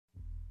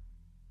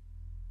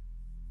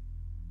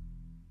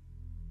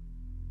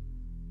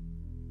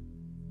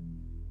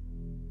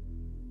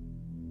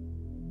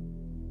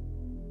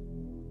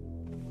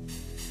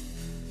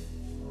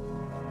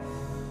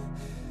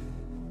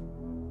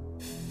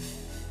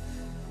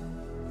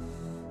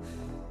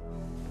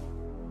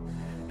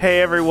Hey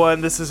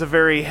everyone, this is a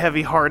very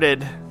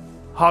heavy-hearted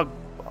hog...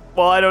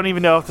 Well, I don't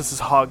even know if this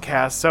is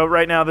Hogcast, so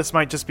right now this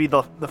might just be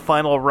the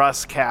final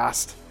Russ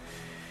cast.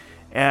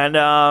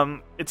 And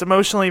it's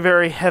emotionally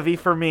very heavy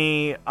for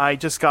me. I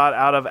just got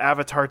out of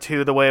Avatar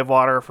 2, The Way of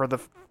Water for the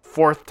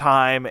fourth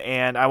time,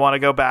 and I want to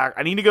go back.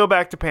 I need to go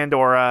back to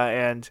Pandora,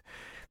 and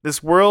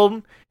this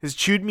world has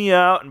chewed me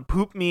out and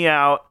pooped me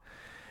out,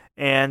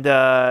 and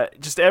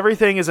just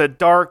everything is a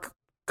dark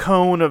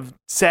cone of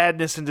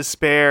sadness and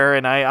despair,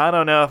 and I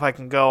don't know if I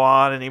can go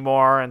on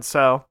anymore, and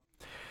so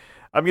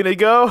I'm going to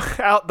go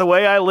out the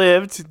way I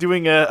lived,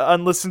 doing a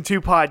unlistened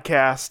to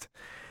podcast,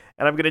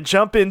 and I'm going to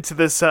jump into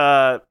this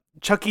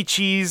Chuck E.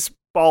 Cheese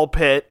ball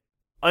pit,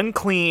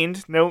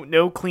 uncleaned,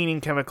 no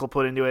cleaning chemical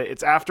put into it.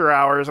 It's after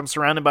hours. I'm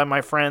surrounded by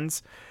my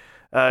friends,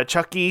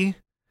 Chucky,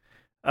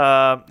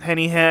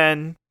 Henny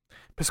Hen,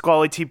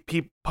 Pasquale T.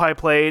 Pie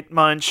Plate,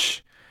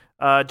 Munch,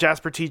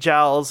 Jasper T.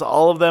 Jowls.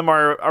 All of them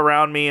are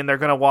around me, and they're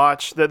going to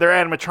watch. They're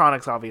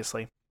animatronics,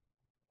 obviously,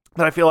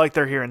 but I feel like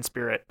they're here in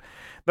spirit.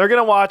 They're going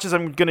to watch as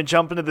I'm going to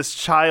jump into this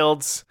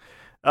child's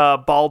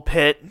ball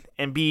pit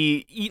and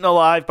be eaten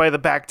alive by the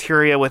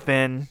bacteria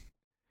within.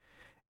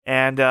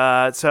 And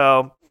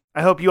so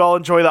I hope you all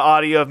enjoy the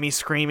audio of me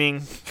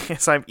screaming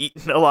as I'm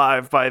eaten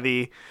alive by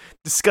the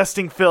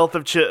disgusting filth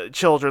of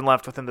children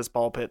left within this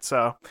ball pit.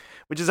 So,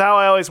 which is how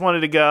I always wanted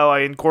to go.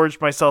 I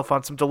engorged myself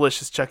on some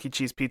delicious Chuck E.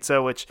 Cheese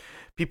pizza, which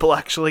people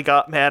actually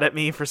got mad at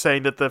me for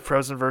saying that the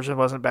frozen version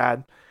wasn't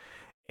bad.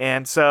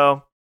 And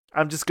so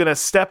I'm just going to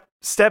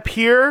step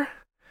here.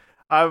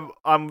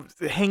 I'm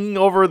hanging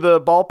over the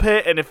ball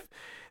pit, and if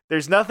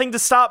there's nothing to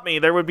stop me,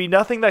 there would be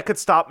nothing that could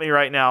stop me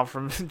right now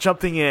from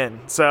jumping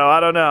in. So I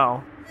don't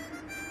know.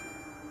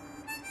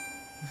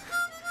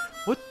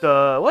 What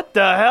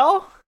the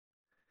hell?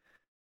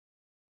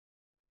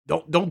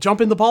 Don't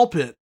jump in the ball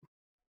pit.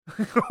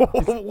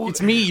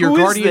 It's me, your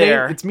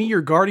guardian. It's me,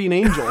 your guardian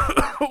angel.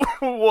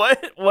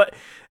 What?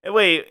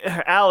 Wait,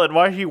 Alan,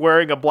 why are you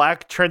wearing a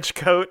black trench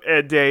coat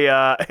and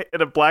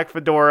a black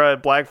fedora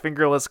and black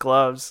fingerless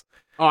gloves?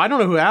 Oh, I don't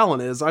know who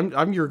Alan is.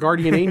 I'm your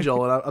guardian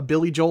angel, and a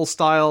Billy Joel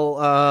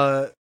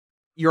style,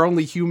 you're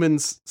only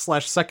humans /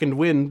 second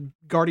wind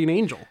guardian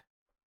angel.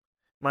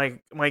 My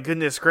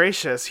goodness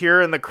gracious!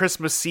 Here in the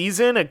Christmas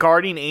season, a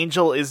guardian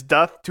angel is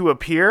doth to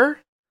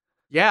appear.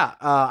 Yeah,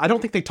 I don't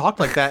think they talk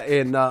like that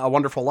in A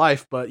Wonderful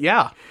Life, but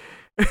yeah,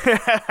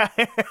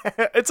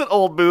 it's an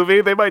old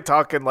movie. They might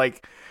talk in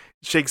like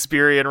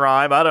Shakespearean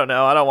rhyme. I don't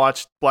know. I don't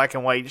watch black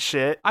and white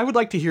shit. I would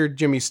like to hear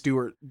Jimmy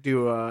Stewart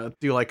do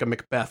like a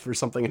Macbeth or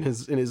something in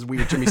his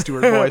weird Jimmy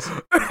Stewart voice.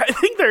 I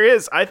think there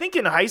is. I think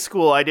in high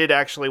school I did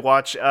actually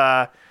watch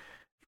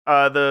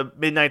the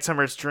Midnight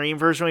Summer's Dream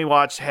version we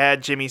watched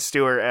had Jimmy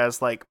Stewart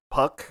as like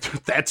Puck.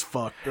 That's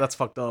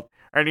fucked up.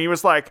 And he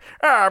was like,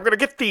 I'm gonna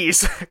get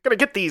these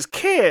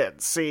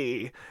kids.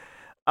 See.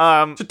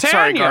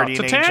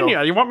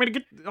 Titania, you want me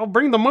to I'll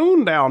bring the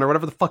moon down, or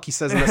whatever the fuck he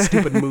says in that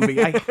stupid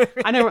movie.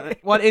 I never.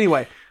 Well,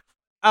 anyway,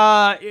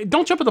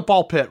 don't jump in the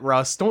ball pit,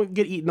 Russ. Don't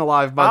get eaten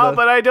alive by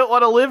but I don't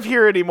want to live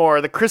here anymore.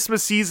 The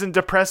Christmas season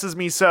depresses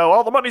me so.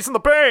 All the money's in the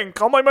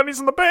bank. All my money's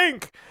in the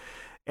bank.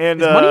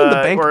 And is money in the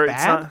bank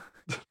bad?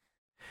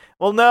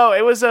 Well, no,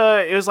 it was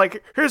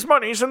like his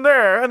money's in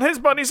there and his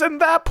money's in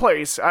that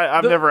place.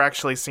 I've never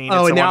actually seen.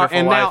 Oh, It's a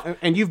Wonderful Life.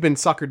 and you've been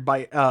suckered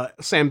by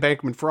Sam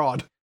Bankman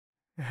fraud.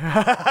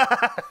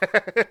 My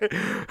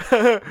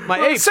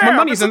apes. Sam, my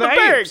money's in the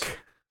apes. bank.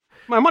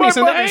 My money's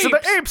in the apes. In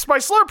the apes. My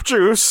slurp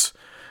juice.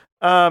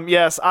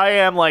 Yes, I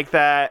am like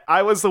that.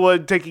 I was the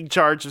one taking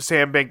charge of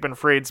Sam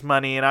Bankman-Fried's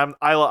money, and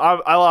I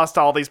lost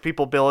all these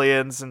people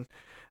billions, and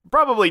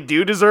probably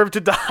do deserve to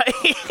die.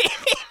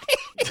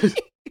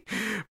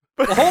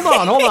 Well, hold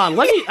on.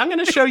 I'm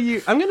going to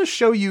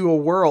show you a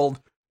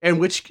world in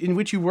which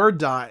you were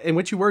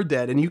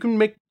dead, and you can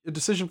make a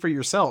decision for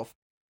yourself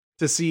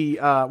to see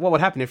what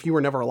would happen if you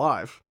were never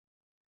alive.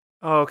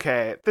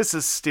 Okay, this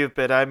is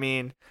stupid. I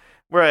mean,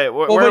 right? Do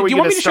you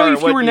want me to show you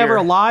if you were never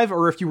alive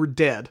or if you were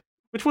dead?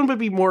 Which one would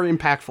be more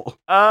impactful?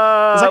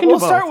 We'll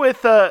start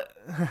with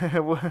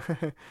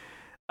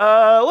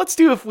let's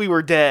do if we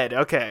were dead.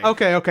 Okay.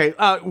 Okay.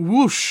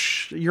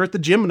 Whoosh! You're at the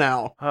gym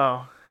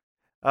now.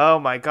 Oh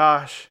my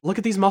gosh! Look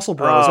at these muscle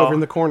bros over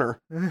in the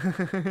corner.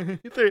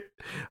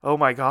 Oh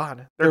my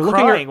god! They're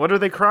crying. What are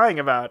they crying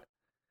about?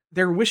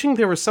 They're wishing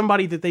there was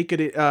somebody that they could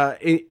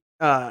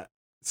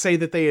say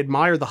that they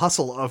admire the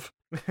hustle of.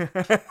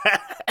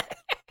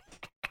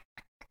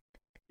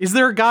 Is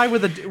there a guy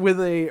with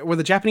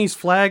a Japanese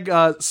flag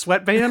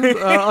sweatband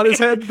on his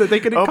head that they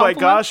could? Oh my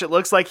gosh! It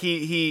looks like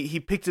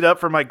he picked it up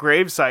from my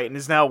gravesite and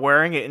is now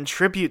wearing it in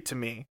tribute to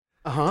me.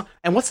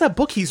 And what's that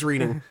book he's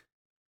reading?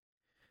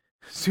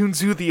 Sun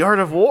Tzu, The Art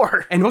of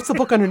War. And what's the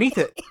book underneath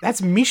it?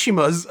 That's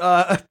Mishima's.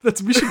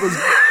 That's Mishima's.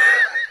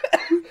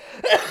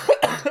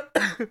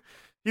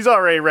 He's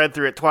already read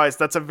through it twice.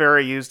 That's a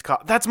very used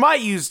copy. That's my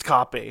used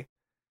copy.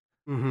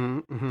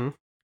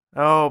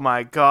 Oh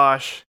my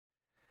gosh.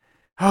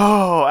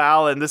 Oh,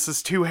 Alan, this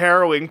is too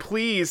harrowing.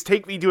 Please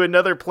take me to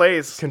another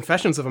place.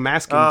 Confessions of a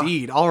Mask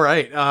indeed. All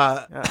right.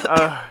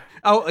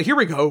 Oh, here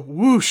we go.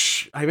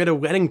 Whoosh! I'm at a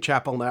wedding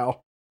chapel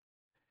now.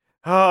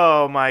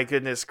 Oh my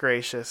goodness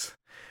gracious.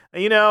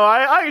 You know,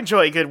 I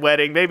enjoy a good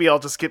wedding. Maybe I'll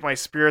just get my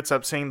spirits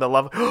up singing the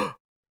love.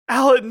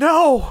 Alan,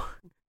 no!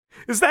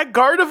 Is that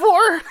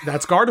Gardevoir?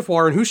 That's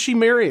Gardevoir, and who's she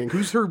marrying?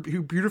 Who's her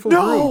beautiful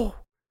groom? No!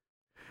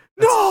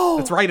 No!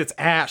 That's right, it's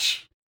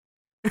Ash.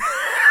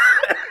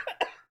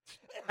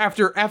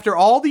 After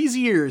all these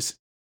years,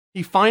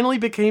 he finally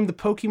became the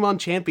Pokemon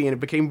champion and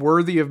became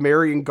worthy of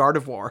marrying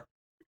Gardevoir.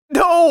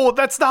 No,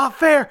 that's not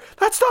fair.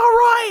 That's not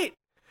right.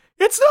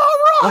 It's not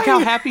right. Look how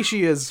happy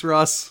she is,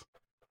 Russ.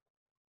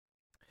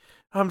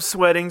 I'm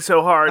sweating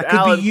so hard. That could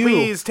Alan, be you.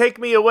 please take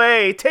me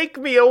away. Take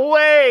me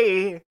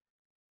away.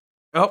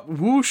 Oh,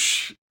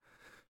 whoosh.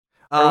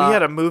 Are we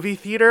at a movie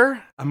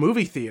theater? A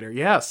movie theater,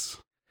 yes.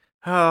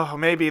 Oh,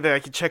 maybe I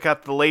could check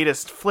out the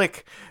latest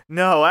flick.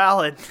 No,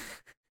 Alan.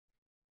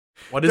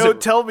 What is Don't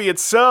it? tell me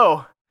it's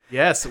so.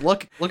 Yes,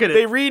 look at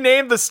They it.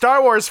 renamed the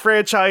Star Wars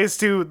franchise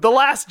to The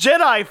Last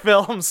Jedi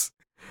films.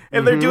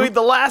 And they're doing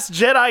The Last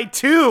Jedi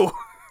 2.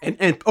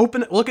 And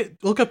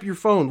look up your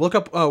phone. Look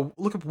up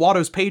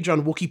Watto's page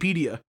on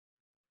Wikipedia.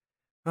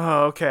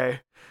 Oh, okay.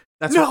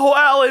 That's No,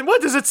 Alan,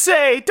 what does it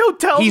say? Don't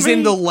tell me. he's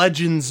in the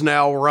Legends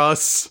now,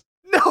 Russ.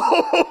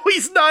 No,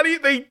 he's not.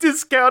 They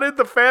discounted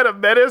the Phantom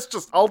Menace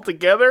just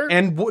altogether.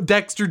 And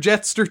Dexter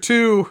Jetster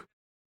too.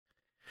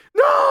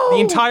 No, The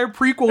entire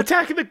prequel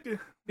attacking the.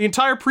 The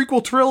entire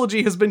prequel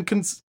trilogy has been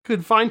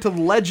confined to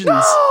Legends.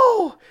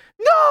 No,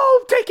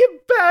 take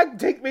it back.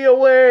 Take me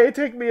away.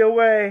 Take me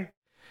away.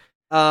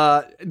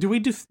 Do they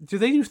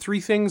do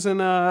three things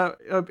in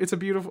It's a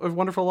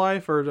Wonderful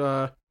Life,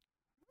 or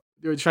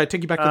should I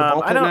take you back to the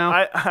ball pit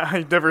now?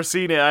 I've never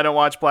seen it. I don't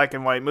watch black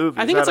and white movies.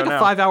 I think it's like don't a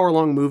know. 5-hour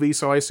long movie,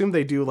 so I assume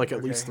they do like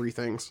at least three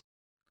things.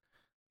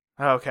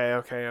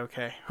 Okay.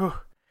 Whew.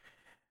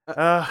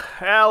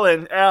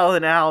 Alan.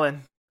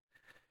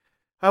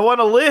 I want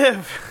to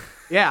live.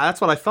 Yeah,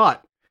 that's what I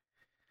thought.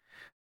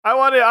 I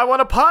want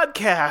a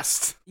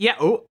podcast. Yeah.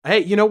 Oh, hey,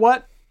 you know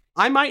what?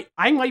 I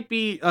might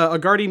be a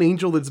guardian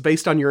angel that's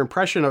based on your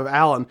impression of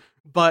Alan,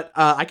 but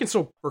I can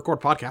still record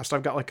podcast.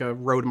 I've got like a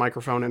Rode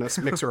microphone and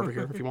a mixer over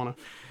here if you want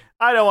to.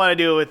 I don't want to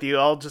do it with you.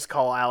 I'll just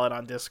call Alan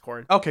on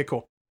Discord. Okay,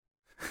 cool.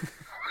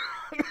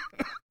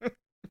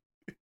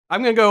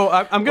 I'm gonna go.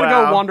 I'm gonna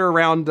Wow. go wander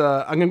around.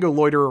 I'm gonna go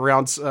loiter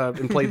around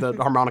and play the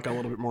harmonica a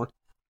little bit more.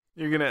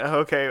 You're gonna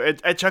okay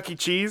at Chuck E.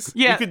 Cheese?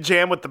 Yeah. You could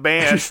jam with the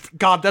band.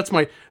 God, that's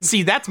my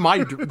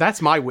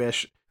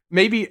wish.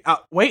 Maybe.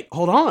 Wait,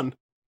 hold on.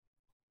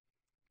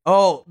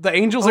 Oh, the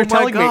angels Oh are my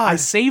telling me I God.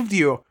 saved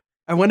you.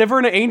 And whenever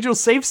an angel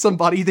saves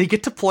somebody, they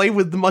get to play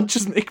with the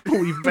Munch's Make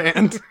Believe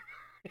Band.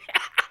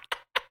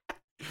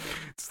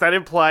 Does that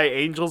imply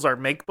angels are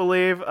make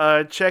believe?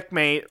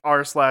 Checkmate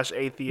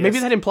r/atheist. Maybe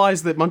that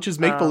implies that Munch's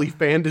Make Believe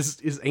Band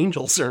is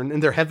angels,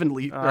 and they're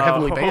heavenly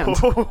band.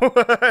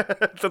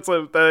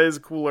 That is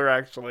cooler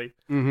actually.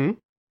 Mm-hmm.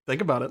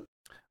 Think about it.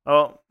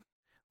 Oh,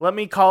 let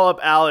me call up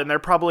Alan. They're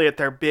probably at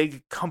their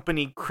big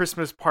company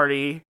Christmas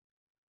party.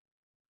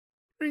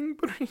 Bring,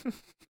 bring,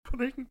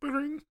 bring,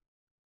 bring.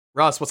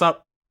 Russ, what's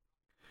up?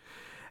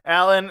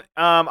 Alan,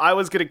 I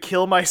was gonna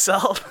kill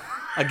myself.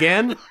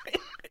 Again?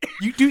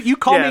 You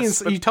call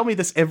Yes, me and you tell me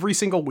this every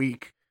single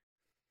week.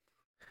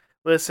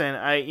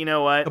 Listen, you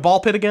know what? The ball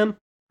pit again?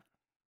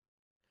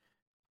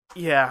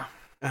 Yeah.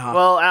 Ah.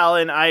 Well,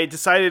 Alan, I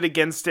decided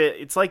against it.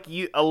 It's like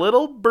a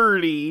little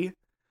birdie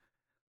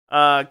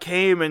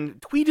came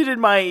and tweeted in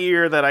my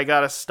ear that I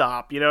gotta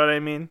stop. You know what I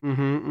mean?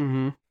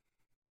 Mm-hmm.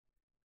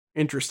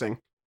 Interesting.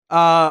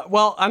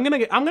 Well, I'm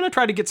gonna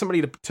try to get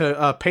somebody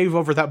to pave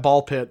over that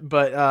ball pit,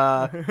 but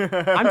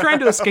I'm trying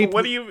to escape.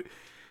 What do you?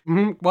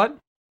 What?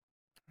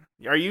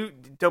 Are you?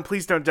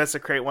 Please don't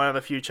desecrate one of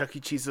the few Chuck E.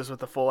 Cheeses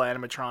with a full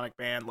animatronic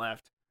band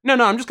left. No,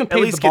 I'm just gonna At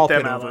pave least the ball get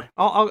them pit out over.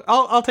 of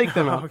I'll take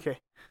them out. Okay.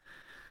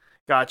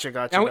 Gotcha.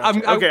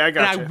 Okay, I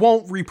got I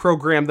won't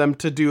reprogram them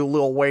to do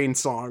Lil Wayne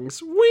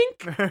songs.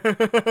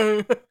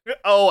 Wink.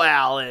 Oh,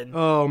 Alan.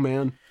 Oh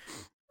man.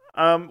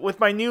 With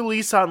my new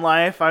lease on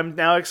life, I'm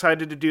now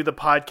excited to do the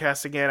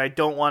podcast again. I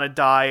don't want to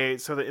die,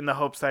 so that in the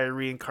hopes that I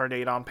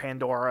reincarnate on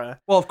Pandora.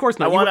 Well, of course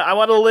not. I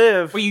want to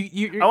live. Well,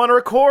 I want to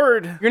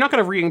record. you're not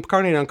going to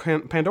reincarnate on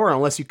Pandora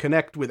unless you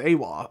connect with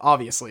AWA,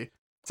 obviously.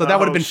 So that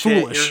would have been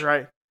shit, foolish. You're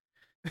right.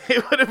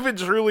 It would have been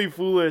truly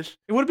foolish.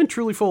 It would have been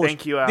truly foolish.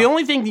 Thank you, Al. The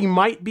only thing you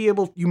might be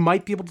able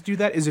to do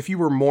that is if you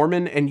were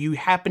Mormon and you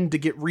happened to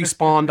get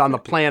respawned on the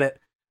planet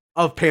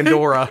of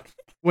Pandora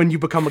when you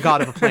become a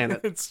god of a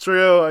planet. It's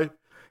true.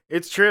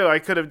 It's true. I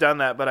could have done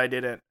that, but I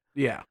didn't.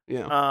 Yeah.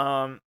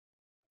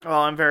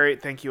 Well,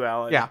 thank you,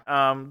 Alan.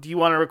 Yeah. Do you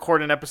want to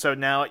record an episode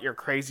now at your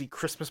crazy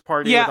Christmas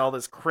party Yeah. with all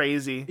this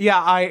crazy? Yeah,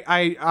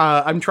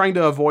 I'm trying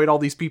to avoid all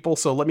these people,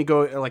 so let me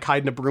go like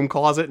hide in a broom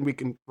closet and we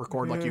can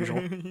record like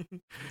usual.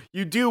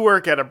 You do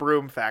work at a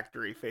broom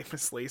factory,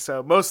 famously,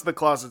 so most of the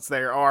closets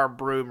there are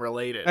broom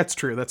related. That's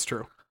true.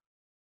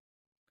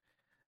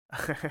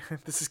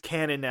 This is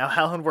canon now.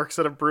 Alan works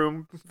at a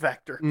broom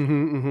factory.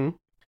 Mm-hmm.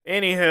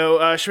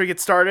 Anywho, should we get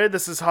started?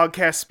 This is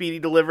Hogcast Speedy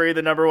Delivery,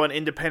 the number one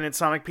independent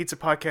Sonic Pizza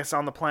podcast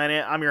on the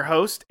planet. I'm your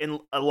host,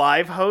 and a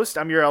live host.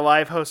 I'm your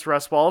live host,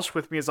 Russ Walsh.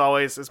 With me, as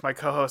always, is my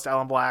co-host,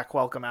 Alan Black.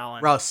 Welcome,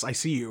 Alan. Russ, I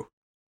see you.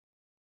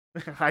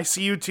 I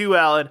see you too,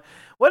 Alan.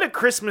 What a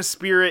Christmas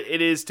spirit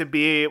it is to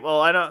be.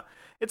 Well,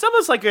 it's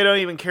almost like I don't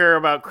even care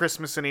about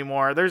Christmas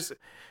anymore.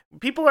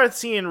 People are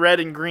seeing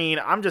red and green.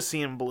 I'm just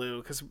seeing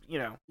blue because,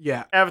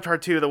 Yeah. Avatar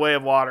 2, The Way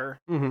of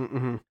Water. Mm-hmm,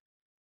 mm-hmm.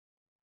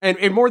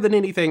 And more than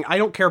anything, I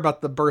don't care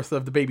about the birth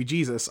of the baby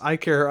Jesus. I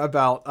care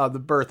about the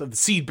birth of the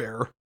seed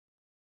bearer.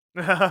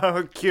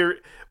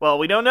 Well,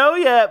 we don't know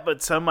yet,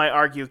 but some might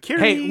argue Kiri.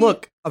 Hey,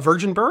 look, a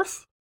virgin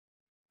birth?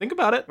 Think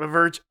about it. A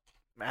virgin.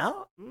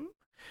 Well,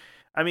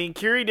 I mean,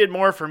 Kiri did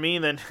more for me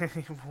than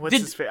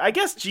his face? I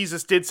guess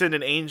Jesus did send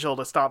an angel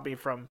to stop me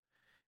from,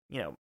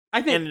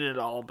 I think ending it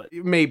all. But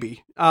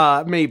maybe.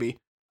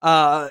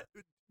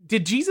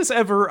 Did Jesus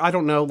ever, I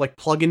don't know, like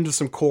plug into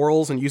some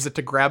corals and use it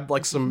to grab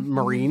like some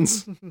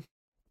marines?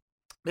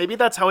 Maybe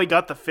that's how he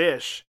got the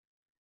fish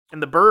and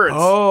the birds.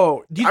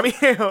 Oh,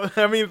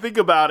 I mean, think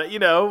about it.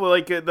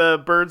 Like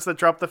the birds that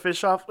dropped the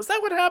fish off. Was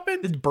that what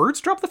happened? Did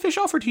birds drop the fish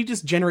off, or did he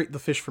just generate the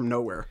fish from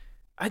nowhere?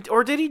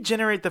 Or did he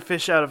generate the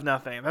fish out of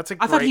nothing? That's a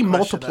great I thought he question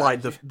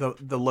multiplied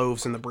the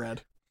loaves and the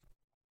bread.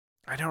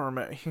 I don't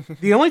remember.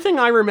 The only thing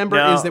I remember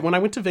No. is that when I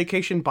went to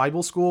vacation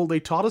Bible school, they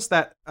taught us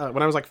that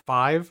when I was like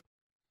 5,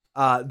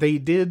 they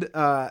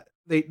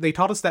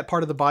taught us that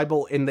part of the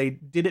Bible, and they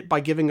did it by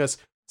giving us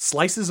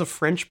slices of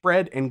French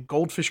bread and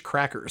goldfish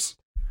crackers.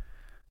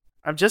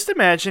 I'm just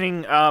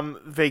imagining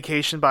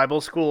vacation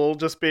Bible school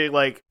just being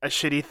like a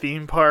shitty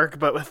theme park,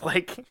 but with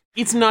like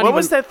it's not. What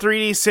was that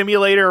 3D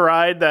simulator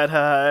ride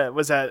that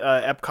was at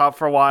Epcot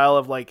for a while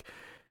of like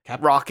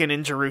rocking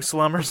in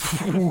Jerusalem or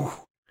something?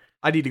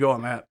 I need to go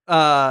on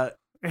that.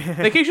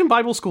 Vacation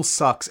Bible school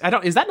sucks.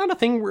 Is that not a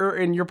thing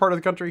in your part of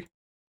the country?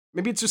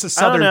 Maybe it's just a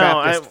Southern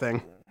Baptist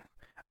thing.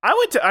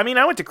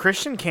 I went to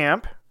Christian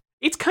camp.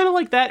 It's kind of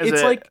like that.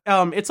 It's like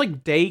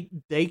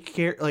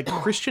daycare, like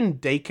Christian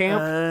day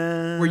camp,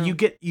 where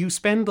you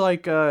spend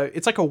like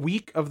it's like a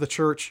week of the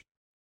church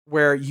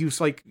where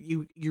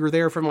you're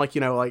there from like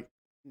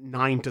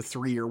 9 to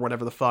 3 or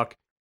whatever the fuck,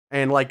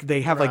 and like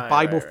they have like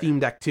Bible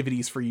themed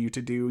activities for you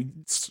to do.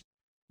 It's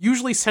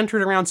usually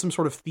centered around some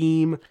sort of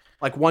theme.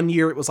 Like one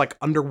year it was like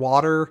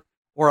underwater,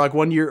 or like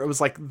one year it was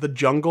like the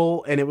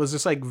jungle, and it was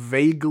just like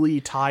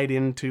vaguely tied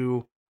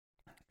into.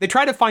 They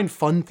try to find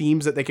fun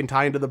themes that they can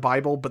tie into the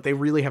Bible, but they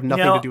really have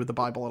nothing to do with the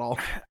Bible at all.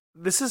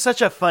 This is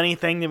such a funny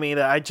thing to me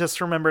that I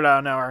just remembered out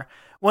of nowhere.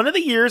 One of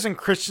the years in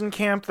Christian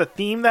camp, the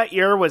theme that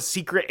year was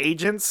secret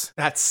agents.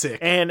 That's sick.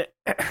 And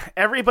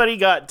everybody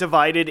got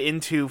divided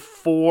into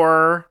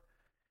 4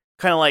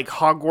 kind of like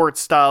Hogwarts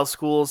style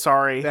schools.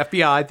 Sorry. The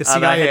FBI, the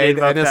CIA,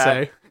 the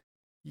NSA.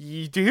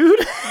 Dude?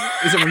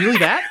 Is it really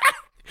that?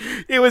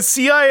 It was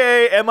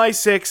CIA,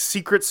 MI6,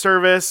 Secret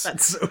Service.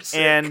 That's so sick.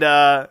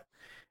 And,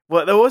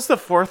 what was the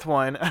 4th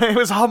one? It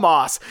was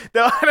Hamas.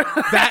 No,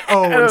 I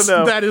don't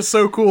know. That is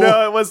so cool.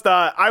 No, it was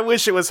not. I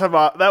wish it was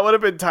Hamas. That would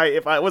have been tight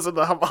if I was in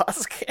the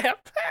Hamas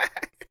camp.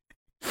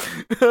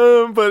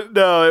 But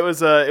no, it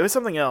was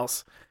something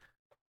else.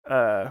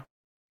 Oh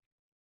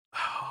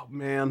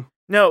man.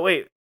 No,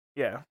 wait.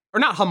 Yeah. Or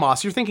not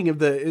Hamas. You're thinking of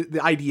the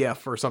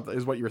IDF or something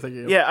is what you're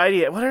thinking of. Yeah,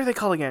 IDF. What are they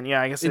called again? Yeah,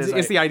 I guess it's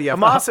the IDF.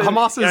 Hamas is the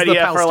IDF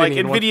Palestinian are like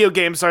in one. video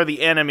games are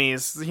the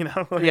enemies,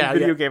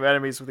 video game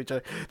enemies with each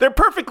other. They're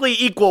perfectly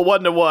equal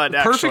 1-to-1,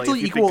 actually.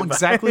 Perfectly equal,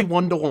 exactly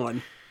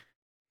 1-to-1.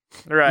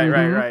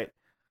 Right.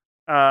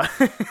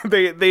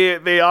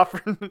 They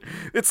offer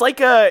it's like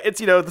it's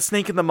the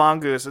snake and the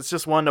mongoose. It's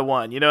just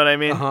 1-to-1. You know what I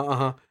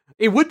mean?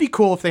 It would be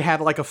cool if they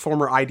had like a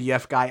former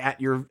IDF guy at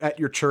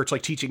your church,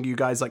 like teaching you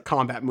guys like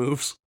combat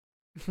moves.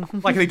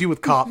 Like they do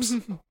with cops.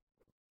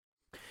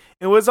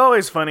 It was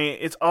always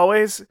funny.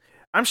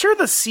 I'm sure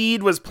the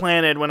seed was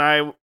planted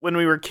when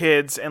we were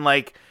kids, and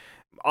like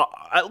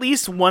at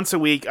least once a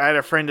week I had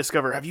a friend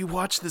discover, have you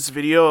watched this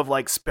video of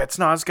like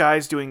Spetsnaz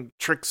guys doing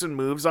tricks and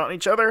moves on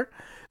each other?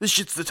 This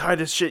shit's the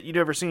tightest shit you've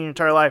ever seen in your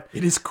entire life.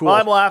 It is cool. Well,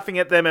 I'm laughing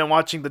at them and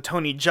watching the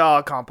Tony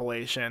Jaa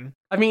compilation.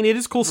 I mean, it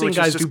is cool seeing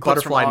guys do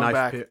butterfly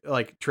knife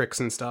like tricks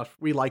and stuff.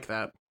 We like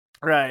that.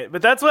 Right,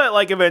 but that's what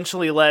like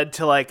eventually led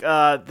to like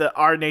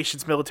our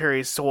nation's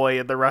military soy,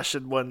 and the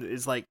Russian one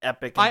is like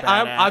epic and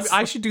badass.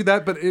 I should do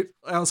that, but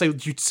I'll say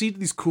you see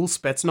these cool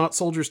Spetsnaz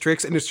soldiers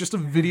tricks, and it's just a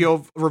video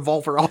of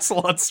Revolver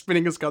Ocelot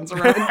spinning his guns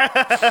around.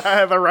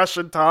 The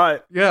Russian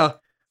taunt. Yeah.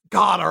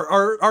 God,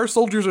 our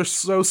soldiers are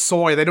so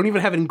soy. They don't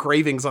even have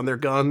engravings on their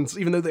guns,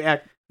 even though they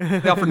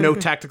offer no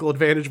tactical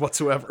advantage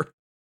whatsoever.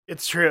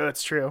 It's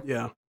true.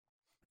 Yeah.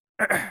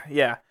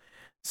 Yeah.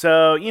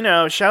 So,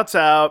 shouts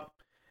out.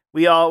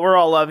 We're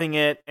all loving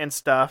it and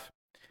stuff.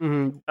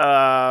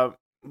 Mm-hmm.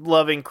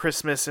 Loving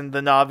Christmas and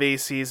the Na'vi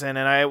season,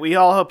 and we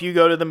all hope you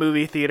go to the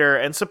movie theater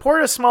and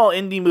support a small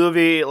indie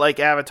movie like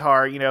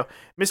Avatar.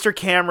 Mr.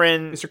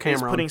 Cameron is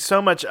putting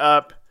so much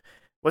up.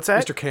 What's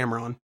that?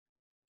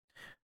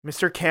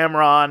 Mr.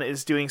 Cameron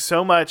is doing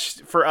so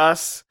much for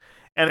us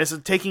and is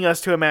taking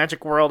us to a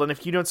magic world. And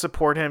if you don't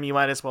support him, you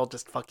might as well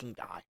just fucking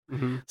die.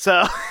 Mm-hmm.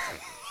 So,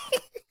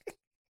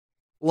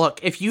 look,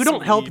 if you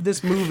don't help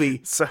this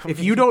movie, if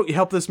you don't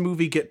help this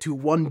movie get to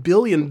 $1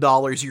 billion,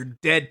 you're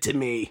dead to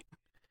me.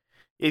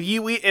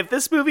 If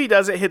this movie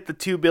doesn't hit the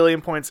 2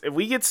 billion points, if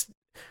we get,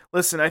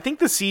 listen, I think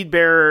the seed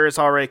bearer is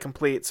already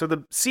complete, so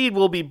the seed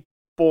will be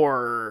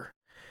Boar.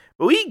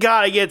 But we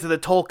gotta get to the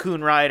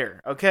Tolkien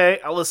Rider, okay?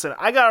 Listen,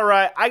 I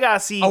gotta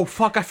see. Oh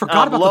fuck, I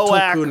forgot about Loak. the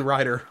Tolkien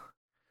Rider.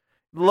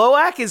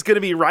 Loak is gonna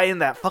be riding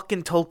that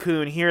fucking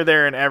Tolkien here,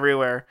 there, and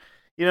everywhere.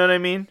 You know what I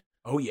mean?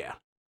 Oh yeah.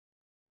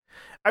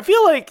 I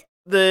feel like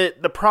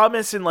the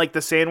promise in like the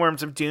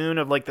Sandworms of Dune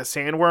of like the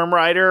Sandworm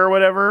Rider or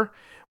whatever.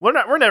 We're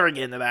never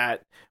getting to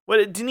that.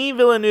 What Denis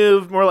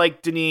Villeneuve, more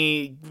like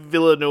Denis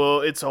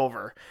Villeneuve, it's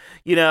over.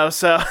 You know,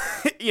 so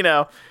you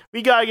know,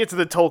 we gotta get to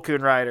the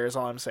Tolkien Rider is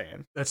all I'm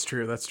saying. That's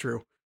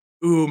true.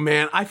 Ooh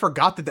man, I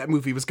forgot that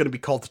movie was gonna be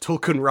called the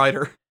Tolkien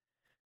Rider.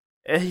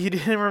 You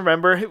didn't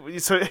remember?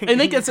 So I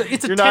think it's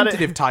a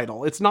tentative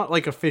title. It's not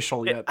like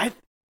official yet.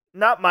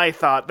 Not my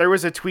thought. There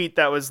was a tweet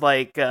that was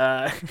like,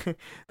 the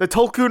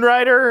Tolkien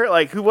Rider?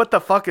 Like, what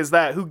the fuck is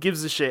that? Who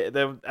gives a shit?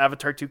 The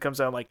Avatar 2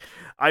 comes out, I'm like,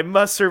 I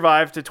must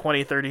survive to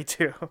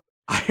 2032.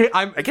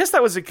 I guess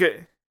that was a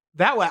good...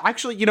 That way,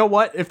 actually, you know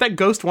what? If that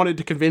ghost wanted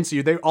to convince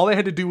you, all they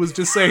had to do was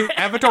just say,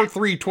 Avatar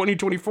 3,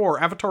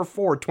 2024, Avatar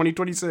 4,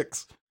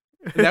 2026.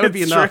 And that would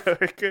be enough.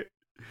 True.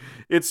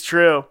 It's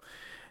true.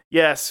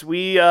 Yes,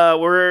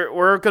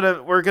 we're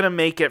gonna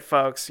make it,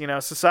 folks. You know,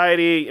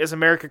 society as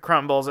America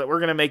crumbles, we're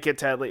gonna make it.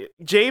 Tedley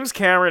James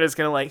Cameron is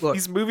gonna look,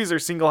 these movies are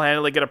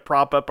single-handedly gonna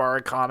prop up our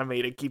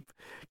economy to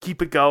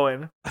keep it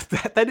going.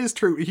 That is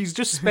true. He's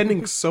just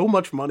spending so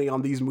much money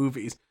on these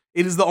movies.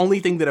 It is the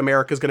only thing that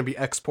America is going to be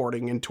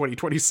exporting in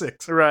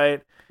 2026.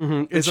 Right.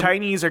 Mm-hmm. The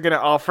Chinese are going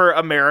to offer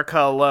America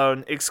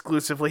alone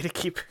exclusively to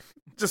keep,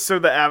 just so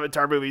the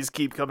Avatar movies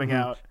keep coming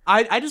out.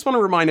 I just want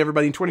to remind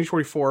everybody in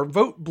 2024,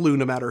 vote blue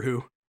no matter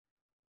who.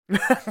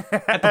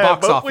 At the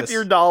box vote office. With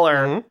your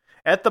dollar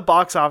at the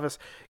box office.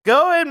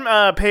 Go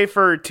and pay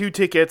for 2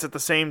 tickets at the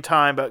same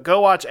time, but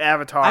go watch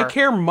Avatar. I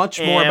care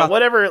much more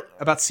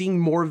about seeing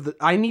more of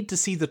I need to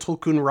see the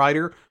Tolkien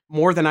Rider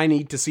more than I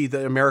need to see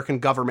the American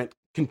government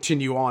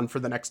continue on for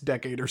the next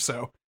decade or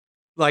so.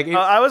 Like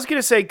I was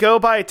gonna say, go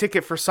buy a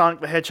ticket for Sonic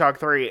the Hedgehog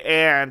 3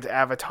 and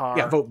Avatar.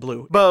 Yeah, vote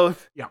blue.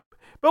 Both. Yeah.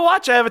 But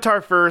watch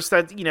Avatar first.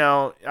 That, you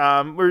know,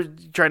 we're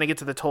trying to get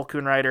to the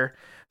Tolkien Rider.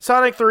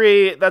 Sonic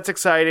 3, that's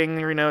exciting.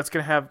 You know, it's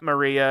gonna have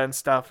Maria and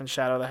stuff and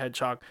Shadow the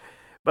Hedgehog.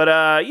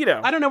 But you know,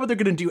 I don't know what they're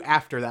gonna do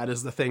after that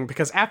is the thing,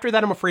 because after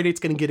that I'm afraid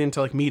it's gonna get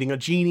into like meeting a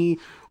genie,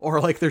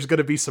 or like there's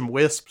gonna be some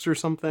wisps or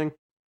something.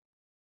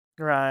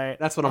 Right.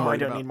 That's what I'm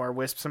worried about. I don't need more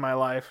wisps in my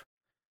life.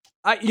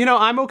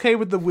 I'm okay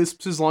with the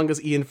wisps as long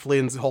as Ian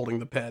Flynn's holding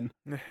the pen.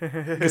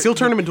 Because he'll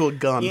turn them into a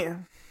gun. Yeah.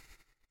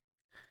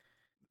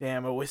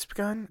 Damn, a wisp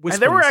gun?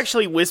 And there were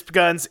actually wisp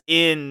guns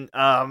in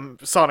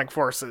Sonic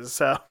Forces,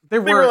 so they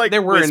were and they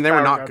were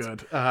not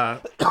guns.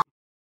 Good.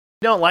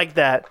 Don't like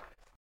that.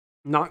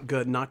 Not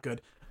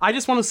good. I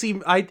just want to see.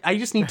 I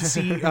just need to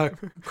see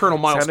Colonel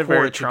Miles Sounded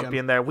very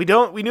Trumpian there. We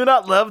do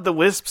not love the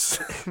wisps.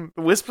 The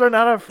wisps are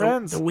not our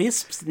friends. The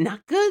wisps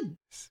not good.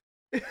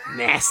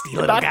 Nasty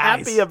little not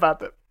guys. Happy about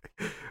them.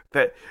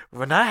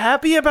 We're not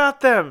happy about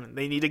them.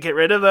 They need to get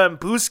rid of them.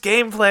 Boost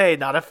gameplay.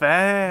 Not a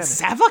fan.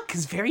 Savok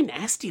is very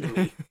nasty to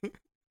me.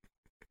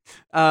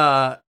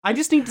 I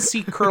just need to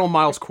see Colonel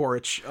Miles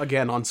Quaritch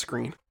again on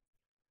screen.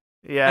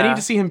 Yeah, I need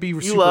to see him be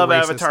super You love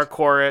racist. Avatar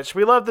Quaritch.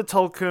 We love the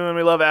Tolkien.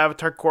 We love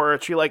Avatar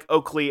Quaritch. We like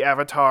Oakley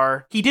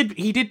Avatar. He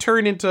did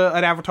turn into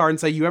an avatar and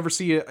say, "You ever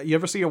see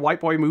a white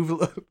boy move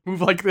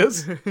like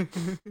this?"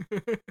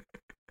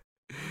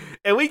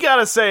 And we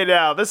gotta say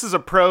now, this is a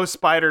pro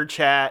Spider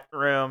chat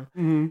room.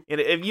 Mm-hmm.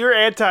 And if you're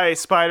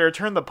anti-Spider,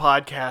 turn the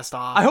podcast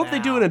off. I hope they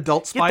do an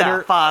adult Spider. Get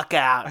the fuck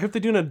out. I hope they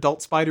do an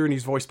adult Spider and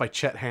he's voiced by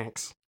Chet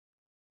Hanks.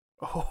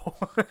 Oh.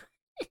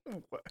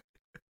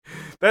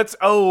 That's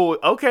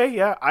okay,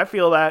 yeah, I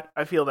feel that.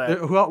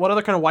 What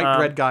other kind of white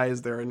dread guy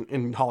is there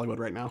in Hollywood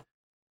right now?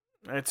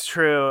 It's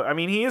true. I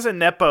mean, he is a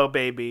nepo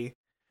baby.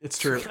 It's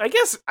true.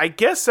 I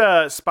guess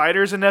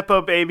Spider's a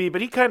nepo baby,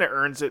 but he kind of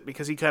earns it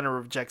because he kind of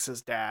rejects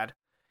his dad.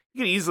 He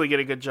could easily get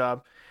a good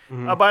job.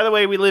 Mm-hmm. By the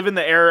way, we live in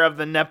the era of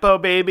the nepo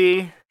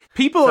baby.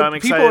 People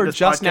are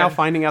just now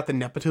finding out the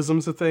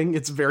nepotism's a thing.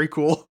 It's very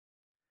cool.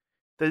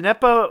 The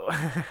nepo,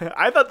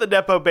 I thought the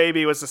nepo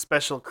baby was a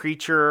special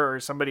creature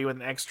or somebody with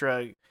an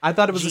extra. I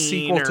thought it was a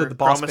sequel to the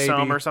Boss Baby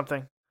or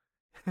something.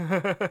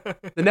 The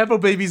nepo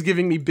baby's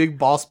giving me big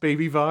Boss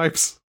Baby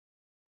vibes.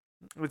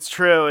 It's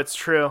true.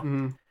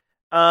 Mm-hmm.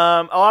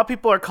 A lot of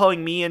people are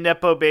calling me a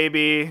nepo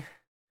baby.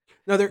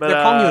 No, they're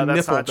calling you a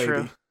nipple baby.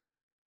 True.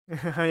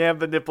 I am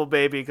the nipple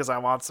baby because I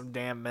want some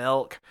damn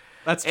milk.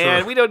 That's true.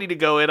 And we don't need to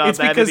go in on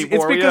that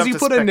anymore. It's because you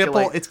put a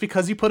nipple. It's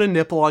because you put a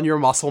nipple on your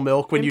muscle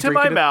milk when you drink it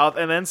into my mouth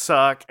and then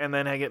suck and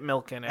then I get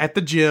milk in it at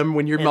the gym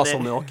when you're muscle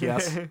milk.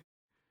 Yes,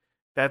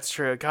 that's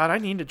true. God, I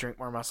need to drink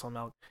more muscle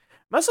milk.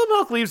 Muscle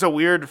milk leaves a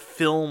weird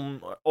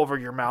film over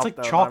your mouth. It's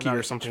like chalky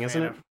or something,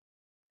 isn't it?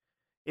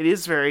 It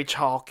is very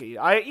chalky.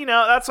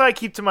 That's why I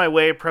keep to my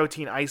whey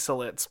protein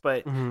isolates.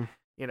 But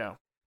you know,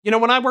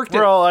 when I worked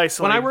we're all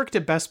isolated. when I worked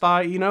at Best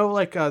Buy,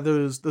 like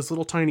those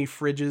little tiny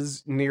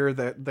fridges near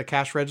the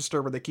cash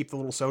register where they keep the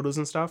little sodas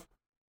and stuff.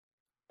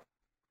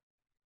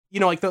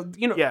 Like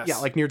Yes. yeah,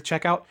 like near the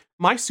checkout.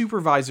 My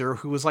supervisor,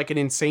 who was like an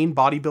insane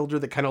bodybuilder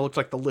that kind of looked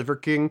like the Liver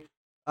King,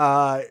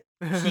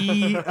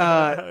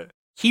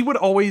 he would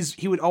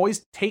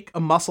always take a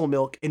Muscle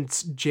Milk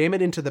and jam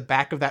it into the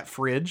back of that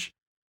fridge,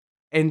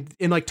 and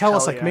like tell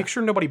us like make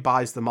sure nobody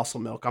buys the Muscle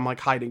Milk. I'm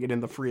like hiding it in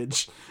the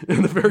fridge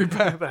in the very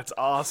back. That's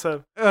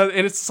awesome.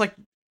 And it's like,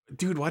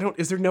 dude, can't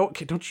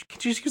you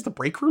just use the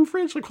break room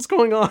fridge? Like, what's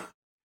going on?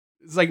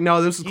 It's like,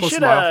 no, this is close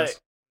to my office.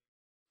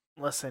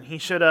 Listen, he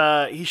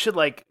should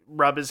like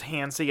rub his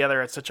hands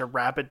together at such a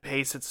rapid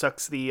pace it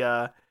sucks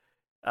the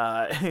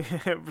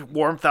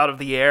warmth out of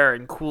the air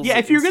and cools. Yeah,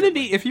 if you're gonna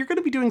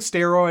be doing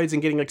steroids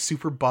and getting like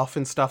super buff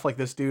and stuff like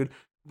this, dude,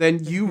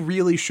 then you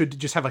really should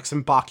just have like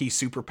some Baki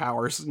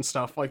superpowers and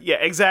stuff. Like, yeah,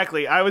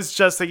 exactly. I was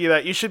just thinking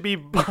that you should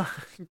be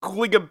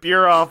cooling a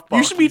beer off. Baki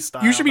You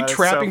should be that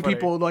trapping so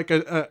people in like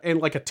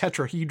a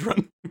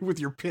tetrahedron with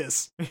your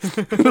piss.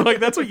 Like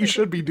that's what you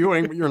should be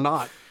doing, but you're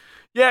not.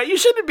 Yeah, you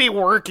shouldn't be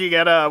working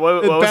at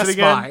what was Best it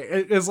again? Buy.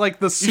 It's like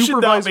the You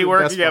should not supervisor be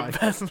working at at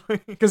Best Buy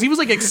because he was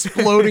like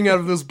exploding out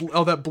of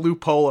that blue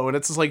polo, and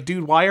it's just like,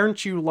 dude, why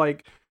aren't you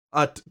like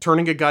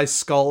turning a guy's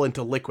skull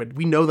into liquid?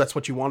 We know that's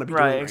what you want to be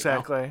doing. Right,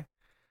 exactly. Now.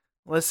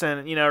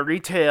 Listen,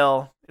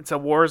 retail, it's a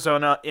war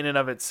zone in and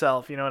of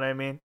itself. You know what I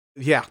mean?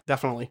 Yeah,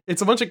 definitely.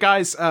 It's a bunch of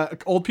guys,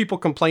 old people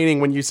complaining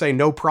when you say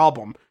no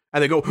problem,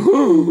 and they go,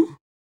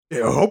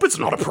 I hope it's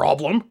not a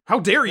problem. How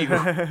dare you?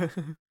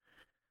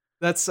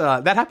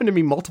 That happened to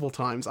me multiple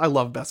times. I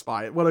love Best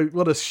Buy. What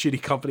a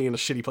shitty company and a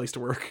shitty place to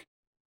work.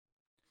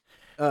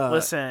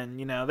 Listen,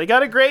 they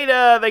got a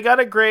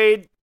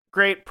great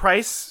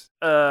price.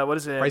 What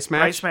is it?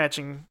 Price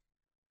matching.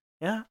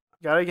 Yeah,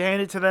 gotta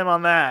hand it to them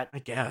on that. I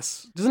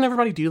guess. Doesn't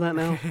everybody do that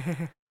now?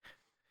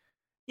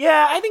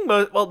 Yeah, I think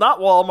not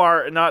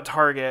Walmart, not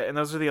Target, and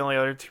those are the only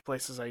other two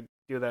places I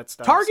do that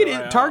stuff.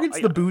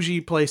 Target's the bougie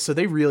place, so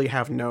they really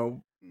have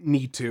no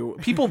need to.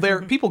 People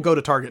go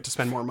to Target to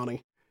spend more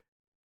money.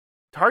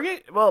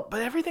 Target, well,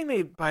 but everything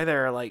they buy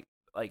there are like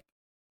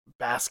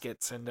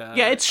baskets and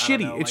yeah, it's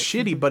shitty. It's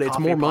shitty, but it's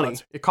more money.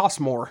 It costs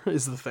more,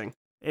 is the thing.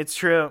 It's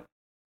true.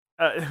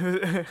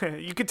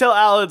 You could tell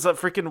Alan's a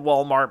freaking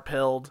Walmart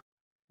pilled.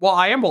 Well,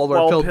 I am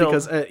Walmart pilled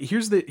because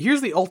here's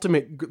the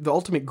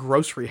ultimate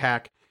grocery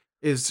hack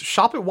is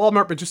shop at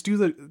Walmart, but just do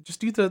the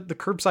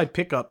curbside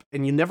pickup,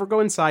 and you never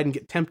go inside and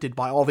get tempted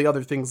by all the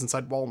other things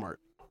inside Walmart.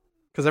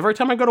 Because every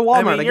time I go to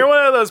Walmart, you're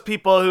one of those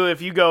people who,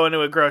 if you go into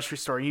a grocery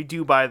store, you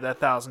do buy the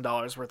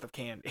 $1,000 worth of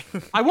candy.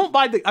 I won't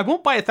buy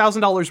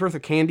 $1,000 worth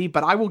of candy,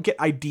 but I will get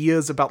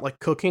ideas about like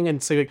cooking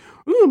and say, like,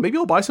 ooh, maybe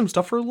I'll buy some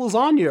stuff for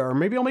lasagna, or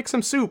maybe I'll make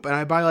some soup, and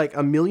I buy like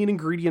 1 million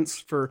ingredients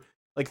for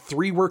like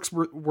 3 weeks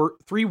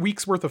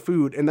worth of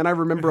food, and then I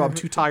remember I'm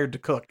too tired to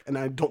cook, and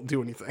I don't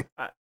do anything.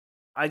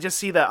 I just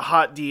see that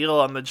hot deal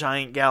on the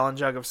giant gallon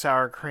jug of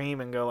sour cream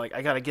and go like,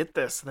 I gotta get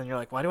this. And then you're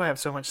like, why do I have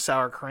so much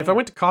sour cream? If I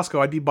went to Costco,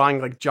 I'd be buying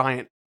like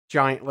giant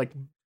like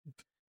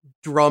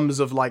drums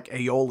of like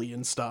aioli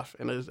and stuff.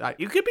 And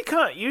you could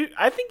become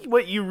I think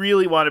what you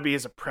really want to be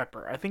is a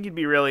prepper. I think you'd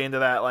be really into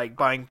that, like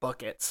buying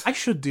buckets. I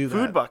should do that.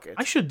 Food buckets.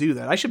 I should do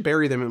that. I should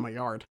bury them in my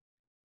yard.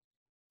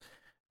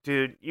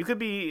 Dude, you could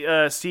be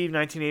Steve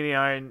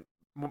 1989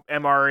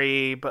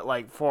 MRE, but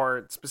like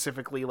for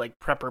specifically like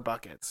prepper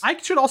buckets. I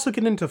should also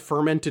get into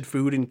fermented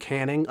food and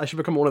canning. I should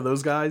become one of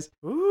those guys.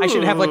 Ooh. I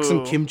should have like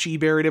some kimchi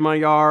buried in my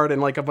yard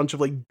and like a bunch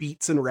of like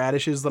beets and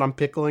radishes that I'm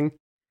pickling.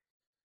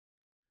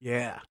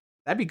 Yeah,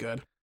 that'd be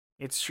good.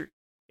 It's true.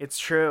 It's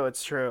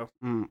true.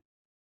 Mm.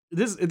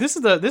 This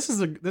is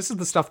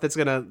the stuff that's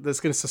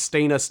gonna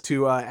sustain us to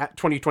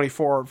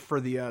 2024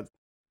 for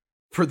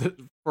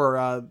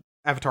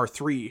Avatar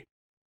 3.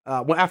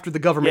 After the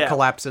government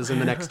collapses in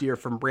the next year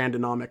from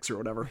Brandonomics or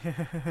whatever.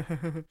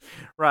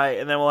 Right,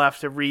 and then we'll have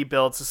to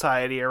rebuild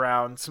society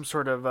around some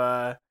sort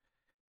of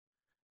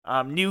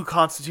new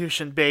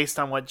constitution based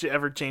on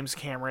whatever James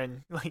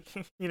Cameron, like,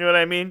 you know what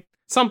I mean?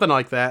 Something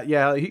like that.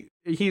 Yeah,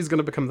 he's going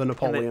to become the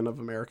Napoleon of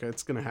America.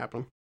 It's going to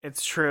happen.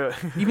 It's true.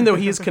 Even though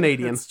he is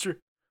Canadian. It's true.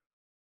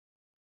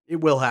 It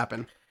will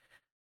happen.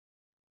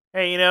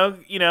 Hey,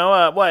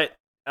 what?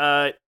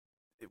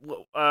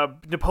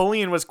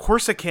 Napoleon was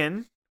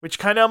Corsican, which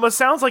kind of almost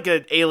sounds like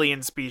an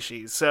alien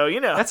species. So,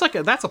 that's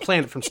a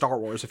planet from Star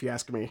Wars, if you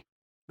ask me.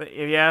 But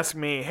if you ask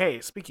me,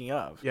 hey, speaking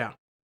of,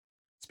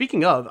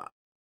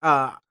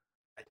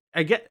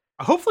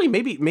 hopefully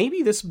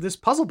maybe this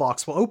puzzle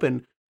box will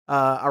open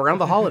around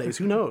the holidays.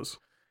 Who knows?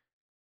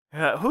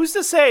 Who's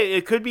to say?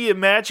 It could be a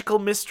magical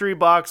mystery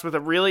box with a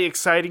really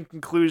exciting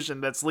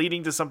conclusion that's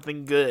leading to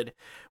something good,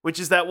 which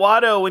is that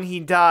Watto, when he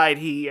died,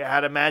 he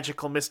had a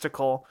magical,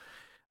 mystical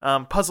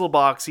puzzle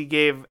box he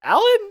gave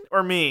Alan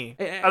or me.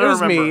 I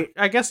don't remember. Me.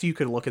 I guess you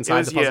could look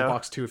inside the puzzle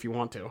box too if you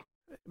want to.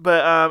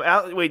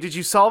 But wait, did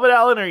you solve it,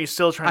 Alan? Or are you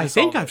still trying to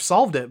solve it? I think I've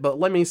solved it, but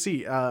let me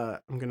see.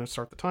 I'm gonna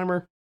start the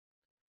timer.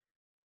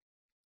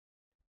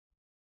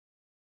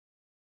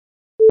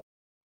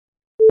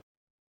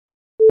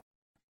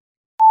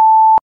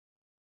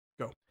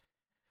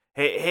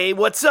 Hey,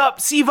 what's up,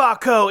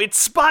 Sivako? It's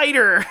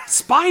Spider.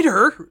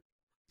 Spider?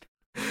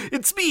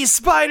 It's me,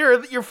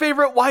 Spider, your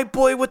favorite white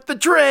boy with the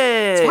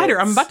dreads. Spider,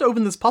 I'm about to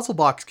open this puzzle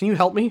box. Can you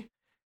help me?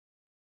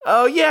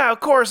 Oh, yeah, of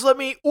course. Let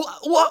me...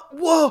 What?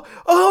 Whoa.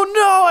 Oh,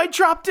 no, I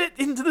dropped it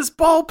into this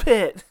ball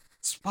pit.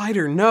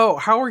 Spider, no.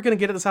 How are we going to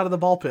get this out of the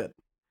ball pit?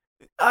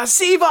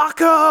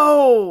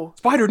 Sivako!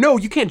 Spider, no,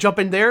 you can't jump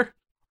in there.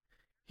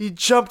 He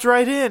jumped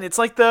right in. It's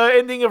like the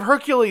ending of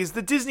Hercules,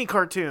 the Disney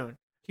cartoon.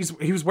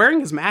 He was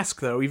wearing his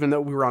mask, though, even though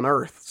we were on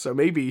Earth, so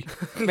maybe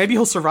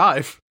he'll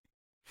survive.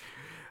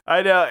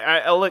 I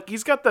know. Look,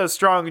 he's got those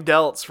strong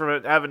delts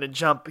from having to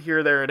jump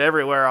here, there, and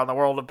everywhere on the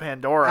world of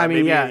Pandora. I mean,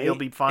 maybe yeah, he'll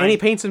be fine. And he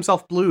paints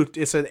himself blue,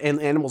 and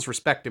animals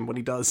respect him when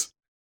he does.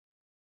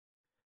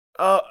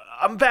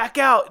 I'm back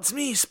out. It's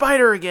me,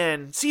 Spider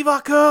again.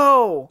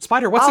 Sivako!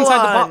 Spider, what's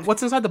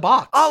inside the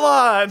box?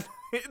 Alan!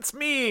 It's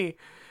me!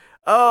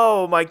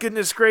 Oh, my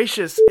goodness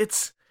gracious.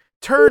 It's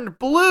turned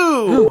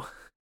blue!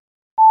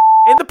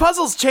 And the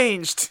puzzle's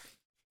changed!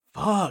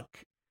 Fuck.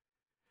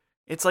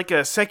 It's like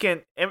a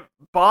second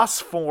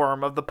boss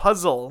form of the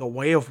puzzle. The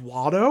Way of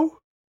Watto?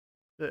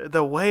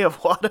 The Way of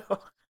Watto.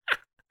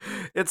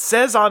 It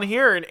says on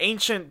here in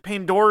ancient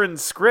Pandoran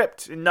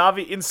script in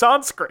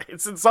Sanskrit.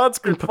 It's in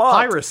Sanskrit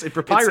papyrus, in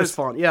papyrus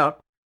font, yeah.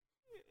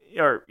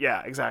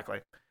 Yeah, exactly.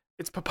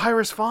 It's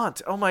papyrus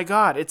font. Oh my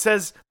god. It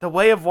says The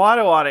Way of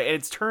Watto on it, and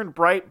it's turned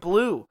bright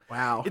blue.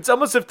 Wow. It's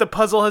almost as if the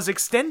puzzle has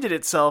extended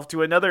itself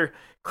to another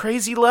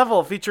crazy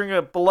level featuring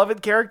a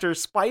beloved character,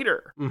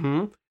 Spider.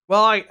 Mm-hmm.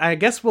 Well, I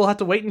guess we'll have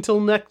to wait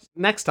until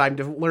next time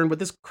to learn what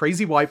this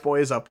crazy white boy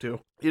is up to.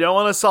 You don't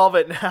want to solve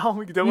it now?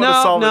 You don't want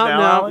to solve it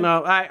now?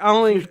 No. I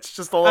only... It's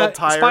just a little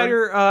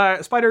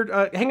tired.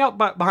 Spider, hang out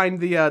behind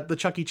the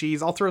Chuck E.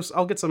 Cheese. I'll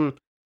get some...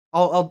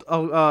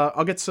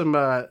 I'll get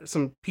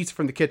some pizza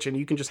from the kitchen.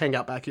 You can just hang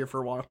out back here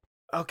for a while.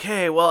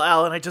 Okay, well,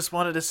 Alan, I just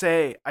wanted to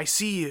say, I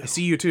see you. I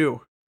see you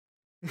too.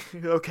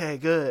 Okay,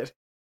 good.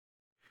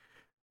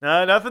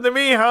 No, nothing to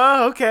me,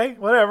 huh? Okay,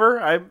 whatever.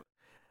 I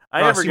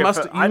never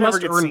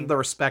earn the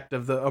respect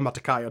of the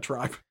Omaticaya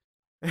tribe.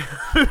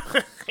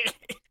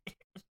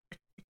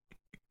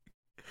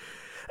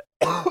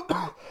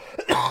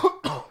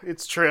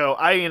 It's true.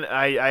 I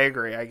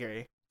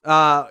agree.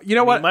 You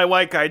know what? My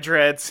white guy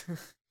dreads.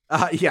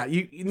 Yeah,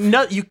 you.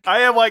 I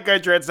have white guy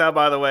dreads now,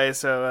 by the way.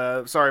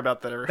 So sorry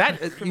about that.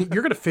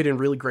 You're gonna fit in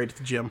really great at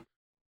the gym.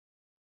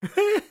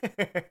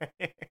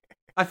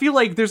 I feel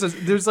like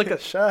there's like a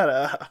shut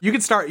up. You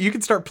can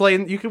start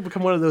playing. You can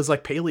become one of those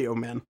like paleo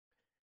men.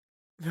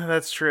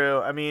 That's true.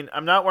 I mean,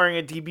 I'm not wearing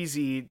a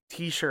DBZ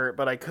t-shirt,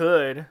 but I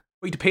could.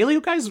 Wait, do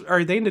paleo guys,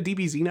 are they into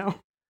DBZ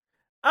now?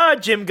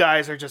 Gym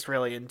guys are just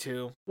really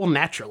into. Well,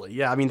 naturally,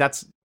 yeah. I mean,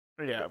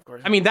 yeah, of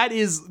course. I mean, that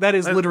is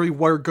literally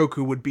where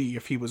Goku would be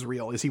if he was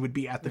real, is he would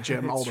be at the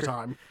gym all the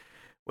time.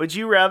 Would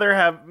you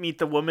rather meet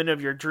the woman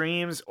of your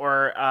dreams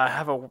or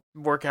have a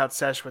workout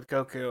sesh with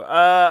Goku?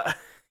 A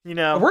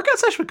workout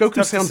sesh with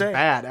Goku sounds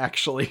bad,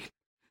 actually.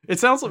 It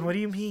sounds like... What do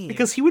you mean?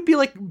 Because he would be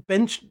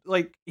bench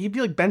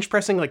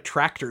pressing like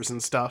tractors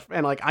and stuff,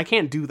 and like I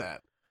can't do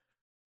that.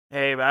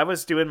 Hey, I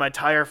was doing my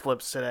tire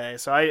flips today,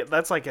 so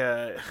that's like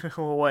a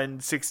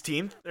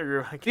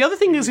 1/16th. The other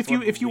thing is,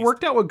 if you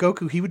worked out with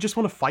Goku, he would just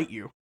want to fight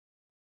you.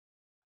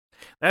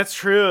 That's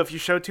true. If you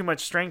show too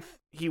much strength,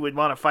 he would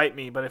want to fight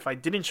me. But if I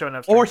didn't show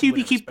enough strength, or he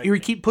would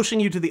keep pushing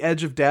you to the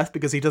edge of death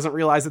because he doesn't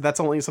realize that that's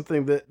only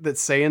something that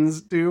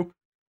Saiyans do.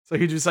 So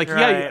he's just like, he's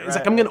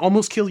like, I'm gonna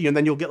almost kill you, and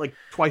then you'll get like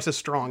twice as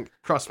strong.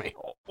 Trust me.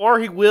 Or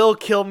he will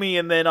kill me,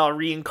 and then I'll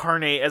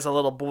reincarnate as a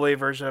little boy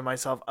version of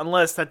myself.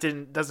 Unless that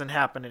doesn't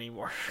happen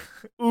anymore.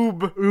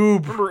 Oob.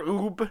 Remember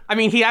Oob? I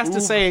mean, he has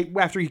to say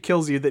after he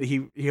kills you that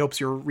he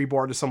hopes you're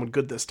reborn as someone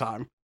good this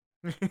time.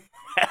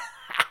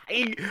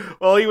 He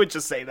would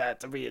just say that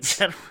to me in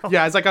general.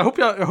 Yeah, it's like I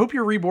hope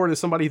you're reborn as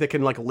somebody that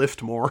can like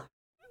lift more.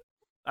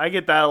 I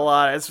get that a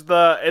lot.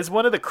 It's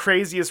one of the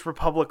craziest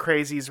Republic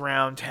crazies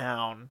around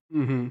town.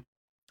 Mm-hmm.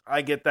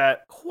 I get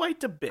that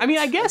quite a bit. I mean,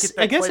 I guess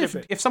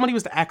if somebody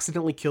was to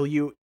accidentally kill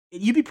you,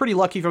 you'd be pretty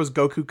lucky if it was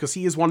Goku, because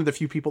he is one of the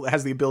few people that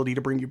has the ability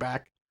to bring you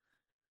back.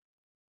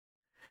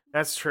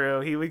 That's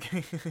true.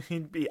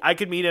 I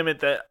could meet him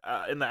at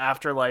in the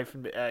afterlife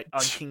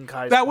on King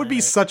Kai's That would be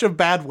such a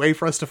bad way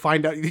for us to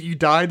find out that you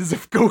died, as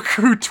if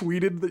Goku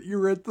tweeted that you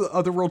were at the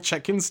Otherworld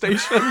check-in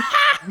station.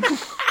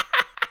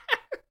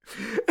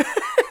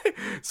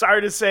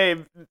 Sorry to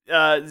say,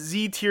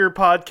 Z-tier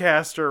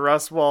podcaster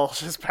Russ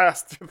Walsh has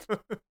passed.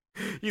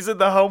 He's in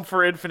the home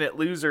for infinite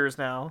losers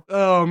now.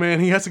 Oh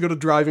man, he has to go to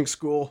driving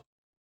school.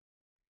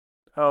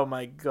 Oh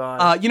my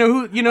god.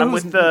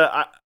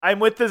 I'm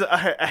with this.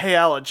 Hey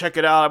Alan, check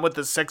it out. I'm with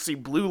the sexy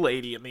blue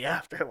lady in the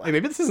afterlife. Hey,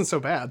 maybe this isn't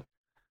so bad.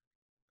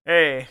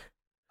 Hey.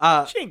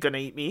 She ain't gonna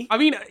eat me. I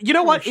mean, you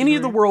know what? Any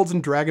of the worlds in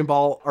Dragon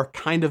Ball are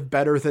kind of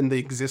better than the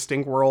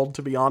existing world,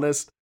 to be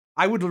honest.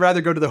 I would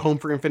rather go to the Home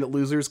for Infinite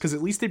Losers, because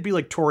at least they'd be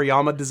like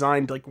Toriyama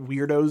designed, like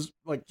weirdos,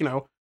 like,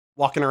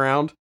 walking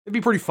around. It'd be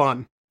pretty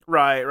fun.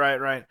 Right.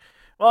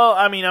 Well,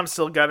 I mean, I'm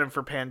still gunning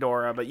for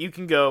Pandora, but you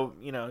can go,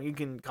 you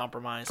can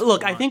compromise.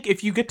 Look, I think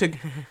if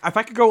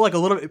I could go like a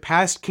little bit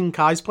past King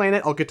Kai's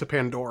planet, I'll get to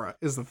Pandora,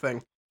 is the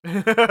thing.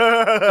 If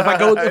I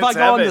go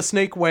on the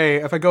Snake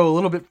Way, if I go a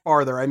little bit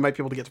farther, I might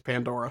be able to get to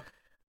Pandora.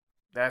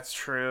 That's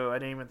true. I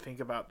didn't even think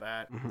about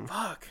that. Mm-hmm.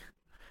 Fuck.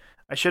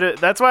 I should have.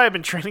 That's why I've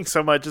been training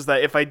so much, is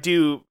that if I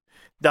do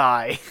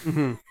die,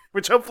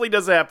 which hopefully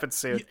doesn't happen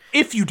soon.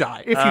 If you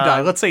die,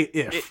 let's say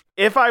if.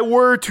 If I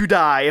were to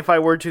die,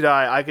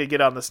 I could get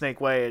on the Snake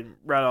Way and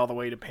run all the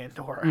way to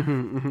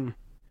Pandora.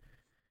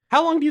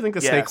 How long do you think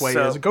the Snake Way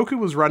is? Goku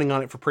was running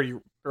on it for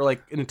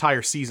like an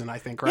entire season, I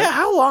think, right? Yeah,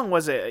 how long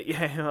was it?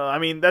 Yeah, I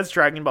mean, that's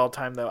Dragon Ball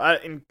time, though.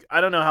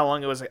 I don't know how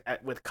long it was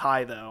with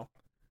Kai, though.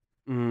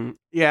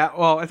 Yeah,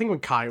 well, I think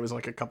with Kai it was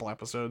like a couple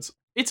episodes.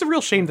 It's a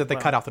real shame that they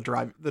cut out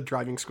the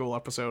driving school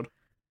episode.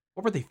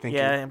 What were they thinking?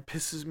 Yeah, it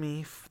pisses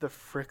me the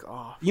frick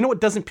off. You know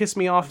what doesn't piss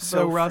me off,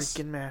 though, Russ?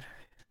 I'm so freaking mad.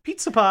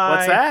 Pizza pie.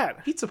 What's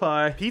that? Pizza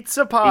pie.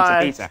 Pizza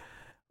pie. Pizza.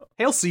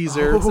 Hail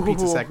Caesar. It's a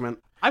pizza segment.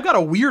 I've got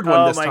a weird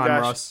one this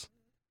time, Russ.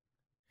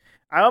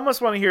 I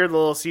almost want to hear the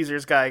Little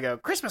Caesars guy go,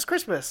 Christmas,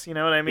 Christmas. You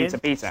know what I mean?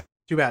 Pizza.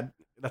 Too bad.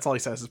 That's all he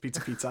says is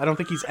pizza. I don't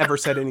think he's ever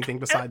said anything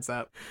besides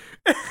that.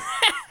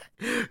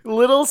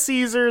 Little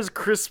Caesars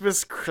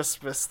Christmas,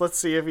 Christmas. Let's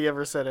see if he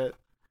ever said it.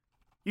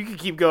 You can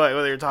keep going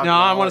whether you're talking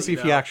about it. I want to see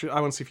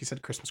if he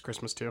said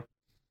Christmas too.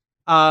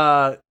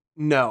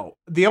 No.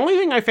 The only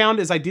thing I found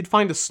is I did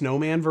find a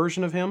snowman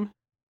version of him.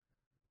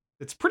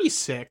 It's pretty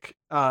sick.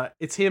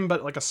 It's him,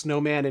 but like a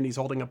snowman, and he's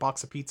holding a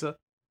box of pizza.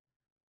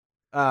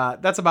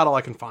 That's about all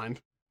I can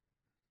find.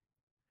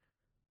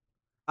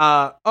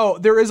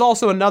 There is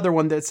also another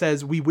one that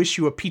says, "We wish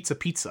you a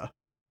pizza."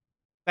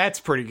 That's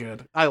pretty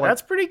good.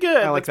 That's pretty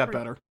good. I like that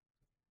better.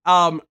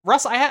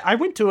 Russ, I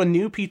went to a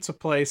new pizza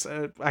place.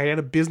 I had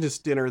a business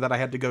dinner that I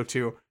had to go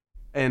to,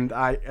 and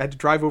I had to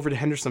drive over to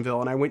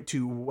Hendersonville, and I went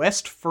to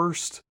West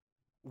First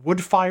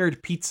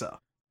Wood-Fired Pizza.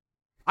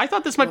 I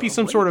thought this might be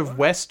some sort of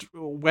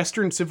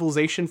Western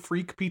civilization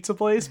freak pizza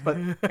place, but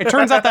it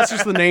turns out that's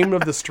just the name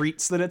of the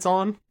streets that it's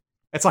on.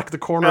 It's like the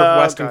corner of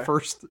West and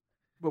First,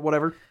 but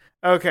whatever.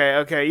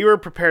 Okay. You were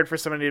prepared for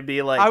somebody to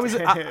be like, I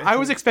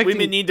was expecting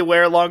women need to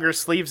wear longer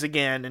sleeves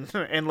again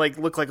and like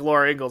look like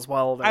Laura Ingalls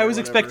Wilder. I was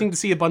expecting to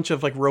see a bunch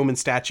of like Roman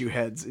statue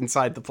heads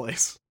inside the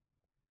place.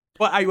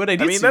 Well,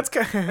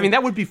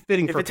 that would be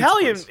fitting for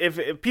Italian.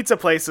 If pizza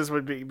places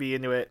would be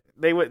into it,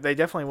 they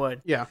definitely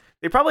would. Yeah,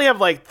 they probably have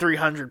like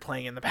 300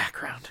 playing in the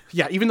background.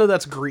 Yeah, even though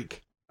that's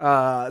Greek,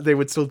 they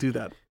would still do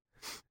that.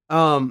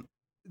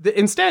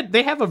 Instead,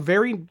 they have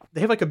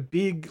like a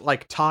big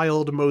like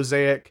tiled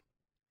mosaic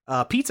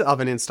pizza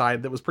oven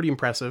inside that was pretty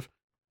impressive.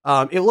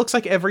 It looks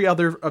like every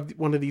other of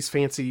one of these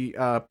fancy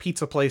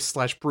pizza place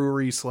 /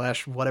 brewery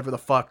 / whatever the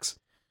fucks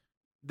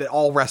that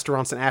all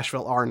restaurants in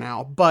Asheville are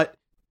now. But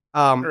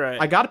right.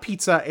 I got a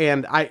pizza,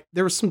 and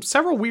there was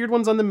several weird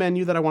ones on the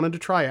menu that I wanted to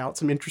try out,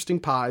 some interesting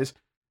pies.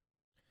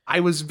 I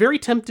was very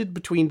tempted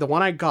between the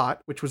one I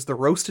got, which was the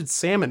roasted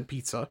salmon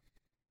pizza.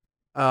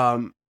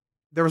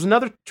 There was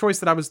another choice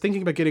that I was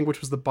thinking about getting,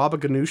 which was the baba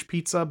ganoush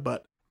pizza,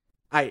 but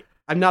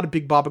I'm not a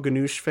big baba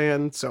ganoush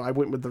fan, so I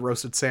went with the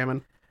roasted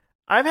salmon.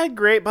 I've had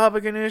great baba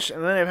ganoush,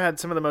 and then I've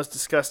had some of the most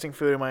disgusting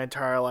food in my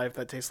entire life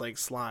that tastes like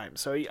slime.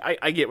 So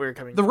I get where you're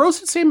coming from. The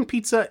roasted salmon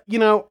pizza,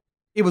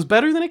 it was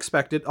better than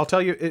expected. I'll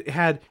tell you, it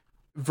had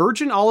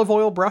virgin olive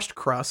oil brushed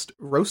crust,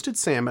 roasted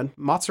salmon,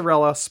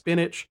 mozzarella,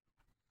 spinach,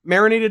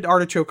 marinated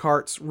artichoke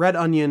hearts, red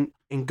onion,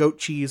 and goat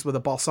cheese with a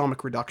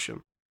balsamic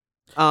reduction.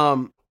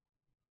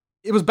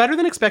 It was better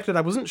than expected.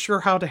 I wasn't sure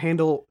how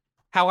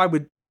I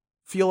would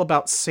feel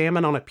about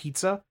salmon on a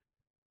pizza,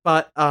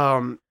 but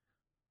the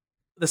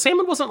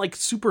salmon wasn't like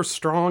super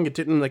strong. It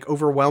didn't like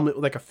overwhelm it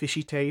with like a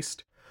fishy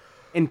taste.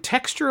 And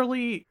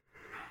texturally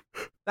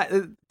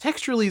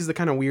is the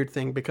kind of weird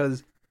thing,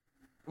 because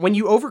when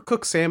you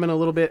overcook salmon a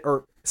little bit,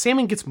 or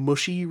salmon gets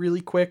mushy really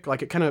quick,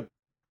 like it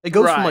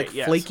goes from like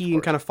flaky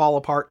and kind of fall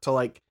apart to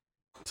like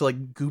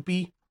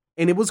goopy.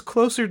 And it was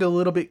closer to a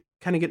little bit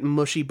kind of getting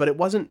mushy, but it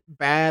wasn't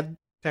bad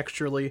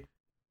texturally.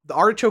 The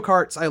artichoke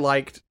hearts I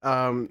liked.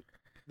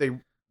 They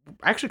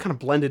actually kind of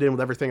blended in with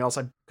everything else.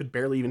 I could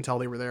barely even tell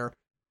they were there.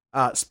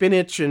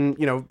 Spinach and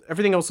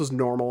everything else was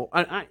normal.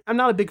 I'm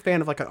not a big fan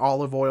of like an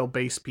olive oil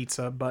based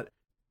pizza, but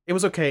it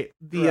was okay.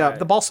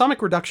 The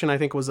balsamic reduction I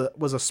think was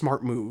a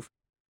smart move,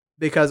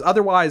 because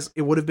otherwise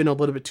it would have been a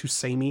little bit too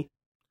samey.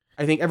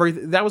 I think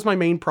that was my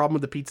main problem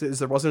with the pizza, is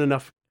there wasn't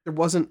enough.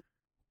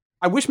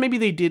 I wish maybe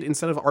they did,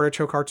 instead of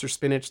artichoke hearts or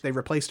spinach, they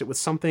replaced it with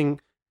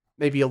something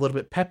maybe a little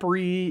bit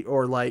peppery,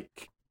 or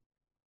like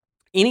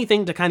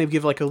anything to kind of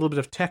give like a little bit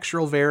of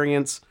textural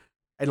variance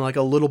and like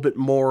a little bit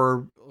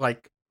more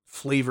like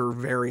flavor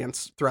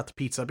variance throughout the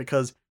pizza,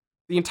 because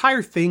the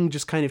entire thing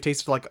just kind of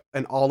tasted like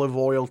an olive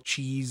oil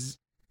cheese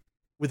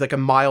with like a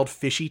mild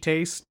fishy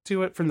taste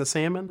to it from the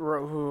salmon.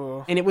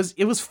 And it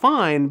was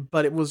fine,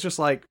 but it was just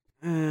like,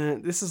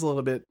 this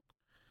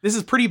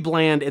is pretty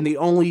bland. And the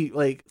only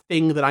like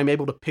thing that I'm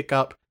able to pick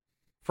up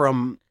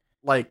from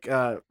like,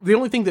 the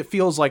only thing that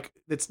feels like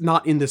it's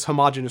not in this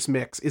homogeneous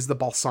mix is the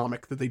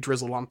balsamic that they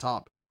drizzle on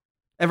top.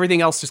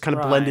 Everything else just kind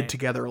of blended Right.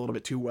 together a little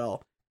bit too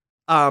well.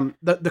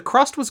 The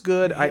crust was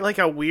good. I like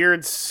a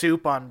weird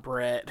soup on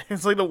bread.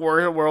 It's like the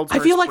world's I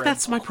worst feel like bread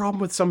that's my bowl.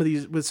 problem with some of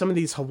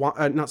these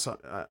Hawaiian. Not so.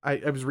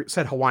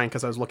 Said Hawaiian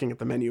because I was looking at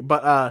the menu,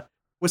 but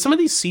with some of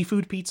these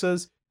seafood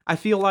pizzas, I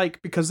feel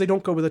like because they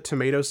don't go with a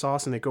tomato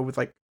sauce and they go with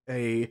like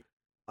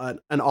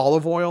an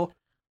olive oil,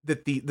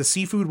 that the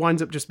seafood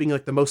winds up just being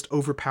like the most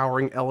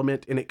overpowering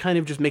element, and it kind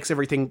of just makes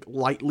everything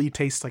lightly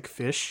taste like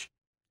fish,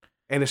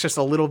 and it's just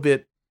a little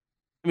bit.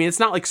 I mean,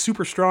 it's not like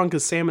super strong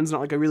because salmon's not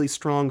like a really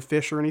strong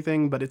fish or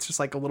anything, but it's just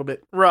like a little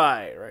bit.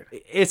 Right.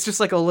 It's just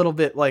like a little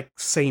bit like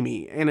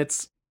samey, and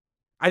it's.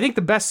 I think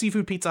the best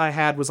seafood pizza I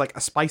had was like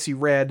a spicy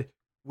red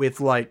with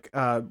like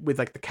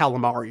the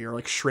calamari or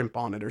like shrimp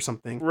on it or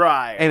something.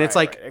 Right. And it's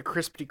like- a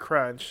crispy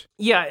crunch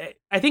Yeah,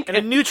 I think and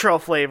a neutral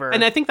flavor.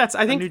 and I think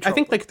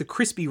neutral like the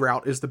crispy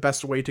route is the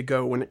best way to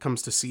go when it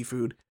comes to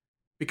seafood,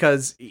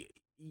 because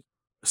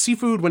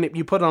seafood when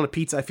you put it on a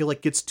pizza, I feel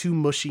like gets too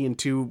mushy and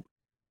too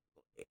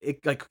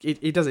it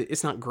doesn't,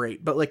 it's not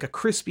great. But like a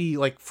crispy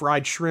like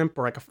fried shrimp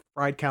or like a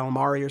fried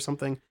calamari or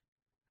something,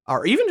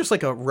 or even just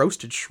like a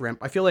roasted shrimp.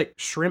 I feel like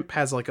shrimp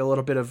has like a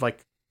little bit of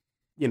like,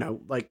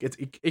 like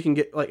it can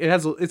get like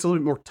it's a little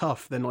bit more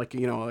tough than like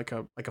like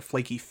a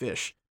flaky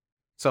fish.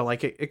 So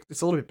like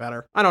it's a little bit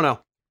better. I don't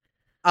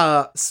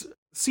know.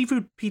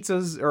 Seafood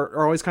pizzas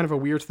are always kind of a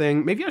weird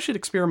thing. Maybe I should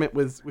experiment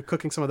with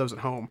cooking some of those at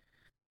home.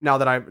 Now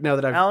that I've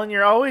Alan,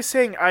 you're always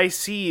saying "I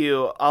see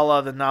you," a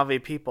la the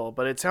Na'vi people,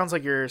 but it sounds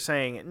like you're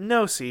saying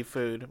no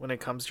seafood when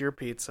it comes to your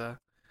pizza.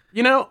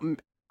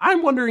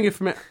 I'm wondering if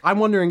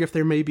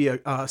there may be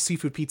a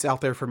seafood pizza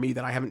out there for me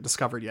that I haven't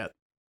discovered yet.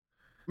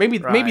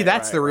 Maybe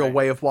that's the real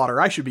way of water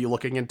I should be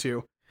looking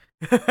into.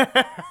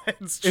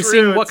 It's true. Is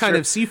seeing what it's kind true.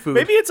 of seafood.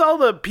 Maybe it's all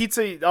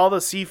the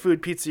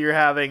seafood pizza you're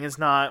having is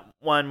not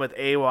one with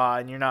AWA,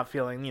 and you're not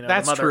feeling,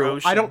 That's the Mother true.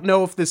 Ocean. I don't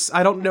know if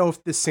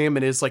this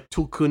salmon is like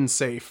Tulkun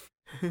safe.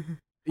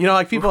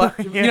 Like people,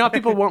 how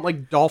people want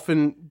like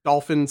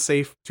dolphin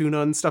safe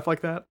tuna and stuff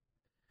like that.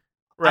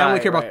 I only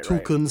care about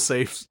Tulkun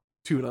safe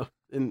tuna,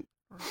 and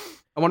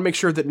I want to make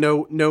sure that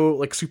no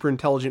like super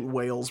intelligent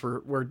whales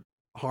were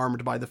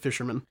harmed by the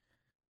fishermen.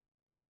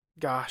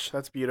 Gosh,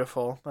 that's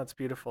beautiful. That's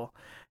beautiful.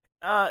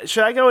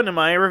 Should I go into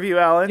my review,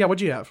 Alan? Yeah,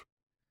 what'd you have?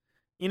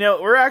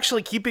 We're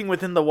actually keeping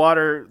within the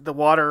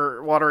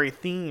watery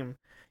theme.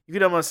 You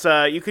could almost,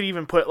 you could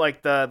even put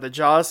like the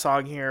Jaws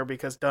song here,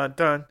 because dun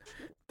dun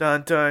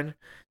dun dun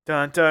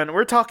dun dun.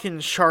 We're talking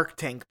Shark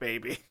Tank,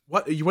 baby.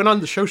 What, you went on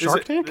the show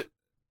Shark Tank?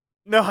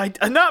 No,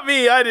 not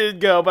me. I didn't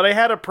go, but I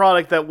had a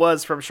product that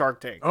was from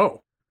Shark Tank,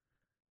 Oh,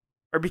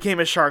 or became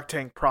a Shark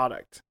Tank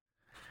product,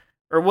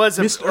 or was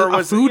a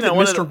food that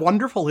Mr.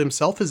 Wonderful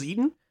himself has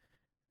eaten.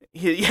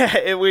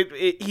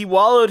 He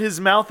wallowed his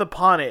mouth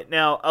upon it.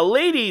 Now, a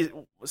lady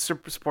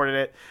supported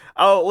it.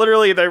 Oh,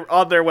 literally,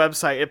 on their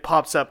website, it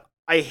pops up,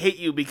 "I hate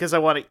you because I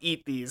want to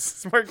eat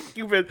these." Mark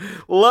Cuban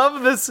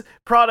loved this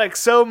product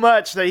so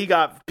much that he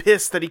got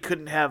pissed that he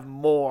couldn't have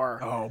more.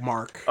 Oh,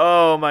 Mark.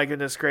 Oh, my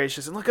goodness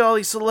gracious. And look at all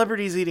these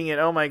celebrities eating it.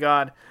 Oh, my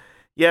God.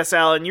 Yes,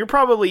 Alan, you're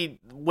probably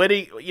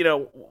wetting,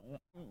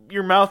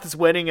 your mouth is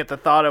wetting at the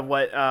thought of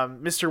what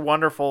Mr.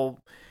 Wonderful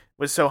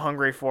was so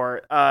hungry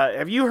for.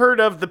 Have you heard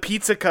of the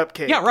pizza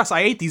cupcake? Yeah, Russ,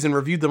 I ate these and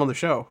reviewed them on the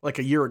show like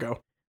a year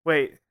ago.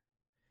 Wait.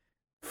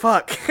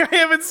 Fuck. I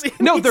haven't seen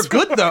No, these they're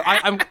good before.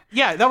 though.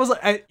 That was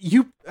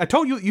I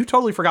told you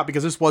totally forgot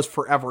because this was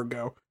forever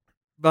ago.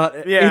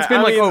 But Yeah, it's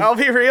been I'll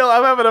be real.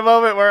 I'm having a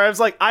moment where I was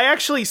like, I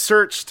actually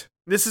searched.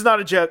 This is not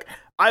a joke.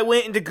 I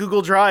went into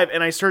Google Drive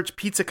and I searched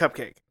pizza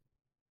cupcake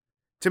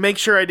to make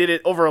sure I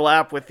didn't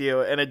overlap with you,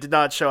 and it did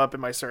not show up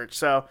in my search.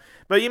 So,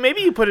 but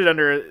maybe you put it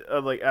under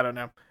I don't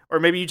know,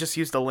 or maybe you just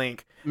used a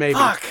link. maybe.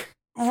 Fuck.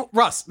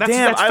 Russ, that's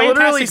Damn, I literally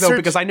fantastic though, searched-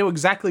 because I know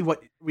exactly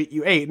what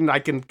you ate and I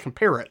can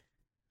compare it.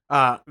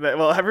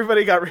 Well,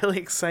 everybody got really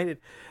excited.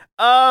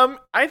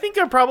 I think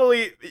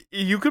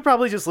you could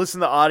probably just listen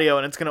to audio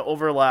and it's going to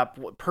overlap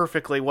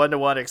perfectly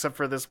 1-to-1, except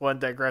for this one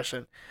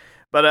digression.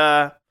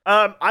 But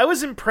I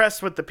was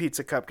impressed with the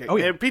pizza cupcake. Oh,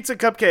 yeah. The pizza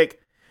cupcake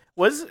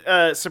was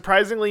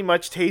surprisingly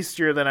much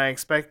tastier than I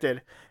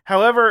expected.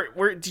 However,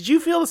 did you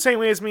feel the same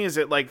way as me? Is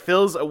it like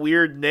fills a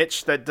weird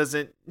niche that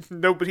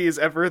nobody has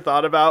ever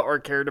thought about or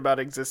cared about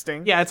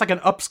existing? Yeah, it's like an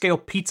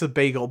upscale pizza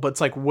bagel, but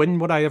it's like, when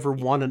would I ever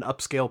want an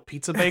upscale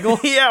pizza bagel?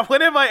 Yeah,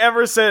 when have I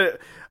ever said...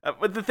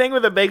 But the thing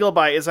with a bagel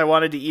bite is I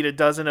wanted to eat a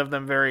dozen of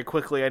them very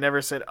quickly. I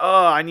never said,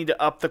 oh, I need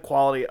to up the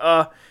quality.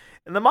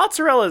 And the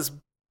mozzarella's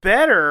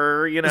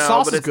better, The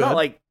sauce but is it's not good.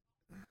 like...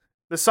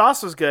 The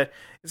sauce was good.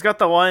 It's got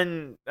the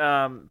one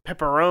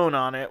pepperoni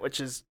on it,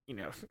 which is,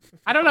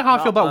 I don't know how I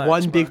Not feel about much,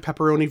 one big but-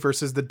 pepperoni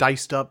versus the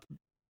diced up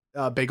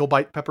bagel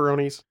bite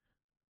pepperonis.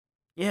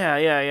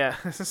 Yeah.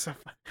 This is so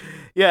fun.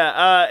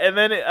 Yeah, and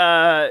then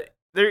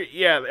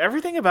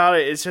everything about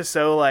it is just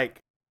so like,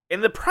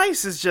 and the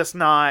price is just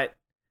not,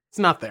 It's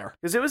not there.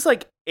 because it was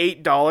like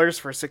 $8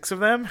 for 6 of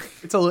them,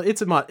 It's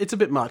a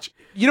bit much.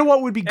 You know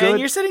what would be good? and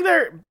you're sitting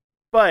there,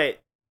 but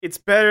it's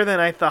better than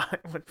I thought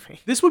it would be.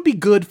 This would be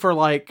good for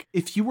like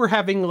if you were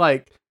having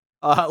like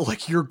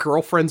like your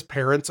girlfriend's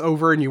parents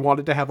over and you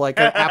wanted to have like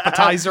an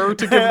appetizer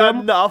to give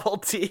them,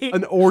 novelty,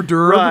 an hors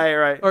d'oeuvre,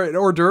 right, or an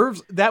hors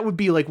d'oeuvres, that would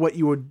be like what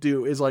you would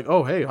do is like,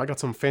 oh, hey, I got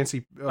some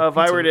fancy if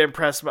I were to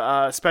impress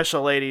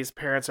special ladies'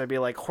 parents, I'd be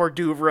like, hors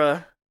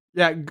d'oeuvre.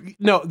 Yeah,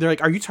 no, they're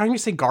like, are you trying to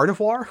say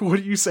gardevoir? What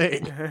are you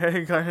saying?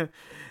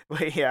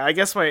 Wait, yeah, I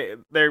guess I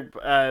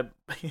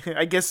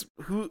guess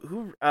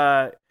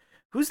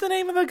who's the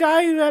name of the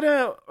guy who had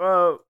a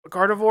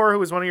Gardevoir who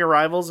was one of your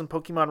rivals in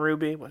Pokemon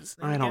Ruby? What is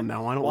his name? I don't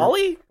know.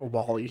 Wally?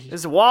 Wally.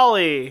 It's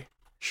Wally.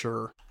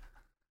 Sure.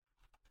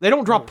 They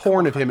don't drop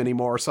porn of him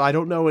anymore, so I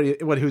don't know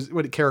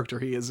what character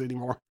he is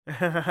anymore.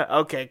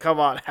 Okay, come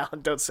on,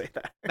 Alan, don't say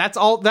that. That's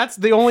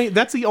the only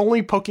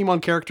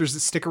Pokemon characters that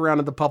stick around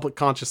in the public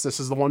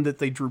consciousness is the one that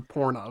they drew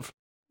porn of.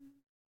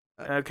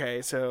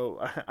 Okay,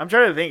 so I'm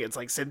trying to think. It's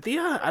like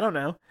Cynthia? I don't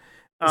know.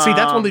 See,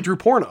 that's one they drew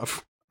porn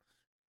of.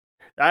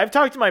 I've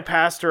talked to my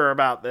pastor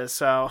about this,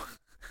 so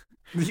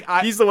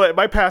he's the one.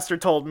 My pastor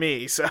told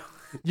me, so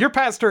your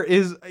pastor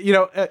is,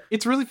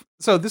 it's really.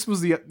 So this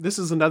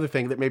is another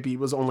thing that maybe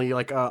was only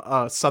like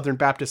a Southern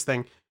Baptist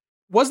thing.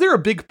 Was there a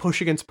big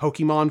push against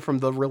Pokemon from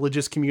the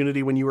religious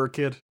community when you were a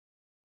kid?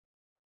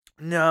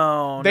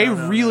 No, they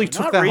really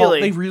took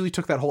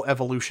that whole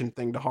evolution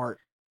thing to heart.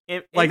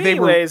 In many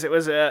ways, it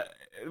was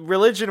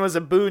religion was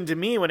a boon to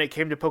me when it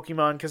came to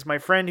Pokemon, because my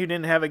friend who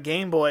didn't have a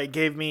Game Boy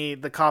gave me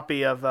the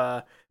copy of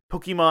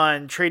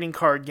Pokemon trading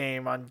card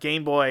game on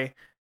Game Boy.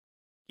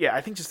 Yeah,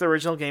 I think just the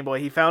original Game Boy.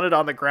 He found it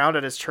on the ground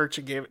at his church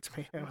and gave it to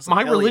me.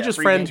 My religious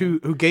friend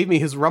who gave me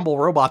his Rumble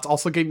Robots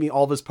also gave me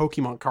all of his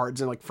Pokemon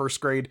cards in like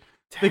first grade.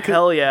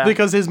 Hell yeah.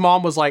 Because his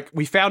mom was like,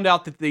 we found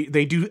out that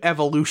they do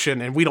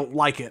evolution and we don't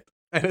like it.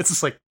 And it's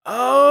just like,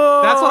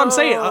 oh, that's what I'm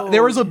saying.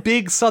 There was a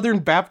big Southern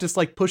Baptist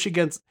like push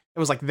against, it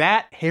was like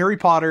that, Harry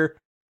Potter,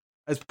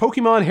 as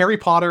Pokemon, Harry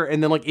Potter,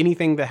 and then like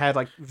anything that had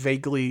like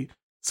vaguely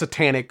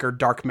satanic or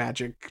dark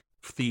magic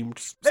themed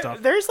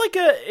stuff. There's like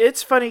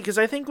it's funny because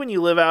I think when you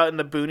live out in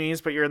the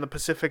boonies, but you're in the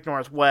Pacific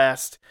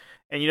Northwest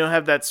and you don't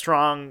have that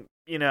strong,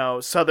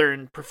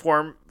 Southern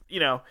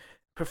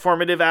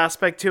performative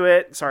aspect to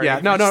it. Sorry. Yeah,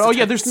 no. Oh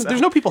yeah, there's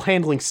no people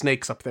handling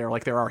snakes up there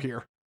like there are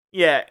here.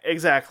 Yeah,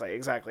 exactly.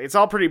 It's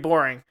all pretty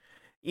boring.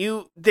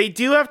 They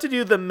do have to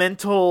do the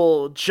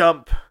mental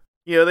jump.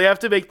 They have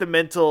to make the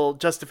mental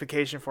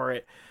justification for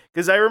it.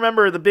 Because I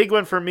remember the big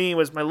one for me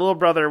was my little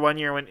brother one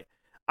year when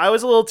I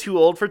was a little too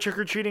old for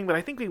trick-or-treating, but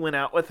I think we went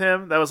out with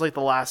him. That was like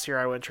the last year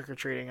I went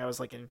trick-or-treating. I was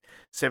like in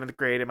 7th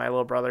grade and my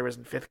little brother was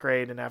in 5th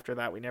grade, and after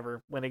that we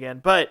never went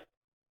again. But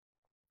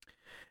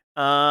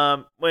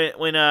when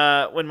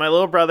my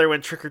little brother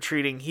went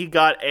trick-or-treating, he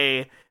got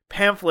a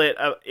pamphlet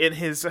in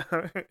his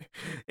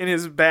in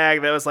his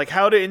bag that was like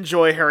how to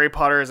enjoy Harry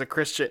Potter as a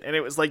Christian, and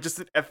it was like just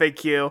an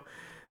FAQ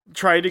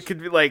trying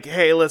to like,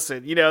 hey,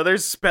 listen,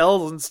 there's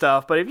spells and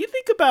stuff, but if you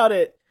think about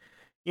it,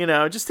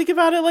 just think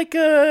about it like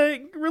a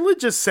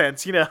religious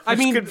sense, I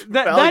mean,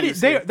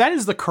 that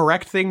is the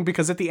correct thing,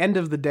 because at the end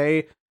of the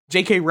day,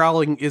 J.K.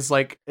 Rowling is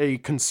like a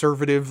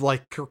conservative,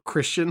 like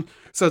Christian,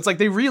 so it's like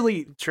they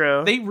really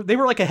true. They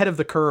were like ahead of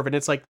the curve, and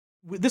it's like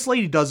this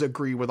lady does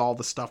agree with all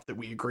the stuff that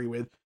we agree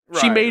with.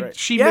 Right,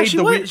 she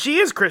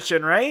is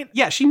Christian, right?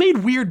 Yeah, she made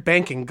weird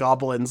banking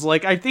goblins.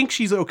 Like, I think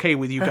she's okay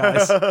with you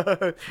guys.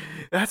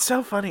 That's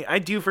so funny. I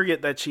do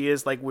forget that she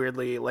is like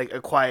weirdly like a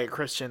quiet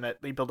Christian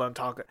that people don't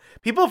talk.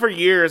 People for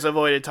years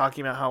avoided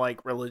talking about how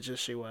like religious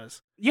she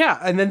was. Yeah,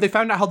 and then they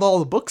found out how all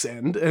the books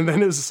end, and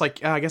then it was just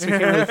like, I guess we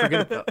can't really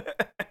forget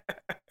that.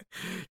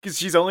 Because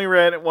she's only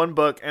read one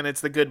book, and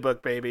it's the good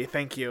book, baby.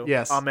 Thank you.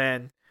 Yes.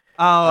 Amen.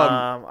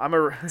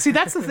 See,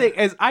 that's the thing,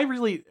 is I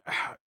really.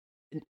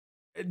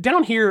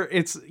 Down here,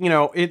 it's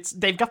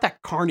they've got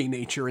that carny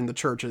nature in the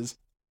churches.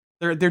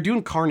 They're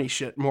doing carny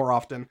shit more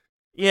often.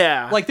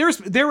 Yeah, like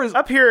there was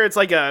up here. It's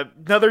like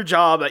another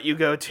job that you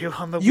go to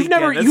on the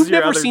weekend. You've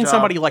never seen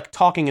somebody like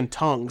talking in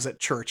tongues at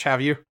church,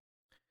 have you?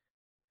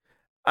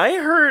 I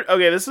heard.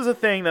 Okay, this is a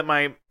thing that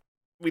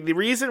the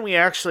reason we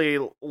actually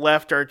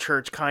left our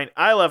church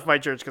I left my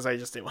church because I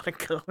just didn't want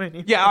to go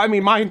anymore. Yeah, I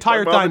mean, my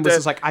entire time was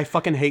just like, I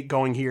fucking hate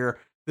going here.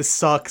 This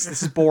sucks.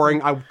 This is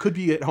boring. I could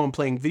be at home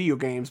playing video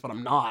games, but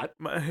I'm not.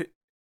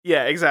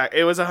 Yeah, exactly.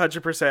 It was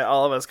 100%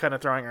 all of us kind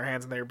of throwing our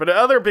hands in there. But the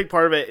other big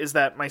part of it is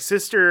that my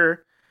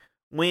sister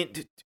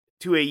went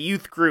to a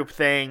youth group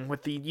thing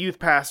with the youth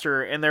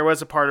pastor, and there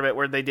was a part of it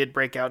where they did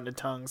break out into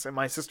tongues, and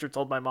my sister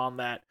told my mom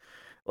that,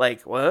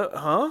 like, what?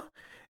 Huh?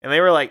 And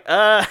they were like,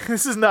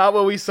 this is not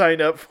what we signed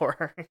up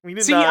for. We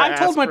did not I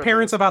told my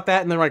parents about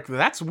that, and they're like,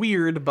 that's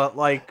weird, but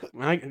like,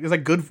 it's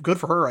like good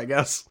for her, I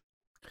guess.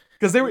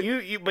 Because they were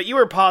but you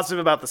were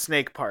positive about the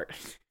snake part.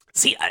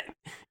 See,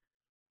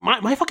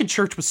 my fucking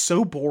church was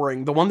so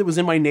boring. The one that was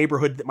in my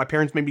neighborhood that my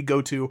parents made me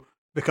go to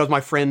because my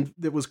friend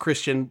that was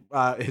Christian,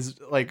 his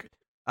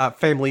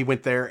family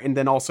went there, and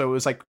then also it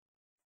was like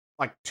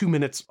 2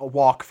 minutes a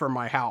walk from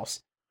my house.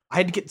 I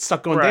had to get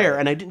stuck going there,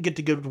 and I didn't get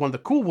to go to one of the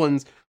cool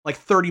ones, like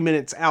 30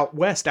 minutes out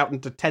west, out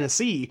into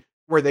Tennessee,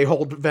 where they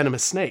hold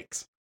venomous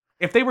snakes.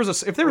 If there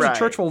was a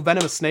church full of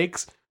venomous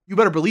snakes, you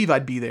better believe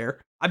I'd be there.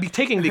 I'd be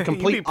taking the You'd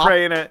complete be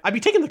praying it. I'd be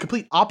taking the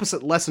complete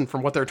opposite lesson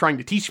from what they're trying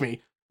to teach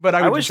me. But I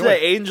I would wish enjoy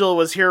the angel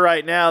was here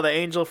right now. The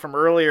angel from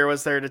earlier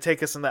was there to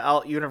take us in the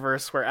alt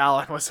universe where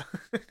Alan was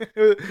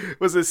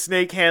was a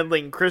snake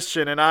handling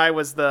Christian, and I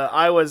was the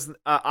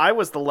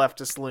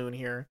leftist loon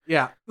here.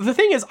 Yeah. The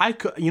thing is,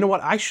 you know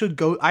what? I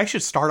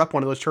should start up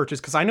one of those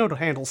churches because I know to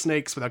handle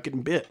snakes without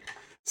getting bit.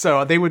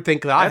 So they would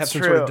think that I have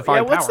some sort of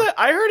divine power.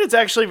 I heard it's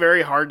actually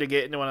very hard to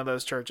get into one of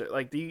those churches.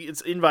 Like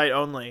it's invite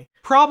only.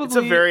 Probably. It's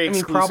a very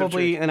exclusive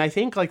church. And I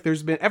think like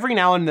there's been every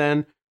now and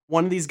then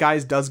one of these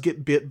guys does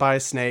get bit by a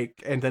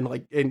snake and then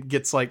and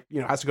gets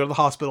has to go to the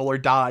hospital or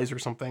dies or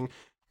something.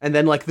 And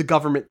then like the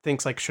government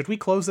thinks like, should we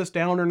close this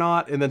down or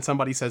not? And then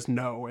somebody says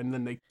no, and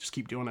then they just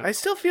keep doing it. I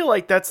still feel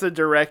like that's the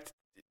direct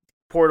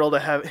portal to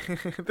heaven.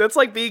 That's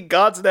like being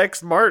God's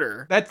next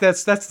martyr.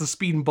 That's the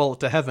speeding bullet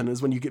to heaven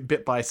is when you get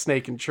bit by a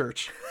snake in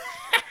church.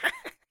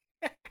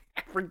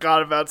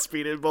 Forgot about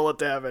speeding bullet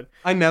to heaven.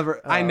 I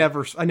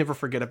never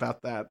forget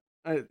about that.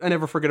 I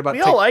never forget about.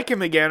 We all like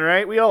him again,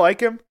 right? We all like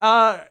him.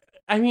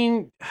 I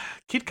mean,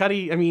 Kid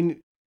Cudi. I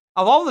mean,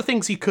 of all the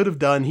things he could have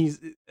done,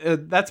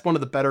 that's one of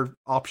the better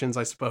options,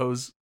 I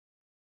suppose.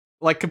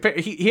 Like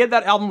he had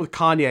that album with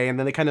Kanye, and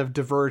then they kind of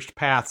diverged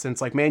paths. And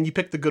it's like, man, you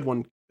picked the good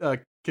one,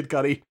 Kid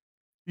Cudi.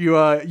 You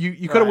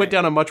could have went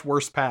down a much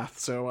worse path.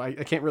 So I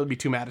can't really be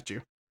too mad at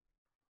you.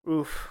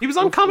 Oof. He was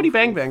on Comedy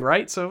Bang Bang,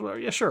 right? So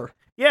yeah, sure.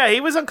 Yeah,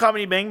 he was on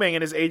Comedy Bang Bang,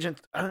 and his agent,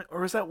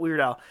 or was that Weird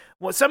Al?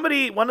 Well,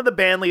 one of the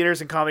band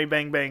leaders in Comedy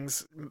Bang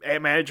Bang's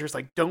manager's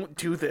like, "Don't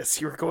do this.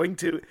 You're going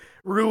to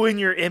ruin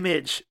your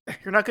image.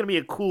 You're not going to be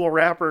a cool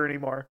rapper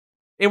anymore."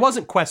 It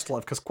wasn't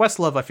Questlove, because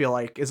Questlove, I feel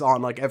like, is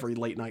on like every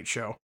late night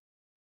show.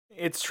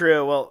 It's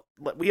true. Well,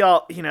 we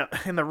all,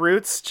 in the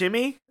Roots,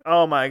 Jimmy.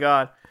 Oh my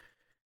God.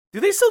 Do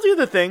they still do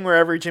the thing where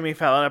every Jimmy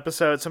Fallon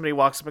episode, somebody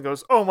walks up and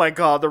goes, "Oh my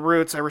God, the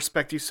Roots, I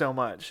respect you so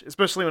much,"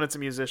 especially when it's a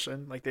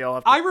musician. Like they all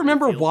have. I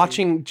remember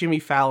watching Jimmy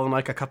Fallon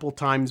like a couple of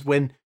times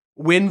when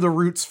the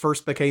Roots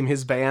first became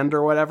his band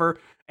or whatever,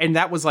 and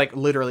that was like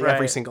literally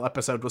every single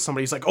episode was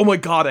somebody's like, "Oh my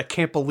God, I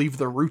can't believe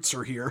the Roots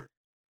are here,"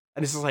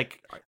 and it's just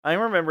like I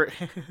remember.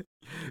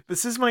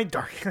 This is my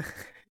dark.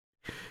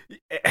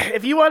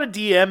 If you want to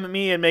DM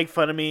me and make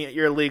fun of me,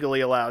 you're legally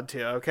allowed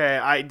to. Okay,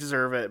 I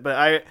deserve it,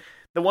 but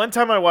the one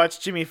time I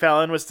watched Jimmy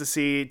Fallon was to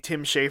see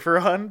Tim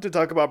Schafer on to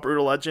talk about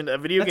Brutal Legend, a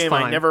video game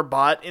I never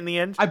bought in the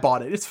end. I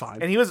bought it. It's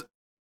fine. And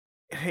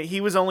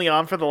he was only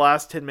on for the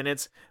last 10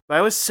 minutes, but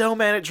I was so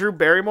mad at Drew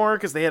Barrymore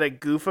because they had a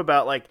goof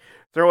about like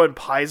throwing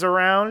pies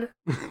around.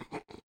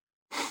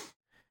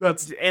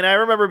 And I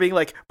remember being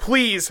like,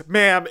 "Please,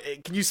 ma'am,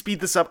 can you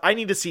speed this up? I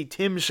need to see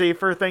Tim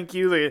Schafer, thank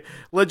you, the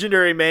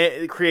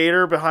legendary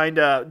creator behind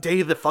Day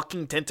of the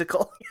Fucking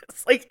Tentacle."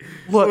 It's like,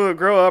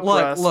 grow up,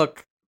 Russ.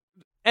 Look.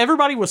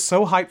 Everybody was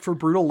so hyped for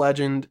Brutal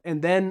Legend,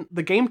 and then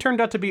the game turned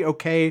out to be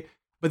okay,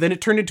 but then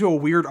it turned into a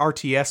weird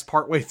RTS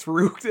partway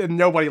through, and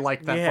nobody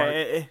liked that part.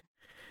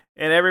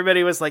 And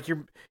everybody was like,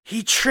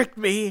 "He tricked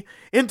me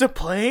into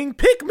playing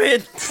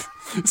Pikmin."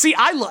 See,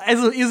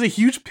 as a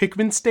huge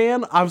Pikmin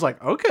stan, I was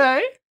like,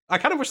 okay. I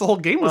kind of wish the whole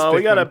game was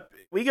Pikmin.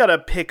 We got a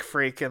pick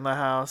freak in the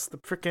house. The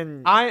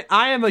freaking I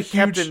am a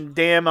huge Captain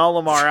Damn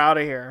Olimar out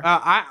of here.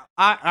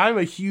 I'm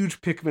a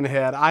huge Pikmin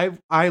head.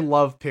 I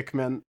love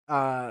Pikmin.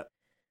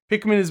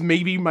 Pikmin is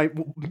maybe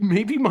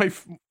my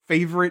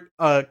favorite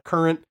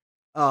current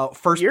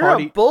first You're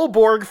party. You're a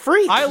Bulborg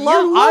freak. I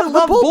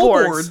love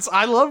Bulborgs.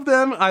 I love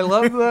them. I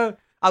love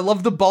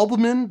the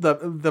Bulbmin,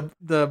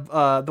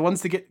 the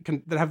ones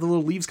that have the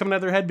little leaves coming out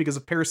of their head because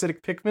of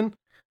parasitic Pikmin.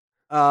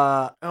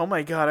 Oh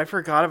my God, I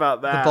forgot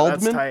about that. The Bulbmin.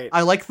 That's tight.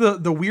 I like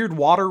the weird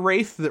water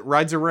wraith that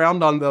rides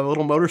around on the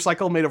little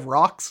motorcycle made of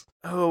rocks.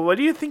 Oh, what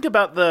do you think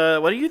about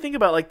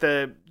like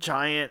the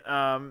giant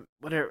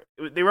whatever,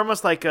 they were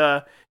almost like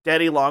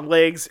daddy long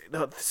legs.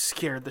 That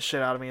scared the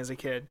shit out of me as a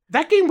kid.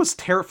 That game was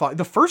terrifying.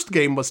 The first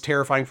game was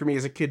terrifying for me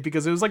as a kid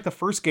because it was like the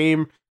first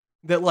game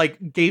that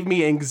like gave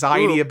me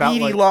anxiety about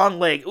beady long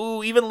leg.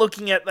 Ooh, even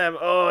looking at them,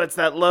 it's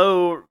that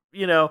low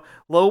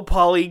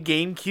poly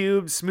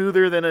GameCube,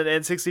 smoother than an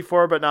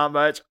N64 but not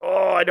much.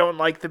 I don't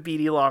like the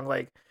beady long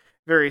leg.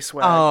 Very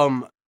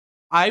swag.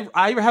 I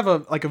have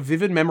a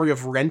vivid memory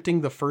of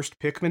renting the first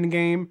Pikmin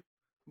game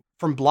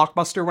from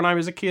Blockbuster when I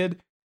was a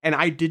kid, and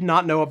I did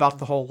not know about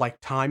the whole like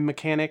time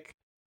mechanic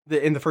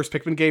in the first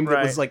Pikmin game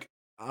that was like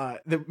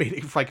that made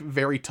it like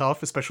very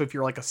tough, especially if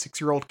you're like a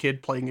 6-year-old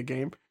kid playing a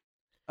game.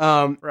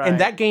 And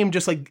that game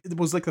just like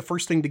was like the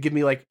first thing to give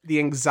me like the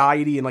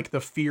anxiety and like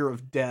the fear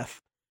of death.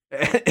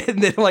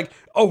 And then like,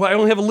 I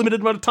only have a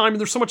limited amount of time, and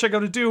there's so much I got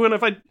to do, and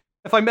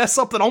if I mess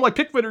up, then all my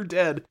Pikmin are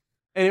dead.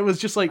 And it was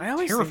just like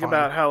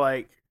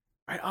terrifying.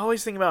 I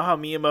always think about how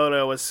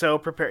Miyamoto was so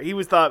prepared.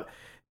 He thought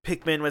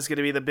Pikmin was going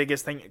to be the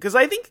biggest thing. Because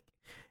I think,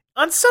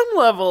 on some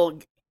level,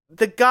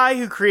 the guy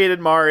who created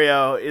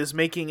Mario is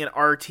making an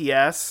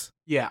RTS.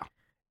 Yeah.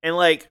 And,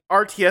 like,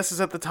 RTSs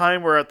at the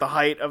time were at the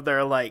height of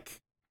their, like,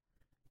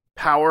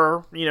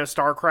 power,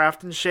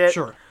 StarCraft and shit.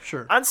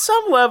 Sure. On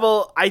some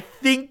level, I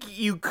think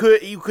you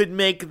could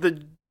make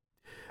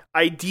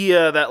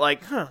idea that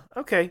like,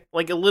 okay,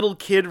 like a little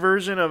kid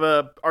version of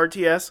a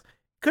RTS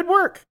could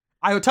work.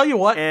 I will tell you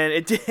what, And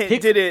it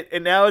did it,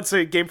 and now it's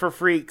a game for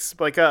freaks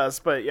like us.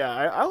 But yeah,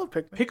 I love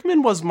Pikmin.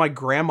 Pikmin was my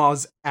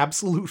grandma's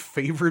absolute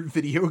favorite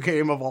video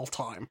game of all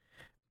time.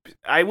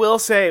 I will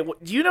say,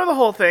 do you know the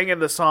whole thing in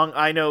the song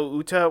 "I Know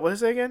Uta"? What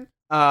is it again?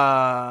 No,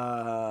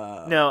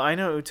 I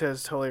Know Uta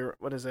is totally.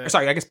 What is it?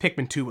 Sorry, I guess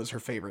Pikmin 2 was her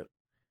favorite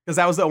because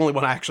that was the only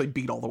one I actually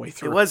beat all the way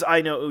through. It was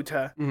 "I Know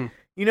Uta." Mm-hmm.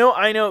 You know,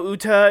 "I Know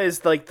Uta"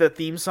 is like the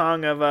theme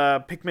song of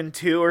Pikmin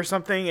 2 or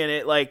something, and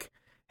it like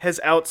has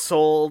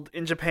outsold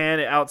in Japan.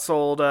 It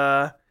outsold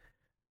the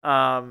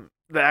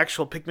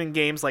actual Pikmin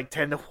games like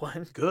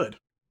 10-1. Good.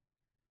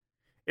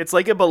 It's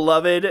like a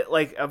beloved,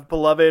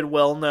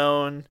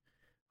 well-known,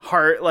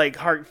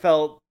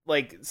 heartfelt,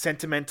 like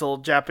sentimental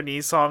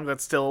Japanese song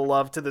that's still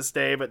loved to this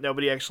day, but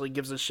nobody actually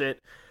gives a shit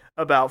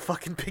about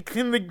fucking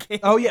Pikmin the game.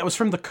 Oh yeah, it was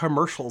from the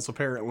commercials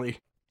apparently.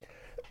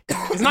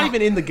 It's not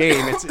even in the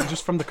game, it's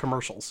just from the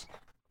commercials.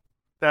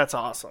 That's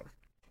awesome.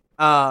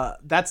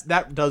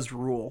 That does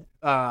rule.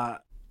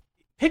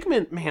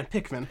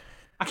 Pikmin.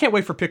 I can't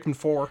wait for Pikmin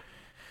 4.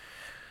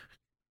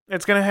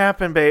 It's gonna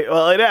happen, babe.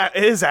 Well, it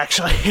is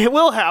actually. It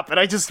will happen.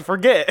 I just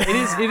forget.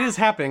 It is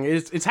happening.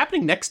 It's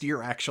happening next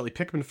year, actually.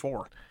 Pikmin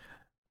 4.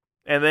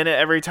 And then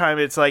every time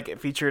it's like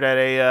featured at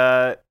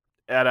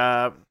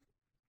a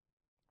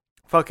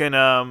fucking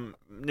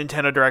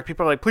Nintendo Direct,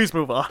 people are like, "Please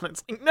move on."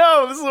 It's like,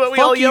 no, this is what we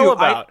all yell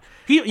about.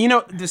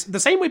 The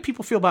same way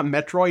people feel about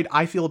Metroid,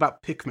 I feel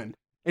about Pikmin.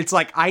 It's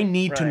like, I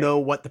need to know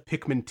what the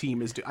Pikmin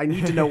team is doing. I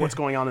need to know what's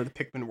going on in the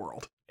Pikmin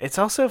world. It's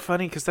also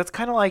funny because that's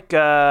kind of like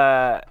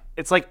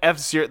it's like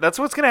F-Zero. That's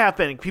what's gonna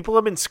happen. People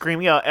have been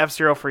screaming out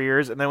F-Zero for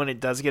years, and then when it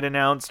does get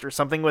announced or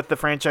something with the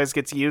franchise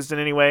gets used in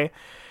any way,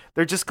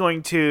 they're just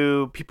going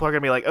to. People are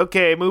gonna be like,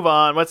 "Okay, move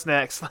on. What's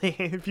next?"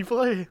 Like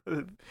people are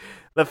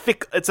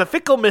it's a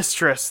fickle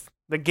mistress.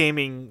 The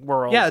gaming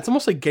world. Yeah, it's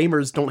almost like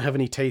gamers don't have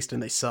any taste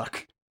and they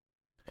suck.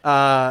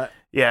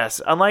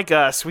 Yes, unlike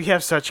us, we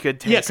have such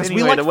good taste. Yeah, because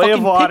anyway, we like The Way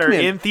of Water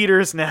Pikmin. in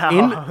theaters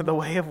now. The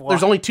Way of Water.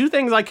 There's only two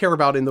things I care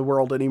about in the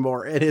world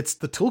anymore, and it's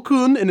the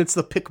Tulkun and it's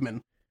the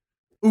Pikmin.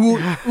 Ooh,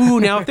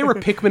 now if there were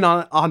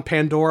Pikmin on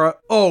Pandora,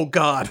 oh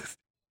god.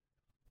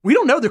 We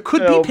don't know, there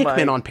could be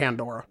Pikmin on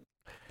Pandora.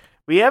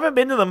 We haven't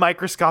been to the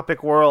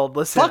microscopic world.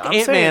 Listen, fuck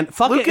Ant-Man.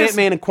 Fuck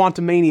Ant-Man and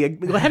Quantumania.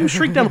 Let him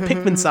shrink down to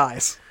Pikmin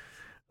size.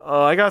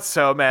 Oh, I got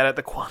so mad at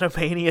the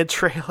Quantumania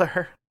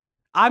trailer.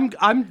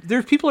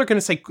 There's people are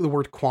gonna say the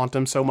word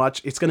quantum so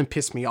much, it's gonna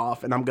piss me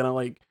off, and I'm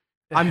gonna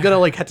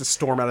have to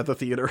storm out of the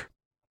theater.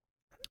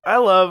 I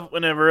love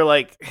whenever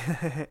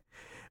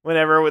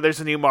there's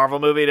a new Marvel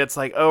movie and it's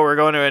like, oh, we're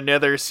going to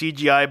another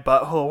CGI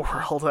butthole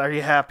world. Are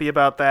you happy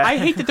about that? I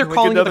hate that they're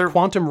calling it the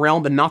quantum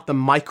realm and not the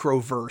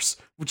microverse,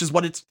 which is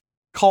what it's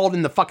called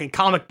in the fucking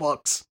comic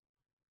books.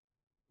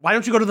 Why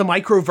don't you go to the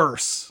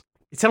microverse?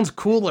 It sounds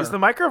cooler. Is the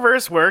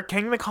microverse where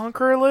King the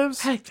Conqueror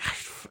lives?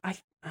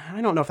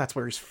 I don't know if that's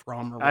where he's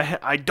from. Or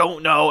I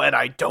don't know, and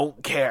I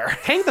don't care.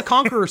 King the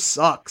Conqueror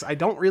sucks. I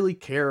don't really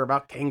care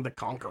about King the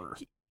Conqueror.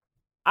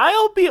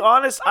 I'll be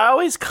honest, I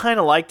always kind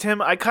of liked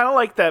him. I kind of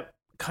like that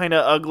kind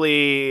of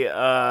ugly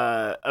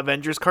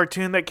Avengers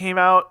cartoon that came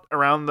out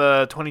around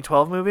the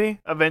 2012 movie,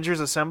 Avengers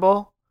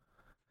Assemble.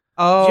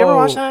 Oh, did you ever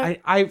watch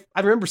that? I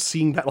remember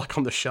seeing that like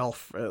on the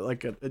shelf,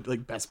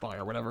 at Best Buy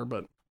or whatever.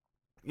 But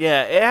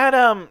yeah, it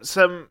had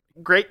some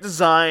great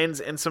designs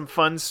and some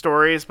fun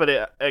stories, but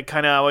it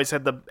kind of always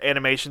had the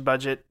animation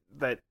budget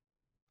that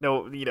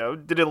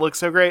didn't look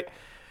so great.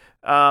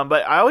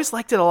 But I always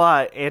liked it a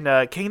lot,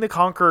 and King the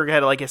Conqueror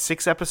had like a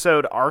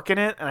 6-episode arc in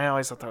it, and I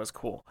always thought that was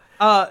cool.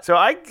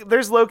 So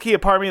there's low-key a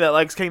part of me that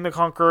likes King the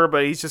Conqueror,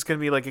 but he's just gonna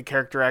be like a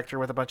character actor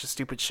with a bunch of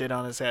stupid shit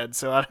on his head.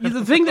 So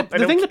the thing that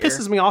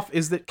pisses me off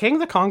is that King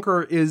the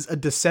Conqueror is a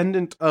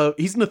descendant of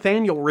he's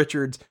Nathaniel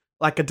Richards,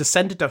 like a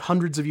descendant of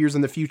hundreds of years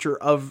in the future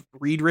of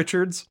Reed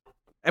Richards,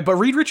 but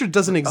Reed Richards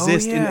doesn't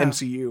exist in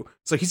MCU,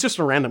 so he's just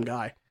a random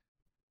guy.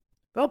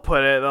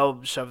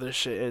 They'll shove this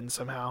shit in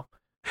somehow.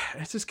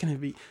 It's just gonna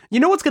be. You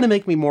know what's gonna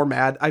make me more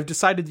mad? I've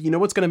decided. You know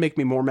what's gonna make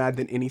me more mad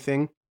than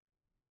anything?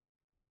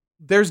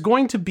 There's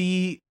going to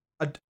be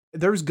at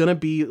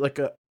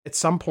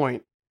some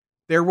point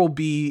there will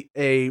be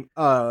a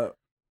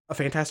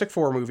Fantastic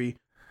Four movie,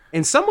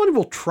 and someone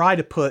will try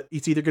to put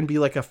it's either gonna be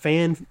like a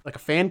fan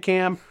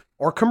cam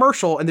or a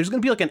commercial, and there's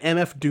gonna be like an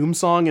MF Doom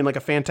song in like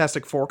a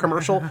Fantastic Four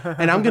commercial,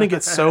 and I'm gonna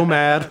get so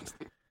mad.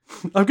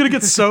 I'm gonna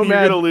get so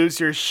mad. You're gonna lose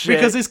your shit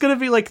because it's gonna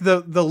be like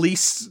the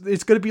least.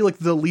 It's gonna be like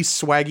the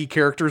least swaggy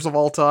characters of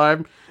all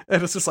time,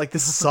 and it's just like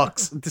this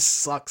sucks. This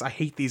sucks. I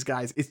hate these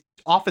guys. It's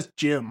Office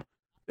Jim.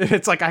 And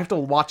it's like I have to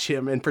watch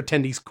him and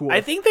pretend he's cool.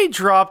 I think they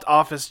dropped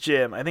Office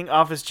Jim. I think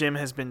Office Jim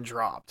has been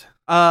dropped.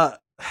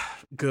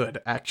 Good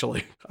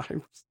actually.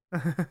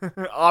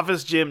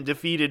 Office Jim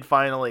defeated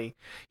finally.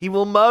 He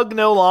will mug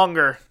no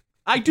longer.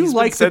 I do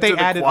like that they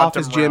added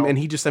Office Jim, and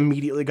he just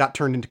immediately got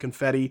turned into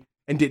confetti.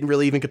 And didn't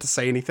really even get to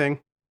say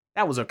anything.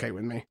 That was okay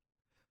with me.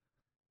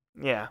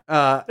 Yeah.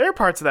 There are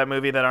parts of that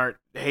movie that aren't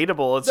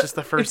hateable. It's just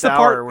the first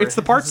hour. It's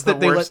the parts that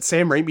they let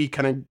Sam Raimi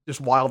kind of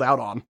just wild out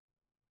on.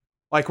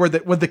 like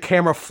with the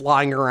camera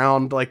flying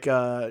around, like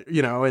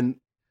and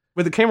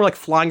with the camera like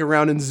flying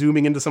around and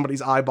zooming into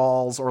somebody's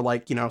eyeballs, or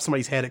like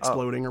somebody's head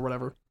exploding or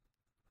whatever.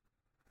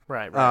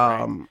 Right.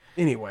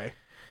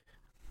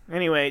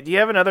 Anyway, do you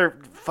have another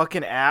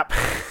fucking app?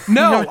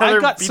 No,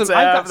 I've got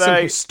some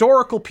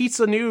historical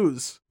pizza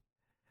news.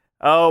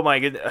 Oh my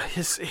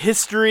goodness.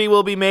 History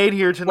will be made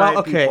here tonight. Well,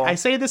 okay, people. I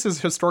say this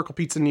is historical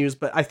pizza news,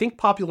 but I think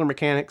Popular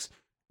Mechanics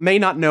may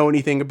not know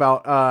anything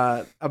about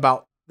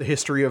the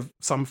history of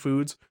some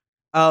foods.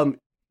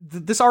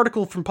 This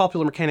article from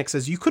Popular Mechanics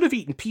says you could have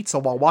eaten pizza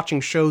while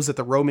watching shows at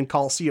the Roman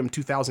Colosseum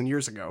 2,000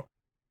 years ago.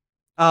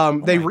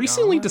 They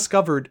recently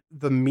discovered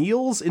the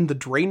meals in the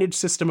drainage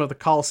system of the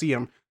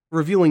Colosseum,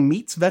 revealing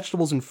meats,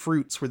 vegetables, and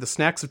fruits were the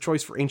snacks of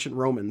choice for ancient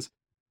Romans.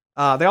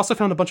 They also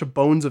found a bunch of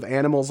bones of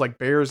animals like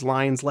bears,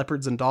 lions,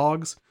 leopards, and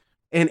dogs.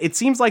 And it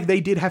seems like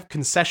they did have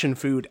concession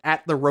food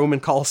at the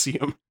Roman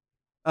Colosseum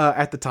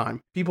at the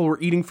time. People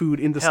were eating food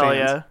in the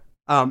stands.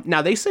 Yeah.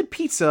 Now, they said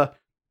pizza,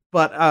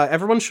 but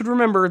everyone should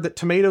remember that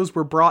tomatoes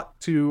were brought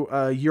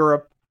to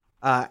Europe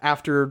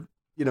after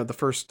the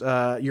first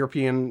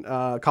European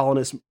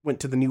colonists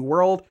went to the New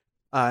World.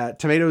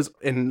 Tomatoes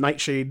and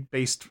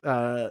nightshade-based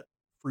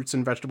fruits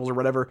and vegetables or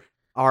whatever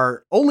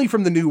are only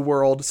from the New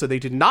World, so they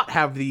did not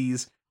have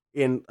these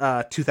in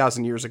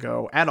 2,000 years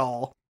ago at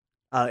all.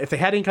 If they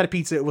had any kind of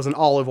pizza, it was an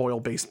olive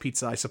oil-based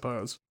pizza, I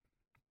suppose.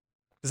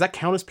 Does that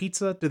count as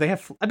pizza? Do they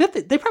have... I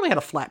bet they probably had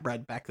a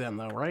flatbread back then,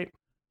 though, right?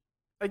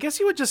 I guess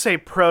you would just say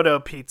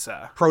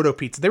proto-pizza.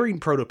 Proto-pizza. They were eating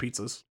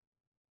proto-pizzas.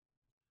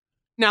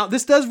 Now,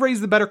 this does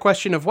raise the better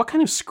question of what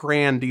kind of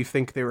scran do you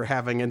think they were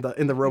having in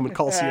the Roman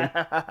Colosseum?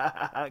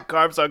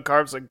 Carbs on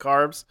carbs on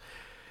carbs.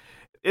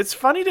 It's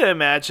funny to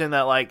imagine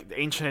that, like,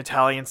 ancient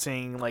Italians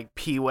saying, like,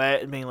 pee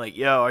wet and being like,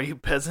 yo, are you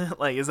peasant?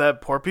 Like, is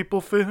that poor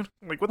people food?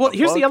 Like, what well, the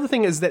here's fuck? the other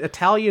thing is that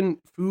Italian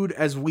food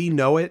as we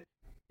know it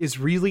is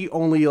really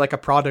only, like, a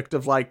product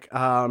of, like,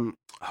 oh,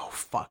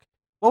 fuck.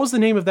 What was the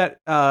name of that?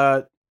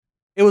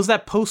 It was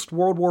that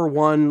post-World War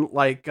I,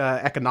 like,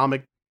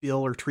 economic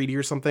bill or treaty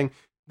or something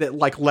that,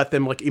 like, let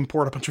them, like,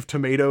 import a bunch of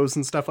tomatoes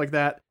and stuff like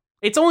that.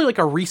 It's only, like,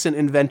 a recent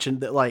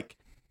invention that, like,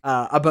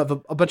 a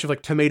bunch of,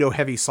 like,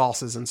 tomato-heavy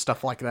sauces and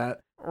stuff like that.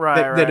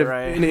 Right.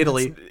 In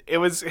Italy.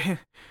 It's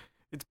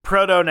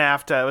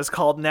proto-NAFTA. It was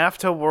called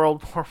NAFTA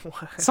World War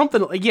I.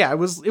 Something like, yeah, it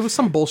was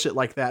some bullshit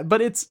like that,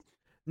 but it's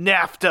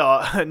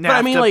NAFTA. But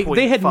I mean, like,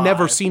 they had 0.5.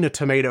 never seen a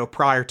tomato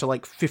prior to,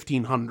 like,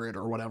 1500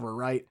 or whatever,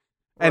 right?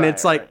 And Right,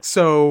 it's like, right.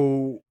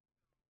 so,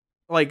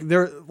 like,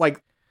 they're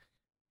like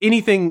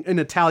anything in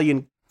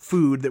Italian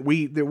food that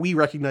we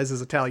recognize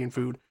as Italian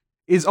food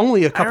is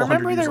only a couple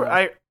hundred years old.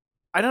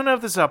 I don't know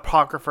if this is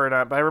apocrypha or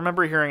not, but I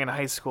remember hearing in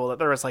high school that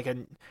there was like a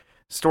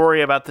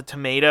story about the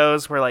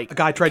tomatoes where like A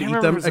guy tried to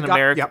eat them.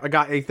 A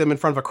guy ate them in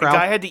front of a a crowd.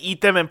 guy had to eat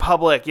them in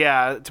public,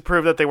 to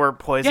prove that they weren't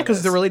poisonous. Yeah,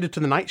 because they're related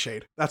to the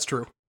nightshade. That's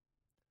true.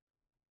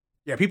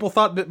 Yeah, people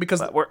thought that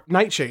because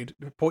nightshade,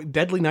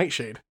 deadly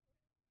nightshade.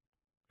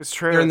 It's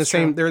true. They're in the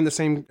same. They're in the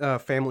same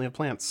family of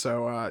plants.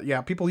 So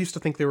yeah, people used to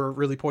think they were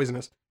really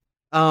poisonous.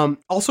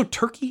 Also,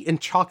 turkey and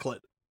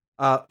chocolate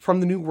from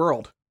the New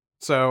World.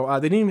 So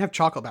they didn't even have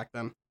chocolate back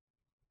then.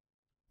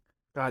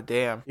 God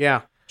damn.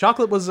 Yeah,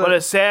 chocolate was What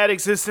a sad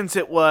existence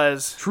it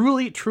was.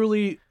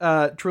 truly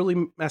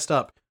messed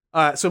up.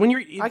 So when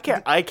you're, I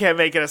can't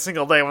make it a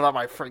single day without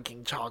my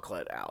freaking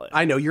chocolate, Alan.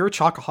 I know you're a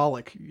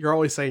chocoholic. You're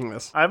always saying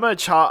this.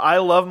 I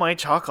love my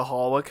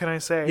chocohol. What can I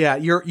say? Yeah,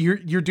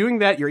 you're doing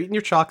that. You're eating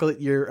your chocolate.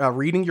 You're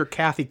reading your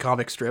Kathy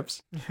comic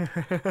strips.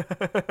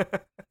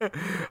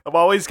 I'm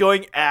always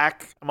going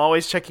ack. I'm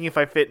always checking if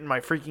I fit in my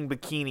freaking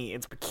bikini.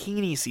 It's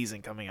bikini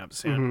season coming up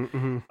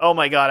soon. Oh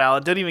my god,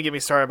 Alan! Don't even get me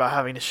started about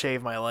having to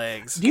shave my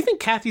legs. Do you think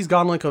Kathy's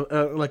gone like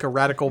a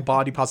radical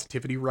body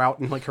positivity route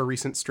in like her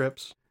recent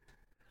strips?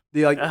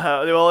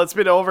 Well, it's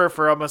been over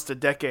for almost a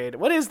decade.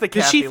 What is the?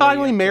 Did Kathy she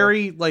finally lady?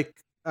 marry like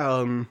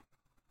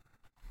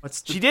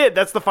She did.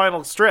 That's the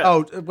final strip.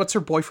 Oh, what's her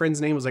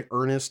boyfriend's name? It was like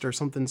Ernest or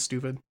something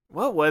stupid.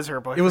 What was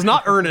her boyfriend? It was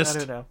not Ernest.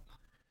 I don't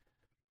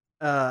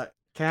know.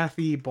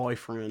 Kathy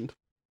boyfriend.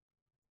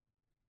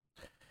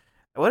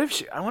 I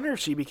wonder if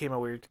she became a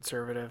weird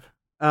conservative.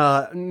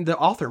 The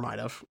author might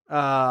have.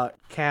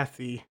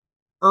 Kathy.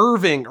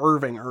 Irving.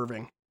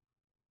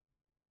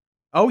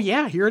 Oh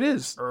yeah, here it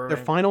is.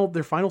 Irving.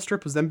 Their final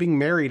strip was them being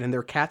married, and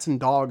their cats and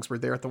dogs were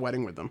there at the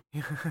wedding with them.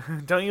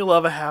 Don't you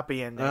love a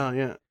happy ending? Oh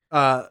yeah.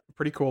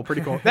 Pretty cool.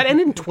 That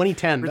ended in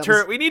 2010.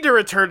 We need to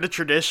return to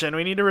tradition.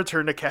 We need to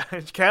return to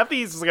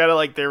Kathy's kind of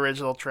like the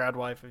original trad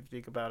wife, if you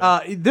think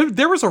about it.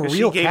 There was a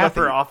real She gave Kathy.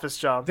 up her office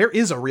job. There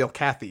is a real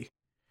Kathy.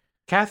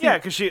 Kathy. Yeah,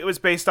 because it was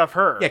based off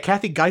her. Yeah,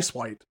 Kathy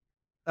Geiswhite.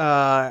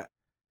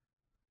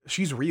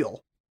 She's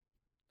real.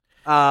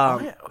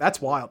 yeah. That's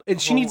wild.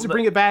 And she needs to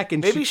bring it back.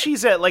 And maybe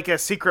she's at like a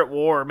secret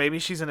war. Maybe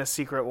she's in a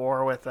secret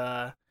war with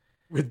Dilbert.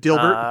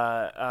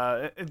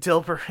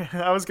 Dilbert.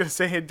 I was gonna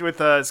say it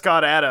with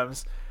Scott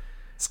Adams.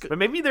 But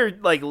maybe they're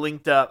like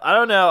linked up. I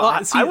don't know.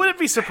 Well, I wouldn't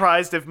be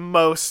surprised if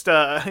most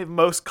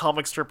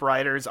comic strip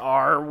writers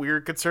are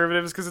weird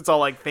conservatives because it's all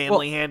like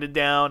family handed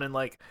down and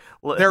like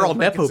they're all like,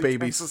 nepo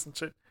babies. and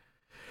shit.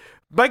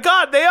 My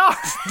God, they are.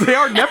 They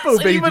are Nepo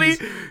Anybody-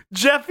 babies.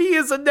 Jeffy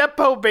is a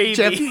Nepo baby.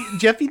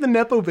 Jeffy the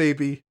Nepo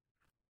baby.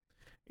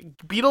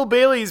 Beetle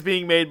Bailey is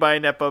being made by a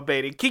Nepo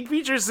baby. King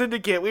Feature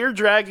Syndicate, we are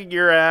dragging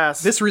your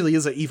ass. This really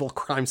is an evil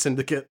crime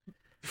syndicate.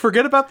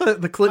 Forget about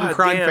the Clinton God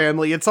crime damn.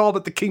 family. It's all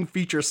about the King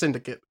Feature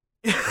Syndicate.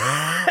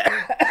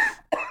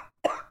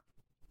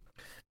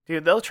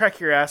 Dude, they'll track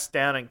your ass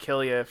down and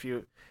kill you if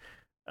you...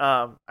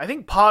 I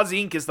think Paws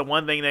Inc. is the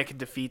one thing that can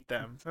defeat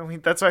them. I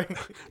mean, that's why...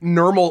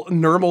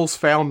 Nermal's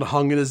found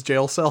hung in his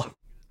jail cell.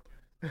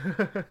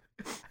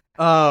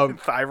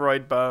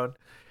 Thyroid bone.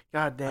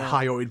 God damn.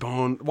 Hyoid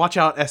bone. Watch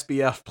out,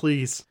 SBF,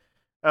 please.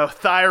 Oh,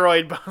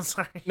 thyroid bone,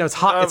 sorry. No, it's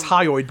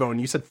hyoid bone.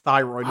 You said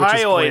thyroid, which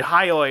is gland.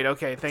 Hyoid,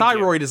 okay, thank you.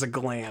 Thyroid is a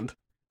gland.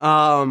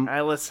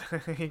 I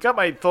listen. You got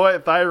my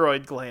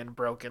thyroid gland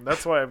broken.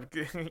 That's why I'm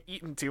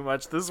eating too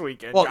much this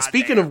weekend. Well, God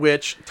speaking damn. of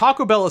which,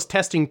 Taco Bell is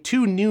testing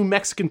 2 new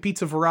Mexican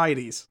pizza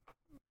varieties.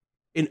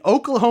 In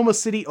Oklahoma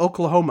City,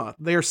 Oklahoma,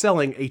 they are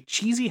selling a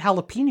cheesy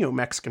jalapeno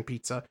Mexican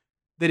pizza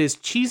that is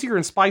cheesier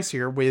and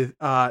spicier with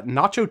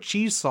nacho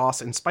cheese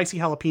sauce and spicy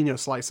jalapeno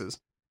slices.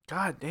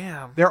 God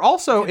damn. They're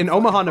also, in fucking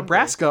Omaha, hungry.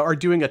 Nebraska, are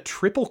doing a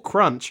triple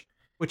crunch,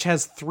 which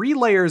has 3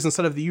 layers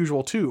instead of the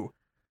usual 2.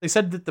 They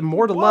said that the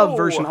More to Love Whoa.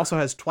 version also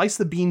has twice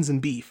the beans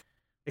and beef.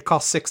 It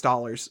costs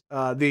 $6.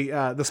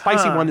 The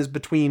spicy Huh. one is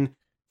between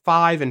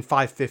 $5 and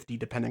 $5.50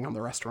 depending on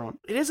the restaurant.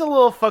 It is a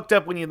little fucked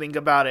up when you think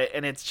about it,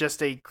 and it's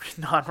just a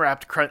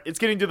non-wrapped crunch. It's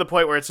getting to the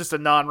point where it's just a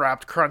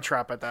non-wrapped crunch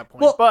wrap at that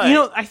point. Well, but you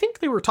know, I think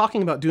they were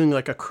talking about doing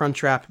like a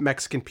crunch wrap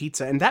Mexican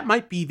pizza, and that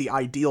might be the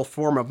ideal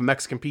form of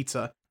Mexican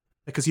pizza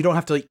because you don't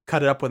have to like,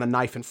 cut it up with a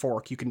knife and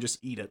fork. You can just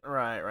eat it.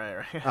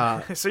 right.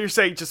 Uh, So you're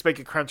saying just make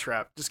a crunch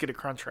wrap? Just get a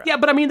crunch wrap? Yeah,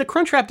 but I mean, the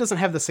crunch wrap doesn't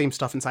have the same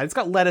stuff inside. It's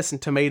got lettuce and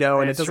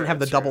tomato, and it That's doesn't true, have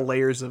the that's double true.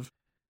 layers of,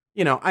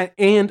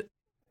 and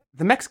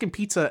the Mexican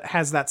pizza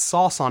has that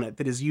sauce on it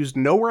that is used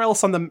nowhere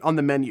else on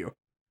the menu.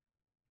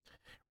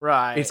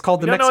 Right. It's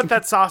called the We don't know Mexican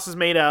what that sauce is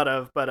made out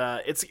of, but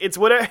it's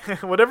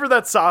whatever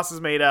that sauce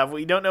is made of.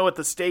 We don't know what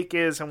the steak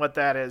is and what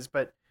that is,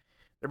 but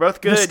they're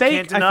both good. The steak,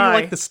 Can't I deny.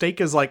 feel like the steak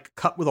is like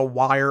cut with a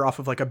wire off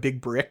of like a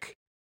big brick.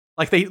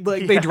 Like they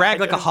Yeah, drag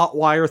I like a guess. hot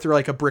wire through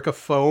like a brick of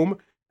foam,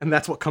 and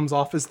that's what comes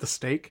off as the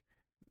steak.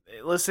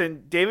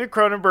 Listen, David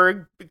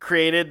Cronenberg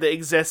created the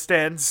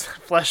Existence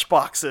flesh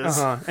boxes.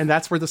 And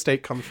that's where the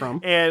steak comes from.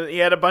 And he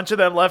had a bunch of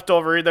them left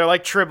over. They're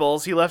like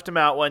tribbles. He left them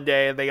out one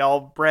day, and they all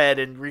bred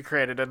and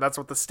recreated, and that's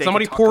what the steak.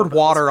 Somebody of Taco poured Bell is.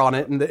 water on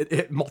it, and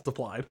it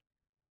multiplied.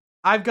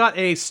 I've got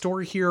a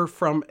story here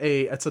from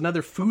it's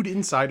another Food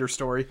Insider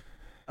story.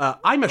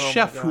 I'm a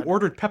chef who God.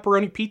 ordered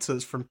pepperoni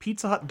pizzas from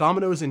Pizza Hut,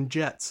 Domino's, and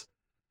Jets.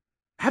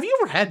 Have you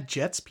ever had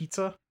Jets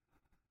pizza?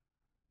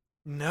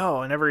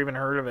 No, I never even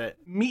heard of it.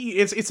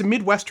 It's a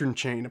Midwestern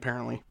chain,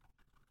 apparently.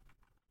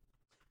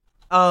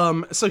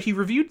 So he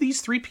reviewed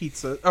these 3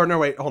 pizzas. Oh no,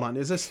 wait, hold on.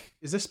 Who's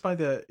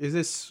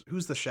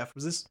the chef?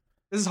 This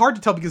is hard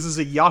to tell because this is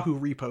a Yahoo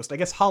repost. I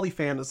guess Holly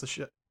Fan is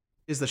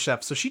the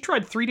chef. So she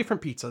tried 3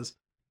 different pizzas.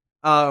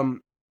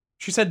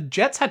 She said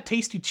Jets had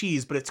tasty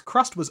cheese, but its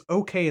crust was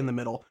okay in the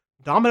middle.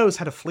 Domino's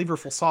had a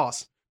flavorful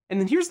sauce.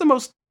 And then here's the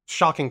most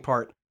shocking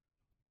part.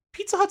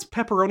 Pizza Hut's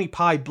pepperoni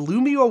pie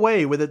blew me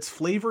away with its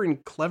flavor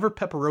and clever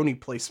pepperoni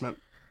placement.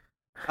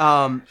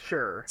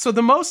 Sure. So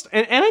the most,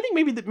 and I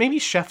think maybe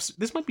chefs,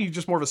 this might be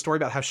just more of a story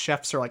about how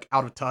chefs are like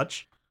out of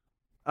touch.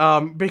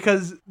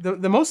 Because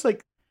the most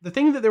like, the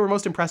thing that they were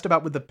most impressed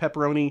about with the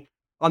pepperoni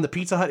on the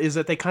Pizza Hut is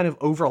that they kind of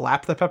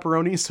overlap the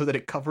pepperoni so that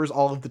it covers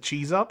all of the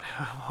cheese up.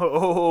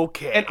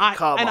 Okay. And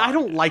come I on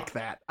don't now. like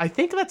that. I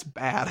think that's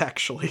bad,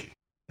 actually.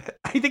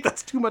 I think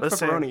that's too much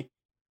Listen.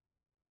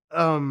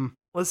 pepperoni.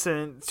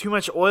 Listen, it's too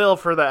much oil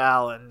for the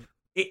Allen.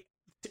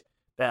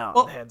 Down,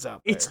 Well, hands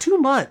up. It's there. too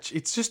much.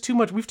 It's just too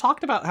much. We've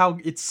talked about how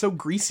it's so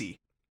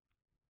greasy.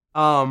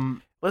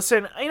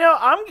 Listen,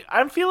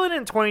 I'm feeling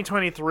in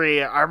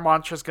 2023 our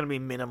mantra is going to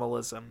be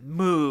minimalism.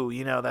 Moo,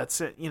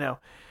 that's it.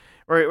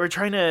 We're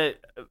trying to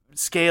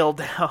scale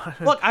down.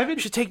 Look, I've been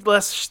we should take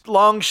less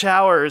long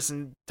showers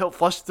and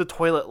flush the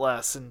toilet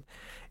less and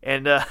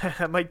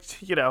I might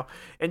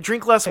and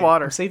drink less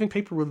water. I'm saving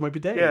paper with my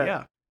bidet. Yeah.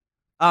 Yeah.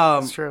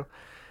 That's true.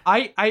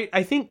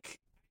 I think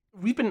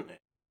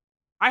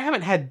I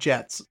haven't had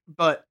Jets,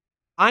 but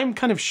I'm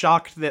kind of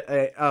shocked that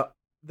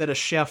a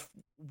chef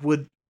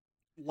would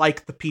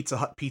like the Pizza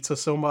Hut pizza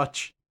so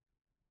much,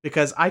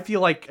 because I feel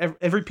like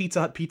every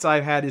Pizza Hut pizza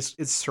I've had is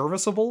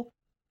serviceable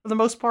for the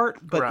most part,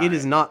 but it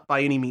is Right. not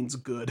by any means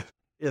good,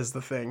 is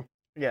the thing.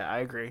 Yeah, I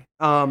agree.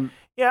 Um,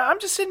 Yeah, I'm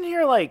just sitting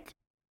here like,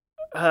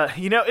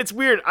 it's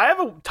weird. I have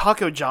a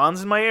Taco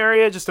John's in my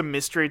area, just a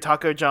mystery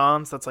Taco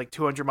John's that's like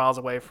 200 miles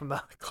away from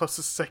the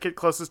second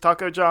closest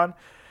Taco John.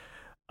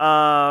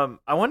 I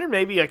wonder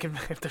maybe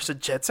if there's a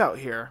Jets out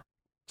here,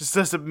 just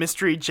as a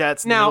mystery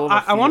Jets. now,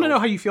 I want to know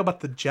how you feel about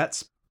the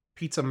Jets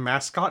pizza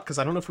mascot, because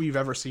I don't know if we've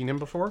ever seen him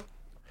before.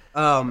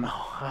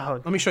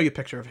 Let me show you a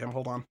picture of him.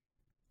 Hold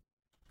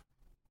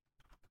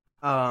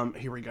on.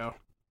 Here we go.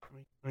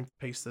 Let me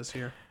paste this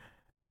here.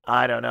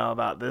 I don't know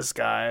about this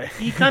guy.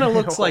 He kind of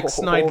looks like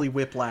Snidely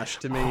Whiplash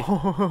to me.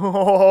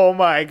 Oh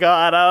my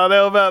god, I don't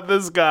know about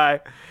this guy.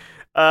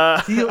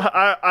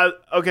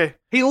 Okay.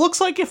 He looks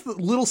like if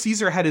Little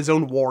Caesar had his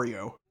own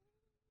Wario.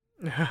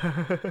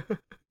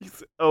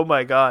 Oh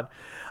my god.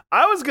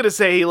 I was gonna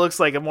say he looks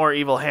like a more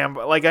evil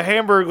like a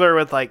Hamburglar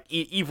with like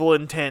evil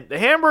intent. The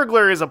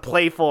Hamburglar is a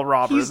playful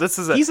robber. He's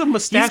a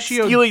mustachioed,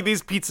 he's stealing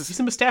these pizzas. He's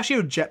a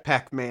mustachioed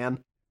jetpack man.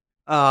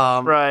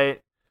 Right.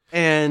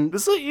 And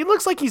he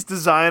looks like he's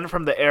designed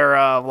from the era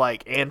of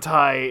like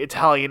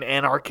anti-Italian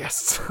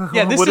anarchists.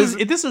 Yeah,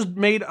 this is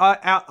made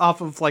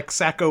off of like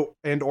Sacco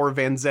and or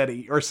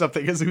Vanzetti or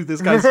something. Is who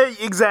this guy's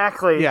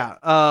exactly. Yeah.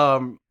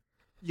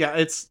 Yeah.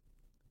 It's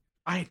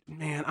I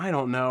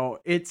don't know.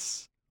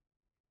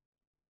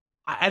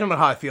 I don't know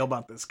how I feel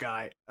about this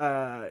guy.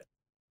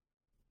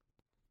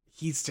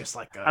 He's just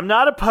like I'm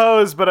not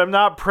opposed, but I'm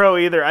not pro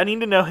either. I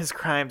need to know his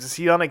crimes. Is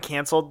he on a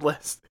canceled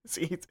list? Is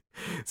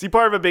he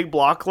part of a big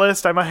block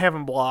list? I might have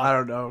him blocked. I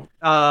don't know.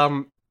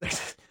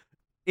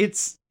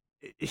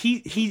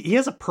 He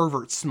has a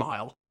pervert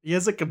smile. He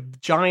has like a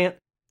giant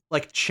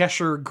like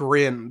Cheshire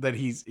grin that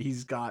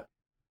he's got.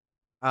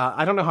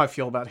 I don't know how I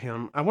feel about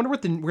him. I wonder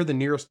where the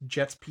nearest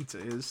Jets Pizza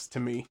is to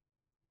me.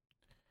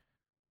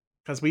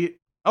 Because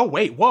oh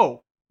wait,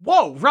 whoa,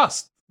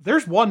 Russ.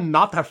 There's one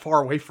not that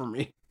far away from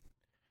me.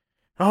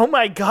 Oh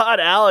my God,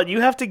 Alan,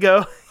 you have to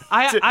go.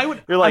 I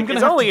would. You're like,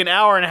 it's only an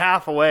hour and a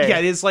half away. Yeah,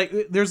 it is like,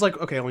 there's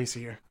like, okay, let me see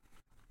here.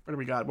 What do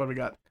we got?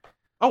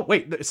 Oh,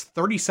 wait, it's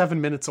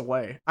 37 minutes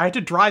away. I had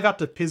to drive out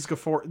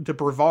to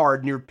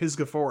Brevard near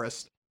Pisgah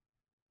Forest.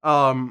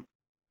 And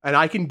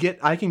I can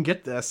get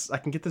this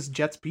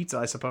Jets Pizza,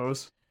 I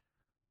suppose.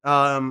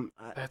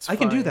 That's I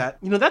can do that.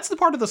 You know, that's the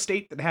part of the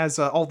state that has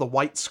all the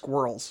white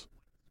squirrels.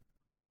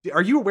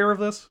 Are you aware of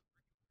this?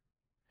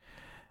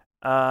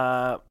 We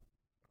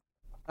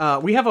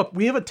have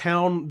a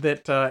town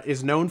that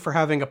is known for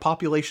having a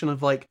population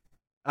of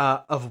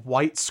of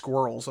white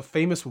squirrels, a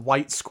famous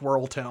white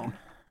squirrel town.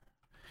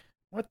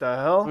 What the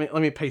hell?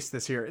 Let me paste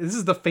this here. This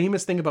is the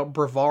famous thing about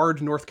Brevard,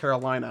 North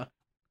Carolina,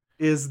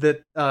 is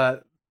that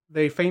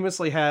they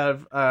famously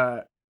have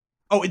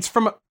it's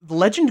from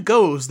legend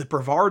goes that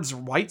Brevard's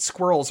white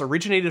squirrels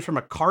originated from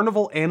a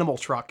carnival animal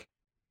truck.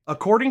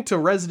 According to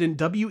resident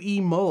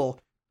W.E. Mull,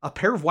 a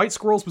pair of white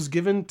squirrels was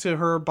given to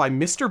her by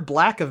Mr.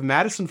 Black of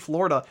Madison,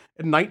 Florida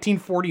in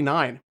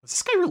 1949. Was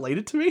this guy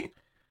related to me?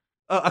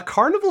 A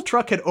carnival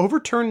truck had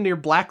overturned near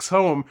Black's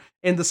home,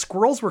 and the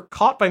squirrels were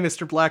caught by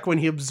Mr. Black when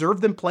he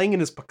observed them playing in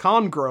his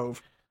pecan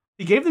grove.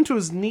 He gave them to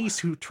his niece,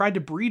 who tried to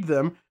breed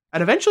them,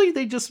 and eventually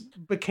they just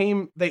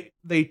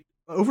they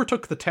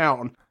overtook the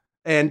town,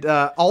 and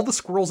all the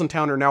squirrels in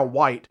town are now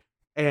white,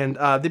 and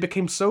they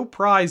became so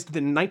prized that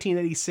in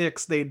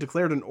 1986 they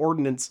declared an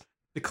ordinance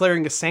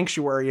declaring a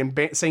sanctuary and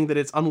saying that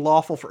it's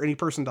unlawful for any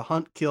person to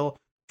hunt, kill,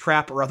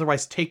 trap, or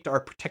otherwise take our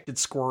protected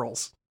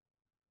squirrels.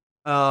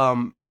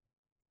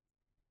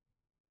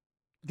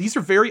 These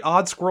are very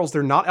odd squirrels.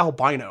 They're not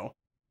albino.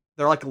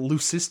 They're like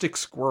leucistic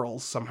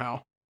squirrels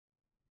somehow.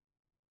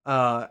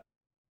 I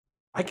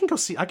can go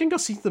see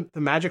the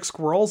magic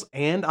squirrels,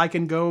 and I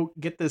can go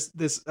get this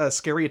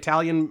scary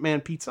Italian man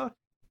pizza.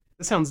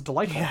 This sounds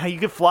delightful. Yeah, you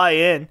could fly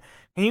in.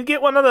 Can you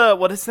get one of the,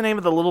 what is the name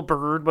of the little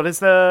bird? What is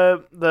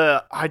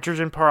the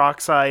hydrogen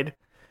peroxide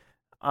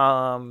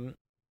jetpack?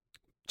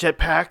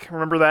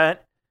 Remember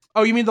that?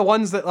 Oh, you mean the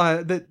ones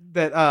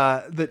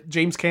that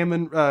James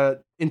Cameron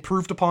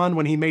improved upon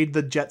when he made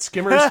the jet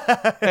skimmers?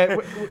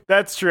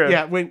 That's true.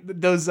 Yeah, when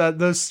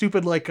those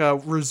stupid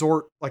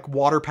resort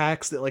water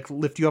packs that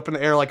lift you up in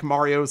the air like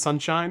Mario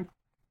Sunshine.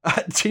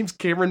 James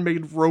Cameron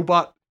made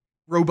robot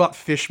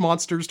fish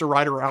monsters to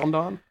ride around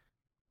on.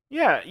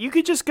 Yeah, you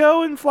could just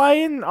go and fly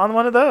in on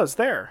one of those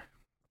there.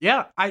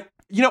 Yeah, I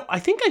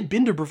think I've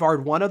been to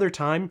Brevard one other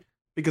time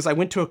because I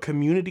went to a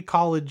community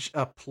college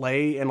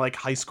play in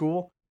high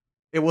school.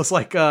 It was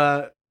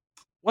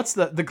what's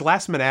the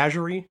Glass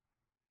Menagerie?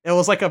 It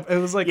was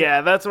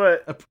yeah, that's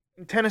what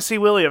Tennessee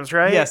Williams,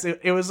 right? Yes,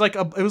 it was like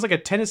a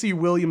Tennessee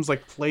Williams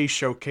play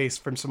showcase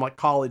from some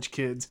college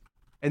kids,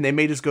 and they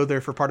made us go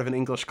there for part of an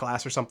English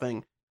class or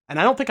something. And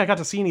I don't think I got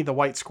to see any of the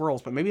white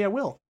squirrels, but maybe I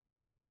will.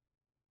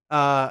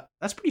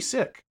 That's pretty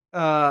sick.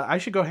 I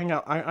should go hang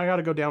out. I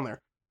gotta go down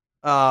there.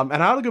 And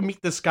I ought to go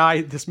meet this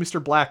guy, this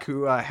Mr. Black,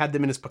 who had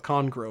them in his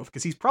pecan grove,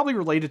 because he's probably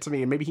related to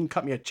me, and maybe he can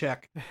cut me a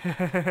check.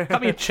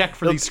 Cut me a check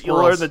for these squirrels.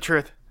 You'll learn the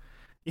truth.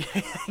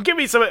 Give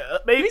me some.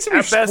 Maybe some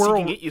at best he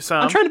can get you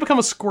some. I'm trying to become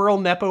a squirrel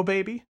nepo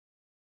baby.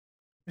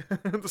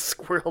 The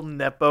squirrel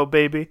nepo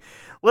baby.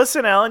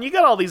 Listen, Alan, you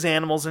got all these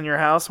animals in your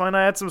house. Why not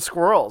add some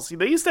squirrels?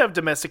 They used to have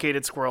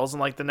domesticated squirrels in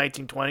the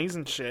 1920s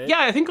and shit.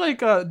 Yeah, I think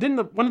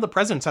didn't one of the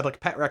presidents had a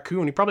pet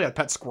raccoon? He probably had a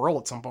pet squirrel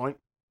at some point.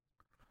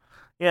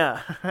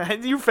 Yeah,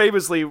 you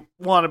famously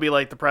want to be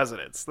like the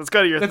presidents. That's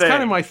kind of your thing. That's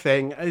kind of my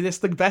thing. It's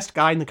the best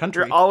guy in the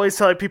country. You're always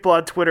telling people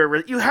on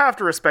Twitter, you have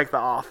to respect the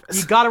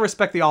office. You got to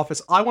respect the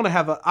office. I want to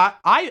have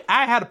I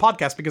had a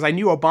podcast because I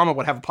knew Obama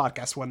would have a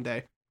podcast one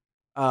day.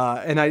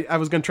 And I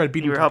was going to try to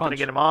beat him to a punch. You were helping to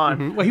get him on.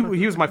 Mm-hmm. Well,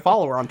 he was my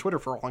follower on Twitter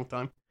for a long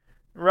time.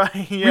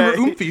 Right? We Yeah. were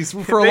oompies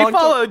for a They long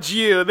time. followed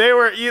you.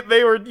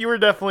 You were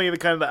definitely the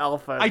kind of the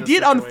alpha. in I this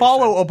did situation.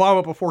 unfollow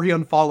Obama before he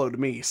unfollowed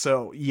me,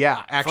 so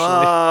yeah,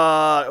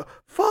 actually.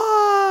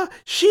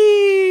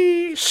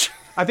 Sheesh.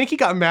 I think he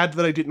got mad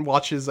that I didn't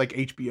watch his like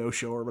HBO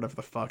show or whatever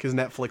the fuck, his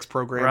Netflix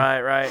program.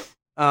 Right.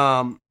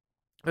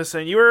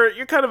 Listen,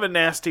 you're kind of a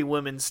nasty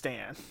woman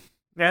stan.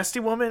 Nasty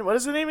woman? What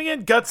is the name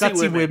again?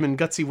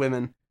 Gutsy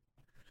women.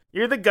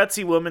 You're the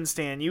gutsy woman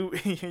stan. You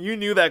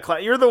knew that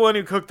clown. You're the one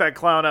who cooked that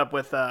clown up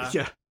with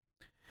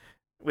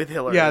with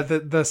Hillary. Yeah,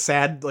 the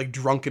sad like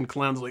drunken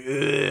clown's like,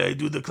 I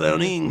do the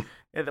clowning.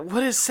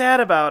 What is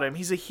sad about him?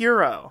 He's a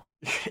hero.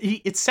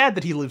 It's sad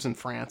that he lives in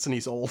France and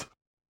he's old.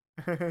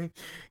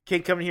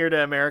 Can't come here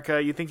to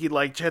America. You think he'd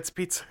like Jet's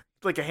Pizza?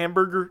 Like a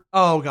hamburger?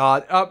 Oh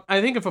god.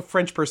 I think if a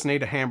French person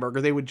ate a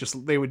hamburger, they would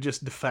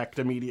just defect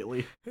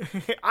immediately.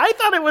 I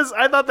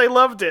thought they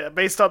loved it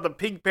based on the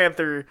Pink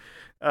Panther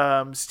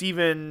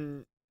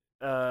Stephen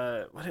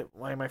why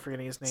am I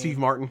forgetting his name? Steve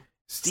Martin.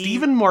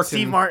 Stephen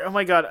Martin. Oh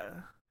my god.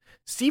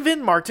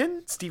 Stephen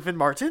Martin?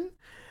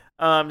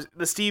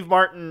 The Steve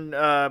Martin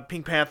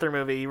Pink Panther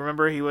movie.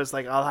 Remember he was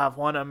like, I'll have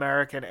one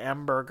American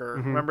hamburger.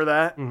 Mm-hmm. Remember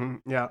that?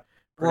 Mm-hmm. Yeah.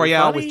 Pretty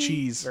Royale funny. with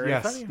cheese. Very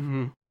yes. funny.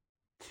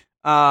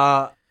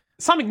 Mm-hmm.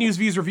 Sonic News,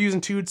 Views, Reviews,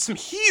 and Tudes. Some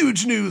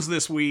huge news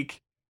this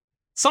week.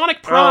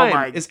 Sonic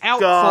Prime is out,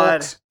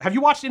 folks. Have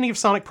you watched any of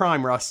Sonic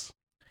Prime, Russ?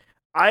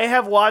 I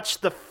have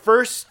watched the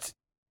first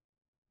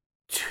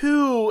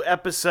 2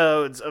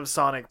 episodes of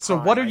Sonic Prime. So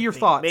what are your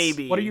thoughts?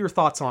 Maybe. What are your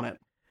thoughts on it?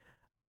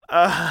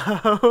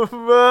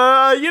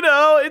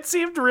 It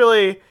seemed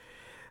really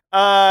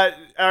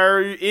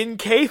are in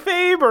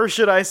kayfabe, or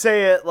should I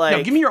say it like...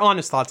 No, give me your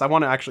honest thoughts. I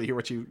want to actually hear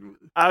what you...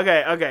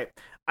 Okay.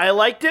 I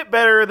liked it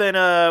better than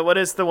what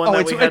is the one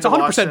that we had to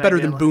watch? It's 100% better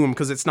than Boom,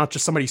 because it's not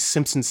just somebody's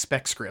Simpsons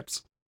spec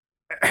scripts.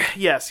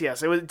 Yes.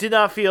 Did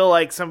not feel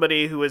like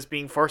somebody who was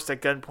being forced at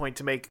gunpoint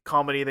to make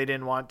comedy they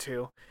didn't want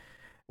to.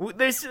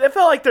 It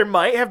felt like there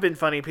might have been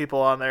funny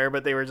people on there,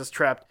 but they were just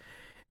trapped.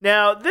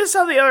 Now, this,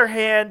 on the other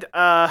hand...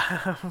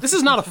 this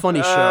is not a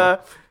funny show.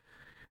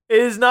 It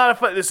is not a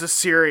fun... This is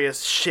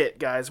serious shit,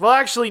 guys. Well,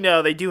 actually,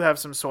 no, they do have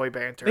some soy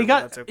banter. They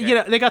got, that's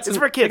okay. they got some... It's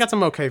for kids.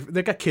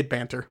 They got kid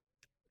banter.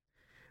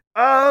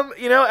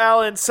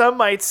 Alan, some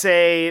might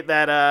say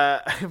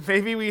that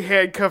maybe we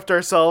handcuffed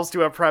ourselves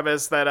to a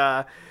premise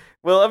that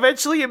will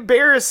eventually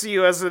embarrass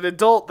you as an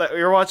adult, that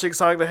you're watching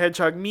Sonic the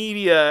Hedgehog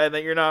media and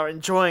that you're not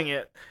enjoying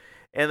it,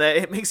 and that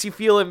it makes you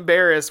feel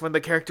embarrassed when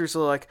the characters are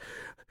like,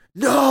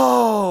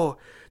 no,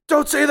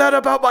 don't say that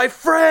about my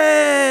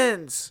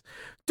friends,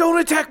 don't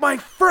attack my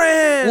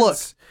friends. Look,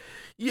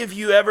 if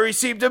you ever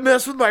seem to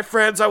mess with my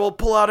friends, I will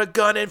pull out a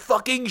gun and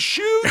fucking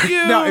shoot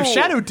you. Now, if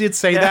Shadow did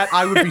say that,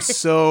 I would be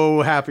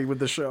so happy with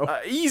the show.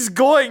 He's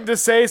going to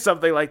say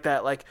something like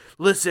that, like,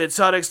 listen,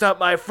 Sonic's not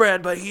my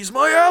friend, but he's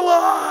my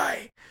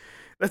ally.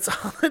 That's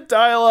all the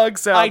dialogue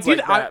sounds like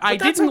that. I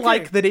didn't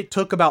like that it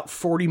took about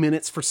 40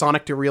 minutes for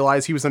Sonic to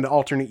realize he was in an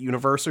alternate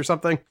universe or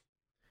something.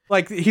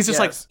 Like, he's just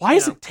like, why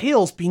isn't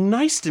Tails being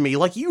nice to me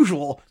like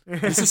usual?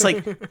 And it's just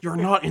like, you're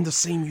not in the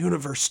same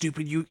universe,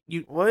 stupid. You.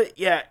 What?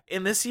 Yeah,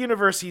 in this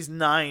universe, he's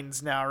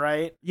Nines now,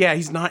 right? Yeah,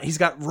 he's not. He's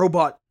got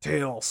robot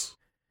Tails.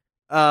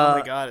 Oh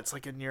my god, it's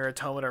like a Nier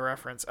Automata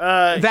reference.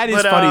 That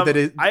is funny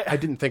that I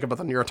didn't think about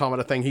the Nier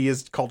Automata thing. He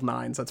is called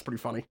Nines. That's pretty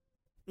funny.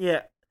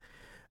 Yeah.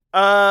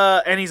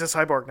 And he's a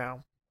cyborg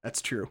now.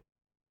 That's true.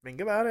 Think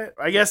about it.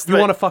 I guess you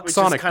want to fuck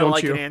Sonic, kind of don't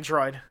like you? An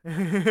android.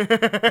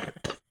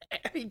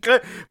 He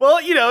could, well,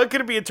 it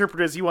could be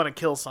interpreted as you want to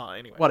kill Sonic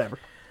anyway. Whatever.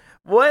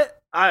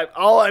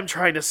 All I'm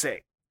trying to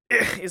say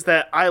is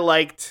that I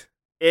liked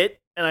it,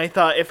 and I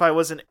thought if I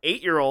was an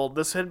 8-year-old,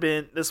 this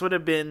would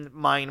have been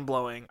mind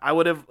blowing. I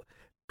would have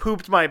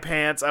pooped my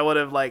pants. I would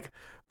have like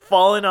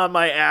fallen on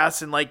my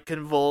ass and like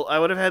I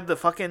would have had the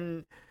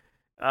fucking.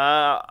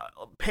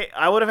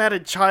 I would have had a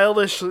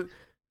childish,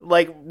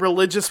 like,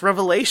 religious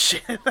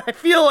revelation. I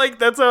feel like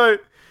that's how.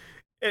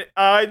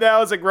 I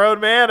now, as a grown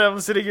man, I'm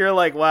sitting here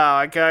like, wow,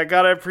 I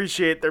gotta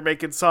appreciate they're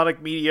making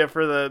Sonic media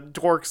for the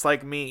dorks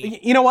like me.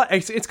 You know what?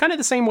 It's kind of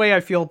the same way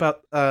I feel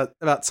about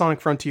Sonic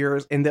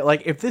Frontiers, in that,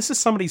 like, if this is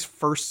somebody's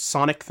first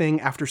Sonic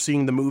thing after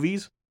seeing the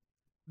movies,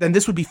 then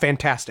this would be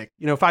fantastic.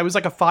 If I was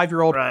like a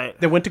 5-year-old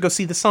that went to go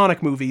see the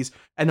Sonic movies,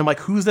 and I'm like,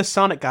 who's this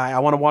Sonic guy? I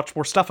want to watch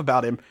more stuff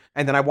about him,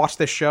 and then I watch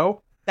this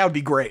show, that would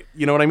be great.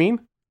 You know what I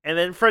mean? And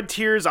then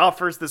Frontiers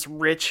offers this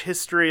rich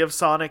history of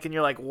Sonic, and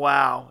you're like,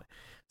 wow.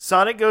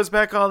 Sonic goes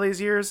back all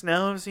these years.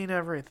 Now I've seen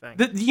everything.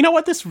 You know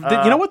what you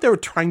know what they were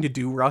trying to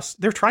do, Russ?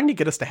 They're trying to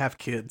get us to have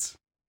kids,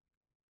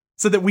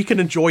 so that we can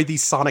enjoy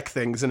these Sonic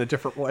things in a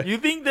different way. You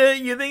think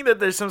that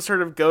there's some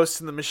sort of ghost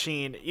in the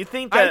machine? You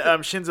think that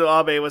Shinzo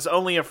Abe was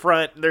only a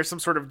front? There's some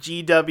sort of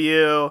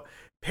GW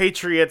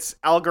Patriots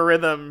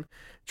algorithm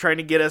trying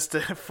to get us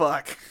to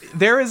fuck.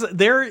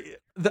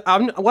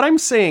 What I'm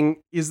saying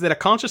is that a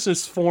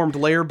consciousness formed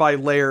layer by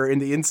layer in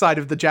the inside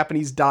of the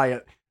Japanese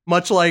diet,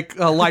 much like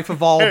life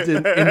evolved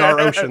in our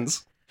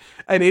oceans.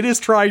 And it is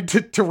trying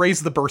to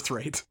raise the birth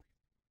rate.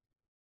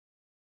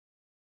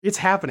 It's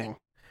happening.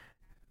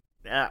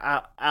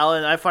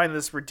 Alan, I find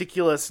this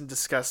ridiculous and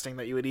disgusting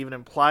that you would even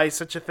imply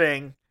such a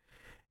thing.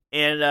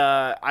 And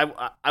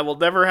I will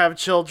never have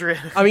children.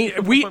 I mean,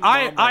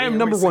 I am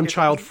number one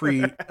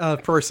child-free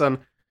person.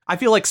 I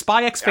feel like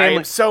Spy X Family. I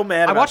am so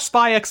mad. I watch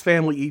Spy X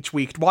Family each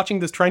week,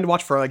 trying to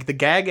watch for like the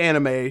gag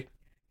anime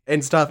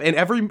and stuff. And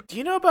do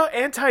you know about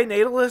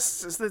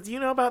anti-natalists? Do you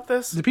know about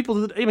this? The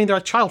people, I mean, they're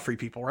like child-free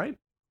people, right?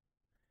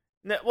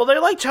 No, well,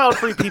 they're like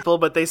child-free people,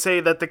 but they say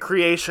that the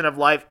creation of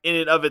life in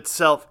and of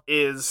itself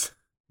is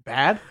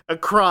bad, a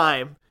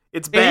crime.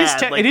 It's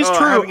bad. It is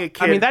true.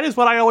 I mean, that is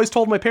what I always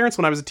told my parents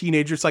when I was a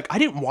teenager. It's like, I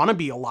didn't want to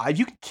be alive.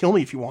 You can kill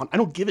me if you want. I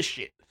don't give a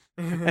shit.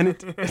 And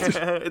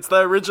it's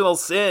the original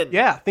sin.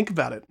 Yeah, think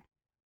about it.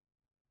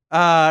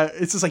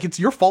 It's just like, it's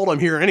your fault I'm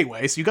here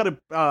anyway, so you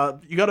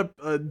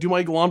gotta do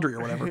my laundry or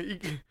whatever.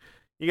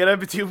 You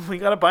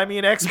gotta buy me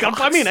an Xbox. You gotta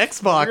buy me an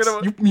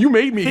Xbox. You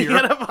made me here.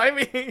 You gotta buy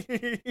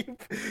me.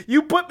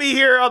 You put me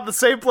here on the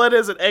same planet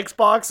as an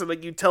Xbox, and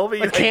like you tell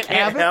me I can't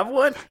have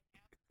one.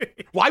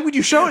 Why would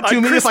you show it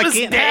to me if I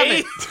can't have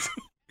it?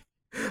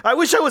 I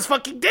wish I was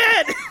fucking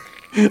dead.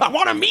 I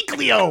want a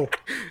Mikleo.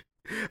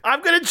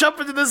 I'm gonna jump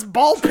into this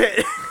ball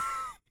pit.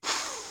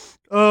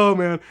 Oh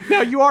man!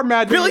 Now you are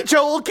mad. Billy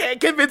Joel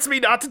can't convince me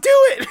not to do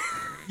it.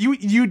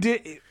 You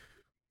did.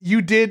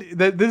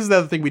 This is the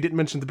other thing we didn't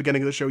mention at the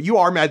beginning of the show. You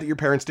are mad that your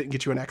parents didn't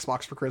get you an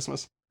Xbox for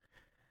Christmas.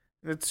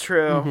 It's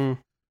true. Mm-hmm.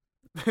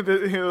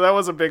 That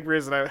was a big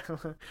reason.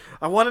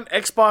 I want an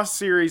Xbox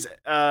Series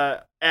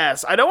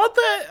S. I want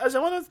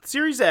a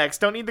Series X.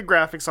 Don't need the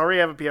graphics. I already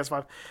have a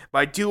PS5. But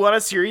I do want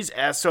a Series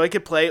S so I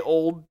could play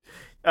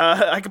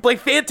I could play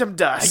Phantom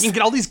Dust. I can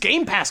get all these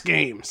Game Pass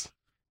games.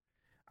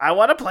 I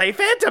want to play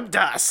Phantom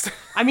Dust.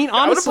 I mean,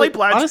 honestly,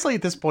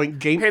 at this point,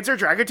 Panzer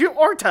Dragoon 2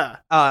 Orta.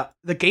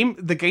 The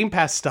Game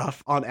Pass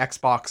stuff on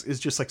Xbox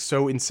is just like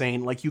so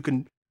insane. Like you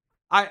can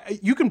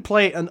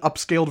play an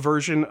upscaled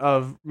version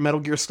of Metal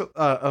Gear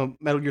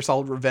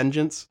Solid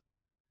Revengeance,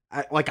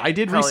 like I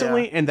did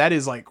recently, and that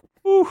is like,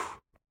 whew,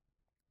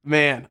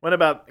 man. What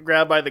about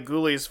Grabbed by the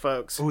Ghoulies,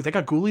 folks? Oh, they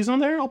got Ghoulies on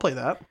there? I'll play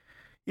that.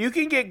 You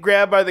can get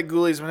Grabbed by the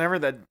Ghoulies whenever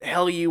the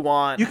hell you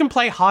want. You can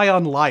play High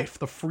on Life,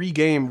 the free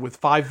game with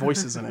 5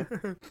 voices in it.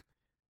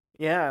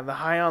 Yeah, the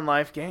High on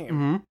Life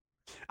game.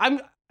 Mm-hmm.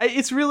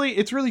 It's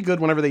really good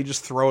whenever they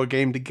just throw a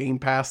game to Game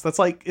Pass. It's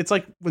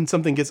like when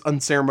something gets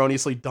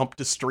unceremoniously dumped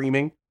to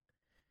streaming.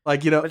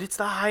 Like, you know, but it's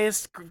the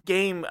highest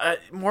game.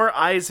 More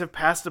eyes have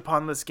passed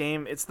upon this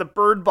game. It's the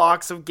Bird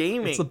Box of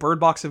gaming. It's the Bird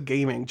Box of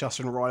gaming,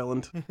 Justin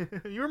Roiland.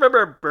 You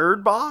remember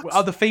Bird Box?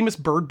 The famous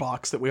Bird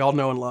Box that we all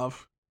know and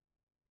love.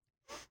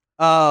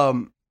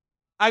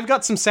 I've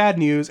got some sad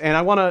news, and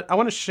I want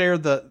to share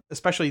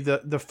especially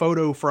the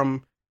photo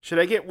from. Should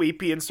I get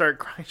weepy and start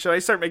crying? Should I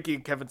start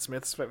making a Kevin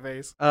Smith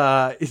face?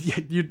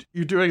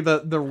 You're doing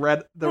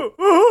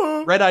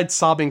the red-eyed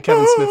sobbing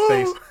Kevin Smith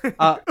face.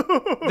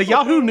 The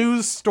Yahoo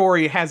News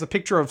story has a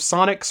picture of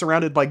Sonic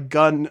surrounded by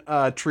gun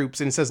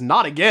troops, and it says,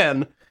 "Not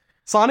again."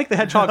 Sonic the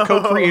Hedgehog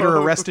co-creator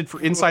arrested for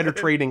insider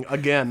trading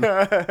again.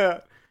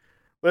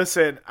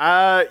 Listen,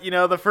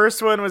 the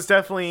first one was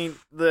definitely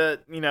the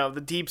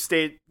deep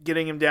state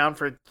getting him down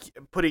for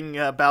putting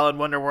Ballad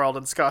Wonderworld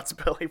in Scott's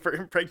belly, for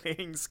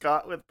impregnating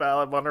Scott with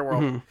Ballad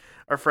Wonderworld,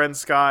 our friend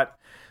Scott.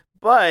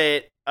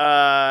 But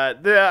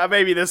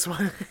maybe this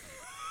one,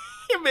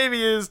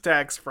 maybe it is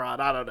tax fraud.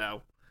 I don't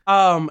know.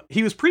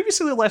 He was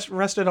previously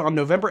arrested on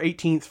November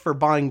 18th for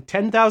buying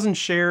 10,000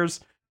 shares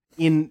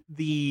in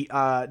the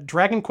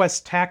Dragon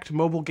Quest Tact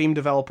mobile game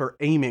developer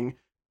Aiming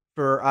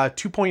for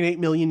 2.8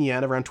 million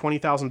yen, around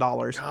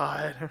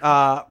 $20,000.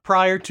 God.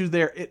 Prior to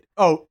their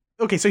so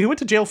he went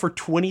to jail for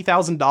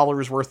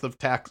 $20,000 worth of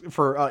tax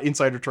for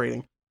insider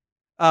trading.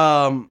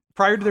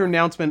 Prior to their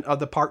announcement of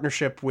the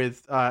partnership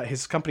with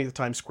his company at the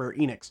time, Square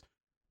Enix.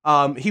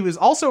 He was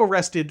also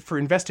arrested for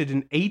invested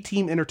in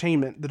A-Team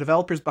Entertainment, the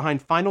developers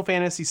behind Final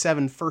Fantasy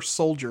VII First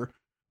Soldier,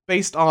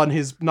 based on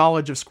his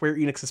knowledge of Square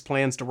Enix's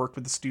plans to work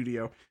with the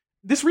studio.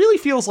 This really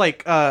feels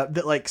like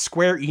that like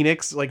Square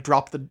Enix like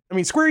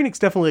Square Enix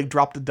definitely like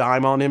dropped a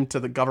dime on him to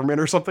the government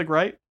or something,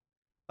 right?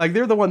 Like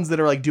they're the ones that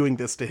are like doing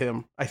this to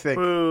him, I think.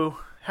 Boo.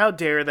 How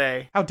dare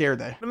they? How dare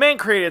they? The man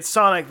created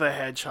Sonic the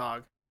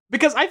Hedgehog.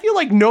 Because I feel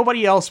like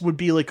nobody else would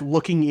be like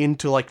looking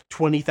into like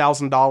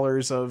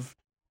 $20,000 of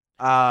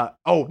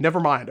never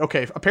mind.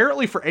 Okay,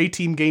 apparently for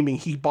A-Team Gaming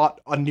he bought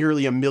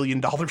nearly $1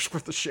 million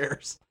worth of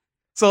shares.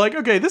 So like,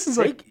 okay, this is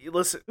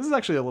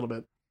actually a little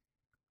bit.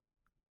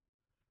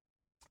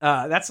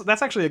 That's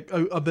actually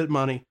a bit of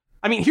money.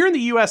 I mean, here in the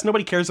U.S.,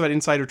 nobody cares about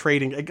insider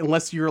trading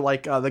unless you're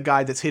like the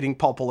guy that's hitting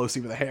Paul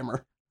Pelosi with a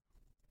hammer.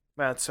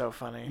 That's so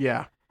funny.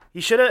 Yeah. He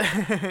should have...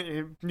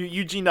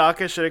 Yuji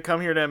Naka should have come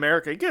here to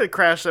America. He could have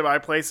crashed at my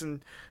place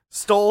and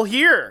stole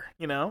here,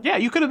 you know? Yeah,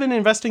 you could have been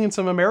investing in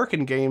some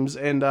American games,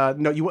 and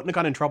no, you wouldn't have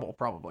got in trouble,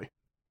 probably.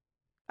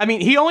 I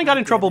mean, he only got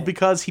in trouble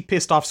because he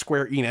pissed off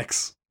Square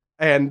Enix.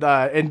 And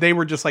they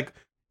were just like...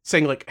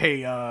 saying like,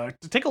 hey,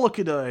 take a look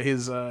at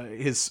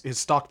his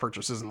stock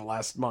purchases in the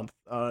last month,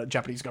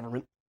 Japanese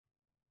government.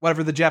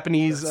 Whatever the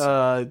Japanese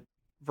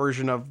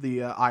version of the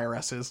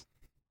IRS is.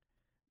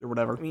 or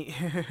whatever.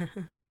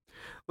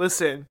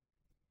 Listen,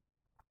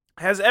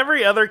 has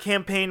every other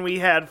campaign we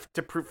had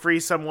to free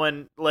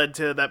someone led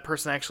to that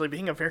person actually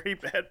being a very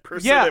bad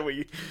person? Yeah. That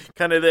we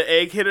kind of the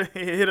egg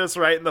hit us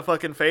right in the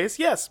fucking face?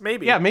 Yes,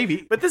 maybe. Yeah,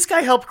 maybe. But this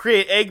guy helped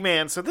create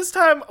Eggman, so this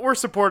time we're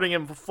supporting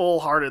him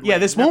full-heartedly. Yeah,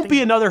 this won't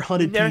be another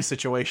hunted pea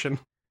situation.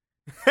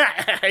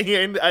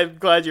 I'm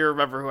glad you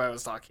remember who I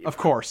was talking about. Of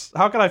course.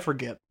 How could I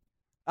forget?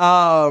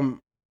 You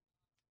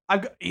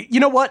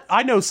know what?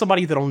 I know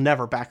somebody that'll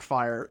never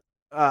backfire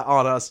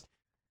on us.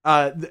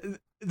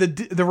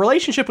 The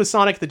relationship with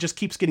Sonic that just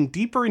keeps getting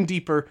deeper and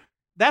deeper.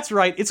 That's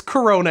right. It's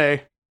Korone.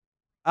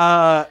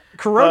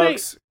 Korone.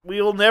 Folks,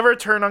 we will never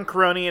turn on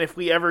Korone, and if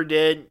we ever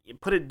did, you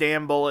put a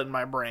damn bullet in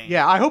my brain.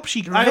 Yeah, I hope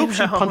she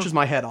punches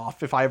my head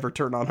off if I ever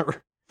turn on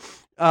her.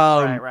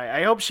 Right.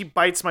 I hope she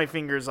bites my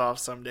fingers off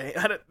someday.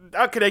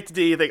 Not connected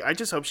to anything. I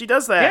just hope she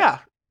does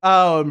that.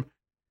 Yeah.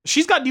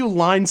 She's got new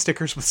line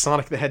stickers with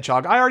Sonic the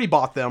Hedgehog. I already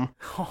bought them.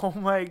 Oh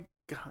my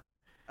god.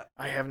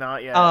 I have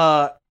not yet.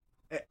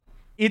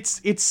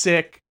 It's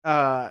sick.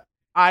 There's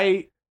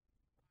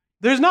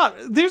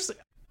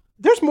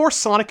more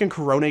Sonic and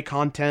Korone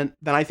content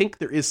than I think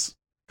there is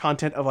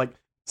content of like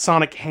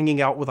Sonic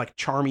hanging out with like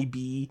Charmy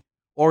Bee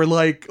or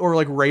like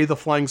Ray the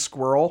Flying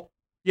Squirrel.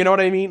 You know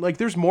what I mean? Like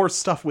there's more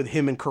stuff with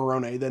him and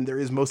Korone than there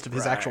is most of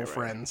his actual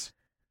friends.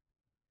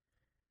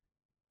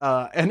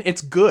 And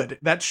it's good.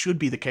 That should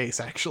be the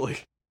case, actually.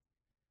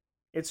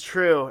 It's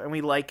true, and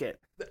we like it.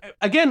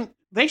 Again,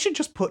 they should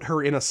just put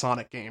her in a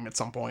Sonic game at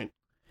some point.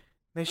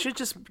 They should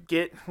just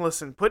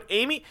put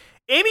Amy.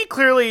 Amy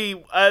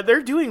clearly,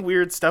 they're doing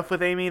weird stuff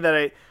with Amy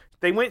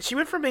she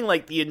went from being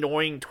like the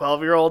annoying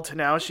 12-year-old to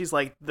now she's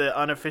like the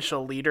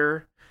unofficial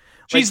leader.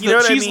 She's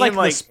like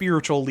the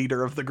spiritual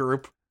leader of the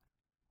group.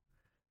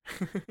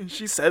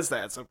 She says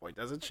that at some point,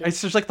 doesn't she?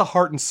 It's just like the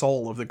heart and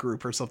soul of the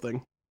group or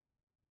something.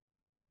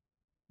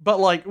 But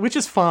like, which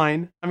is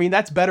fine. I mean,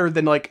 that's better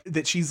than like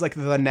that she's like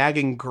the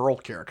nagging girl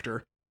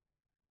character.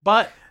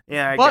 But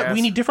yeah, I guess.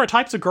 We need different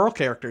types of girl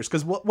characters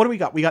because what do we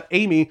got? We got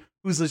Amy,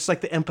 who's just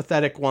like the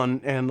empathetic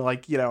one, and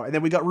like and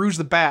then we got Rouge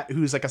the Bat,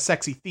 who's like a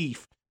sexy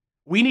thief.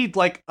 We need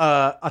like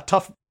a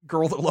tough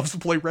girl that loves to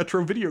play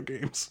retro video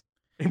games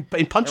and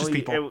punches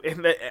people.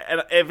 And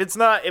if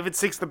it's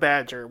Six the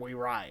Badger, we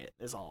riot.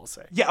 Is all I'll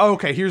say. Yeah.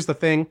 Okay. Here's the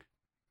thing.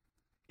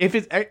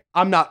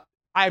 I'm not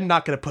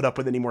going to put up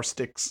with any more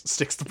Sticks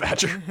the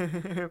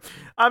Badger.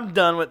 I'm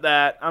done with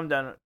that.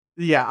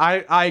 Yeah,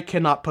 I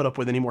cannot put up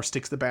with any more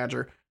Sticks the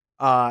Badger.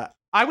 I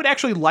would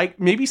actually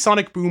maybe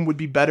Sonic Boom would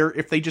be better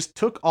if they just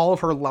took all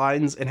of her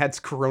lines and had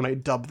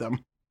Korone dub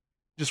them.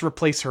 Just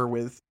replace her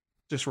with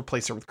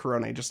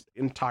Korone just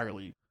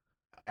entirely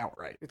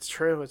outright. It's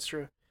true.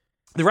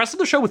 The rest of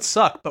the show would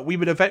suck, but we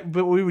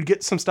would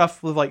get some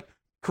stuff with like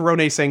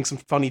Korone saying some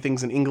funny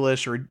things in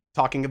English or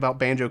talking about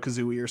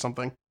Banjo-Kazooie or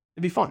something.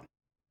 It'd be fun.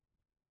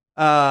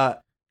 I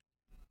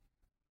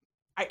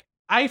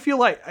feel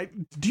like,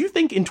 do you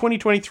think in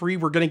 2023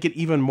 we're gonna get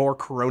even more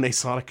Korone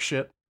Sonic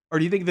shit, or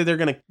do you think that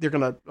they're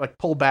gonna like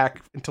pull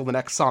back until the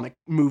next Sonic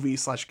movie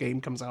 / game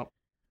comes out?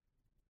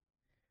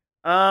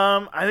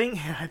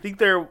 I think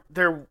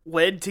they're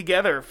wed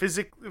together,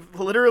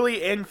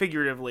 literally and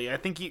figuratively. I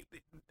think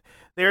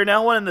they're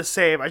now one and the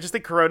same. I just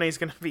think Korone is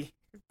gonna be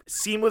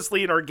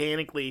seamlessly and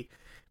organically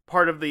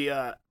part of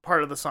the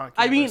Sonic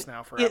universe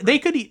now forever. They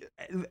could.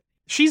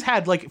 She's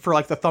had like for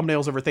like the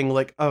thumbnails of her thing,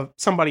 like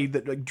somebody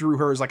that like, drew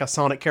her as like a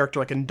Sonic character,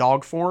 like in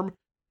dog form,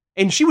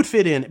 and she would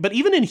fit in. But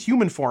even in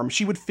human form,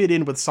 she would fit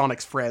in with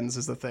Sonic's friends.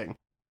 Is the thing.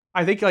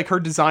 I think like her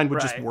design would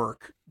just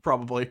work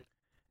probably.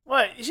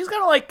 What? She's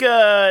kind of like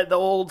the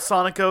old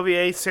Sonic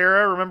OVA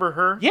Sarah. Remember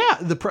her? Yeah,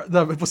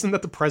 wasn't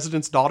that the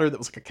president's daughter that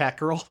was like a cat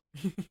girl?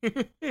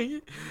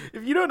 If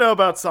you don't know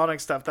about Sonic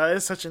stuff, that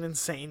is such an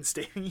insane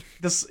statement.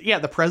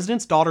 The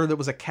president's daughter that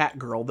was a cat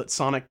girl that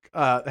Sonic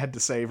had to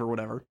save or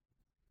whatever.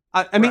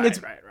 I mean, it's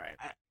right.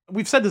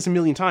 We've said this a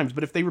million times,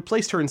 but if they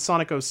replaced her in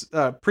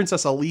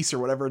Princess Elise or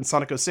whatever in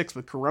Sonic 06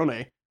 with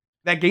Korone,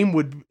 that game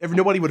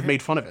nobody would have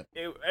made fun of it.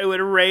 It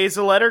would raise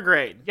a letter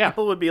grade. Yeah.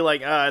 People would be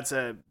like, it's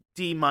a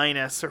D-.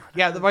 Or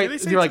yeah,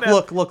 you're like,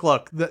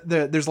 look.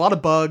 There's a lot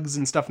of bugs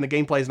and stuff, and the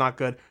gameplay is not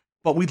good.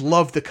 But we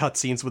love the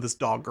cutscenes with this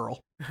dog girl.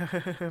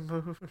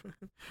 We're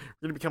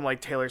gonna become like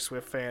Taylor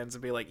Swift fans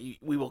and be like,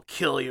 we will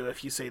kill you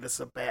if you say this is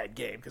a bad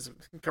game because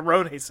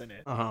Korone's in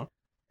it.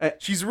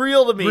 She's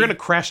real to me. We're gonna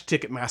crash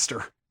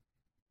Ticketmaster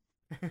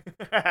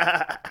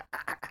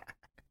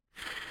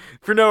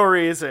for no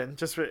reason,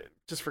 just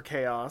for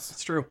chaos.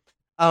 It's true.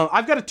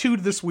 I've got a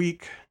tood this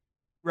week,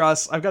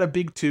 Russ. I've got a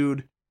big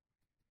tood.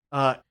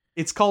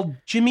 It's called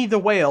Jimmy the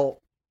Whale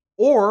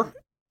or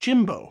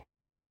Jimbo.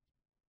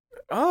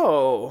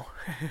 Oh,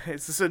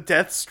 is this a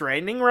Death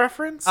Stranding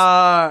reference?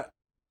 Well,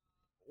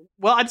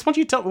 I just want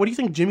you to tell. What do you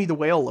think Jimmy the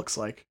Whale looks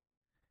like?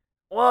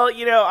 Well,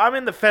 I'm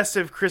in the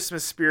festive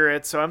Christmas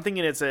spirit, so I'm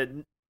thinking it's a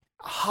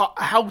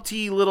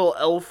houty little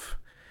elf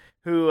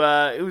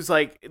who's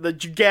like the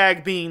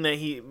gag being that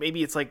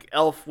it's like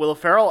elf Will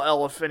Ferrell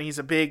elf, and he's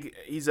a big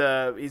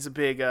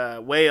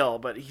whale,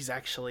 but he's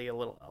actually a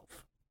little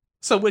elf.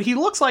 So what he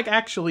looks like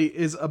actually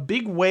is a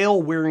big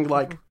whale wearing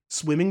like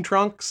swimming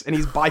trunks, and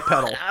he's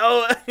bipedal.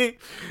 Oh,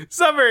 it's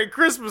not very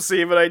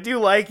Christmassy, but I do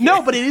like it.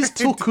 No, but it is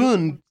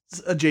Tulkun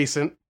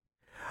adjacent.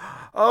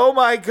 Oh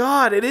my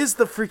god, it is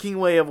the freaking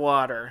Way of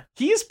Water.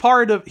 He was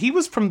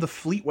from the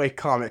Fleetway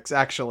comics,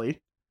 actually.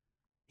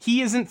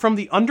 He isn't from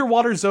the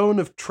underwater zone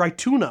of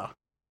Trituna.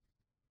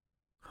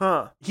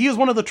 Huh. He is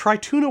one of the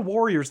Trituna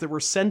warriors that were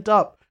sent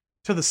up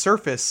to the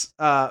surface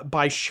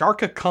by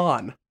Sharka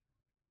Khan.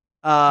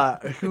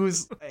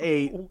 Who's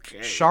a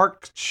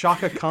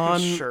Shaka Khan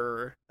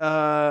sure.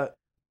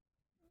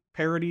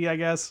 Parody, I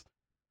guess.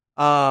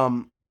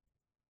 And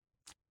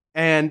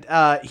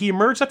he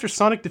emerged after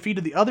Sonic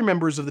defeated the other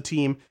members of the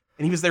team,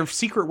 and he was their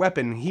secret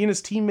weapon. He and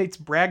his teammates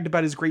bragged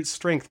about his great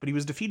strength, but he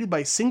was defeated by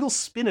a single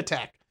spin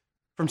attack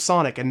from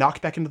Sonic and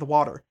knocked back into the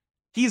water.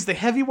 He is the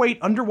heavyweight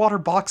underwater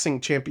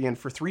boxing champion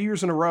for 3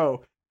 years in a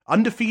row,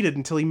 undefeated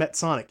until he met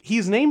Sonic.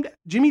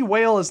 Jimmy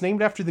Whale is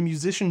named after the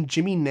musician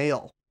Jimmy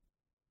Nail,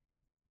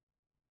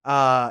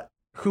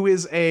 who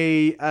is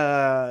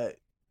an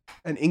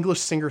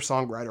English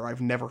singer-songwriter I've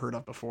never heard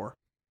of before.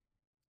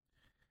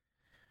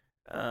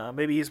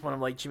 Maybe he's one of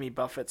like Jimmy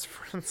Buffett's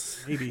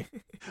friends. Maybe.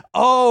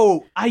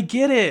 Oh, I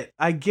get it.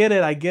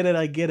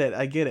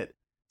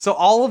 So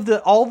all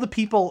the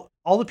people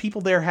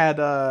there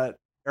had, or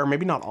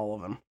maybe not all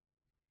of them.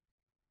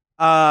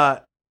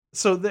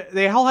 So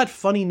they all had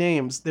funny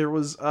names. There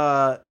was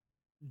Jaw.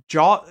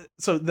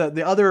 So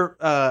the other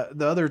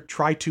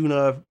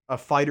Trituna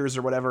fighters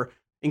or whatever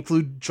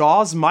include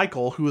Jaws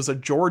Michael, who is a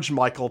George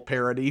Michael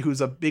parody,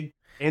 who's a big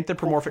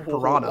anthropomorphic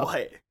piranha.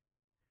 What?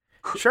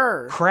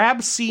 Sure.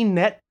 Crab C.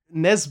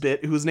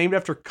 Nesbit, who was named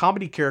after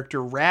comedy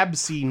character Rab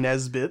C.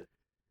 Nesbit.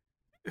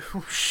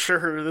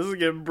 Sure, this is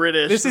getting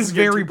British. This is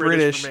very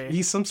British. For me.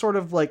 He's some sort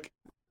of like,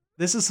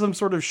 this is some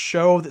sort of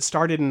show that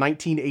started in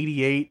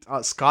 1988,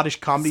 Scottish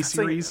comedy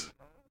series.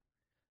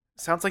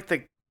 Sounds like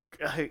the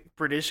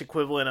British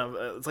equivalent of,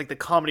 it's like the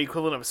comedy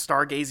equivalent of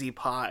Stargazy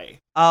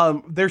Pie.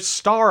 There's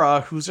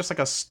Stara, who's just like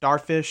a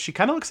starfish. She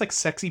kind of looks like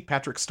sexy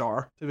Patrick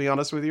Star, to be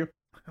honest with you.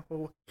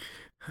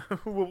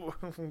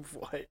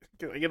 What?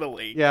 Can I get a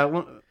link? Yeah.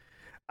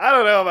 I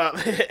don't know about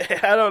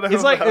that. I don't know.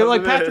 It's like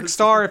Patrick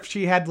Star if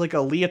she had like a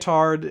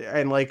leotard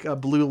and like a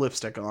blue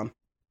lipstick on.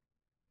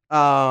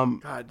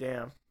 God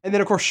damn. And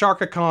then of course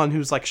Sharka Khan,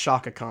 who's like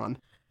Shaka Khan.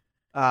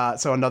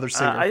 So another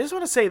singer. I just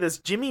want to say this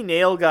Jimmy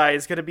Nail guy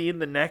is going to be in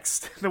the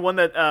next, the one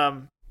that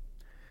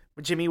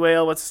Jimmy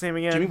Whale. What's his name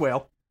again? Jimmy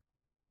Whale.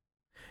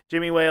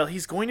 Jimmy Whale.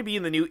 He's going to be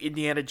in the new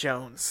Indiana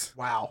Jones.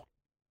 Wow.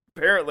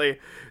 Apparently,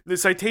 the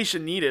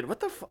citation needed. What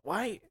the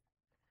why?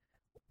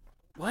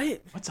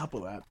 What? What's up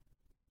with that?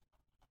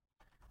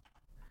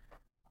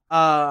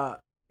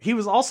 He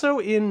was also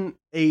in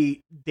a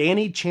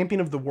Danny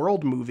Champion of the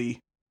World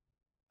movie,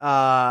 based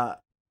on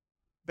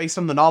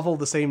the novel of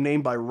the same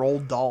name by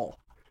Roald Dahl.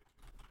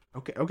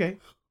 Okay.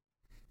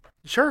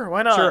 Sure,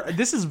 why not? Sure,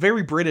 this is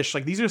very British.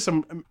 Like, these are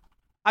some...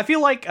 I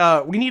feel like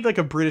we need like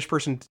a British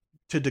person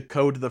to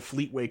decode the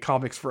Fleetway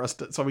comics for us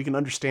so we can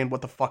understand what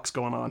the fuck's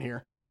going on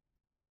here.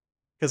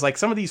 Because like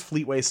some of these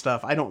Fleetway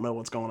stuff, I don't know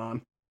what's going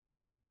on.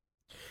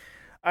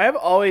 I have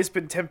always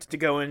been tempted to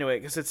go into it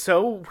because it's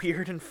so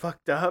weird and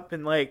fucked up,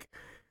 and like,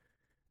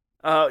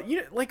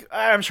 like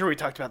I'm sure we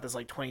talked about this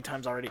like 20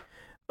 times already,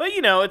 but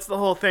it's the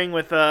whole thing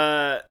with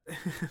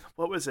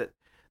what was it?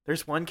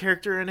 There's one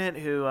character in it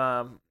who,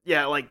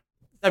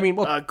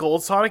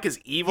 Gold Sonic is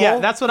evil. Yeah,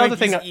 that's what other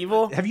thing.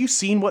 Evil. Have you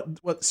seen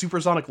what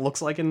Supersonic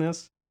looks like in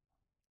this?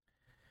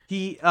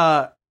 He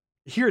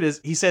here it is.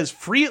 He says,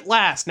 "Free at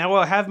last. Now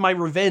I'll have my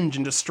revenge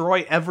and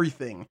destroy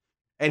everything."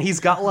 And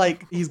he's got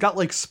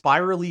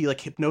spirally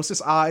like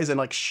hypnosis eyes and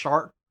like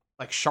shark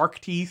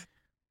teeth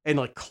and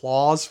like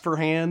claws for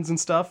hands and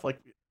stuff. Like,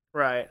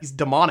 right. He's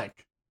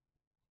demonic.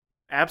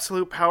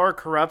 Absolute power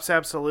corrupts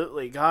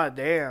absolutely. God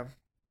damn.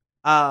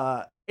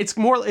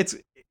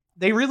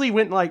 They really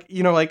went like,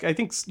 I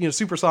think,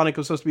 Supersonic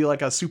was supposed to be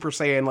like a Super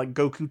Saiyan, like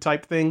Goku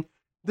type thing.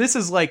 This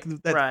is like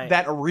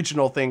that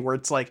original thing where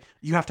it's like,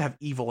 you have to have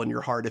evil in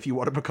your heart if you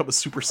want to become a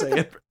Super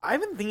Saiyan. I've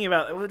been thinking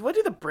about, what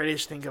do the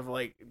British think of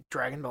like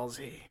Dragon Ball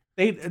Z?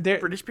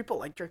 British people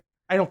like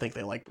I don't think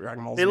they like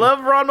Dragon Ball Z. They love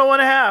Ranma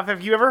 1/2.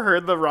 Have you ever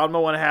heard the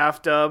Ranma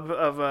 1/2 dub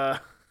of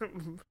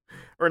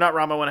or not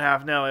Ranma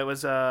 1/2? No, it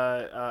was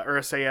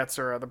Urusei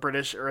Yatsura, the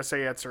British Urusei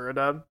Yatsura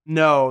dub.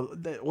 No,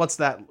 what's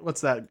that?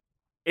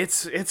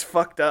 It's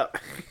fucked up.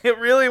 It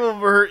really will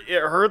hurt.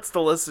 It hurts to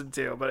listen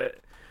to, but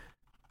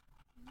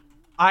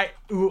I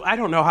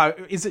don't know how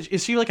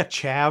is she like a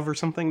chav or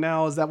something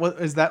now?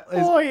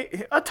 Boy,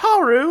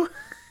 Ataru.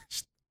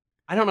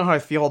 I don't know how I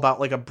feel about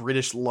like a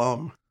British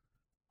lum.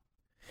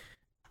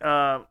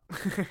 You're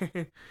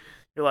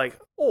like,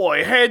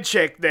 oi, head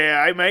check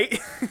there, mate.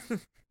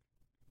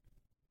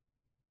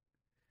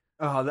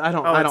 I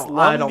don't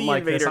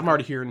like this. I'm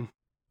already hearing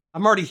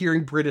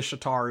British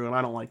Ataru, and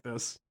I don't like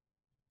this.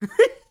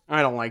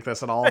 I don't like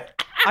this at all.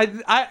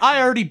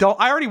 I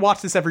already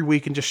watch this every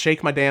week and just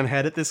shake my damn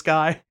head at this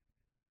guy.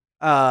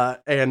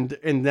 And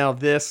now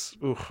this,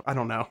 I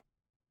don't know.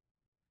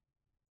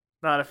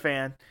 Not a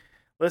fan.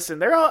 Listen,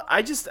 they're all.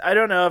 I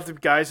don't know if the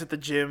guys at the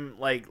gym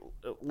like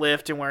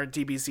lift and wear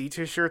DBZ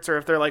t-shirts, or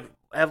if they're like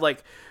have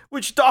like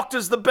which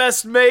doctor's the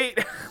best, mate?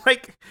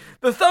 Like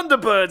the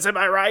Thunderbirds, am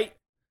I right?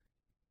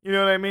 You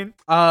know what I mean?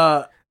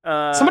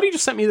 Somebody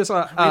just sent me this.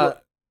 Friend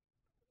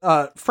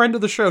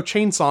of the show,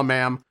 Chainsaw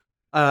Ma'am,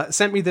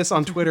 sent me this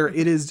on Twitter.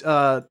 It is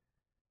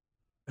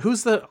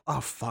who's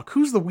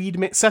the weed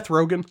man? Seth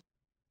Rogen.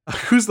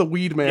 Who's the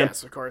weed man?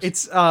 Yes, of course.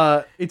 He's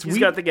got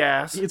the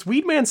gas. It's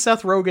weed man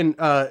Seth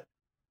Rogen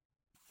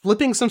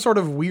flipping some sort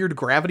of weird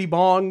gravity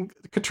bong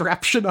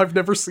contraption I've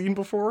never seen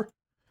before.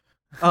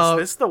 Is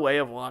this the Way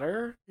of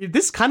Water?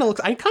 This kind of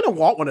looks. I kind of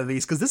want one of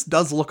these because this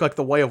does look like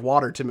the Way of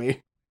Water to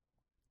me.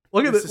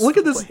 Look at this! Look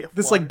at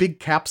this like big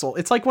capsule.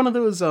 It's like one of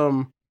those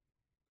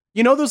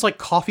those like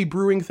coffee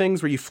brewing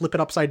things where you flip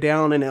it upside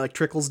down and it like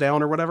trickles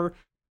down or whatever.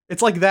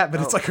 It's like that, but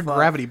it's like a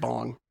gravity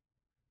bong.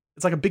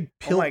 It's like a big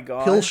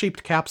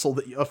pill-shaped capsule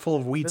that full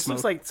of weed smoke. This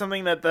looks like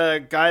something that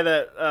the guy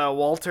that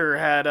Walter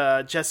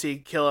had Jesse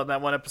kill in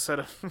that one episode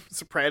of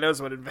Sopranos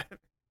would invent.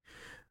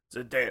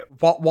 So damn.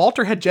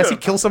 Walter had Jesse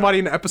kill somebody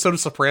in an episode of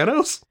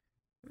Sopranos?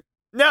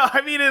 No,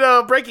 I mean in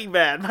Breaking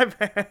Bad. My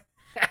bad.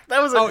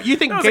 That was you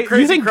don't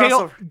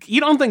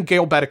think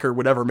Gail Bedecker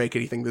would ever make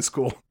anything this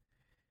cool?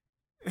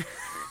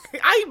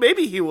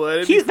 Maybe he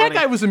would. That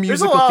guy was a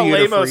musical theater freak. There's a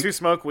lot of lamos who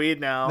smoke weed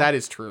now. That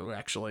is true,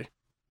 actually.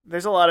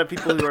 There's a lot of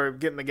people who are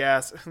getting the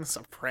gas in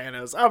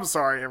Sopranos. I'm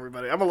sorry,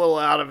 everybody. I'm a little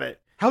out of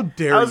it. How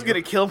dare you? I was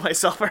going to kill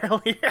myself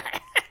earlier.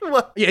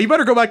 Yeah, you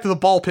better go back to the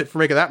ball pit for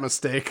making that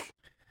mistake.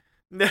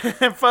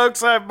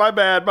 Folks, my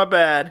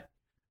bad.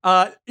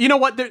 You know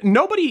what?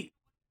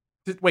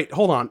 Wait,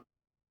 hold on.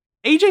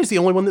 AJ's the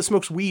only one that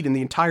smokes weed in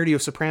the entirety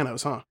of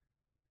Sopranos, huh?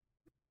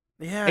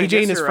 Yeah,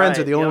 AJ and his friends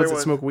are the only ones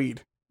that smoke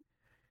weed.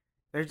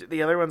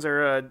 The other ones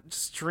are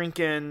just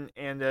drinking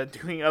and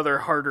doing other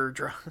harder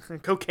drugs,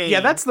 cocaine.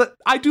 Yeah,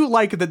 I do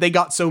like that they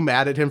got so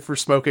mad at him for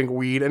smoking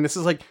weed, and this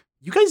is like,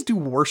 you guys do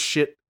worse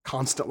shit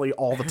constantly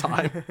all the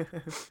time.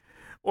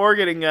 or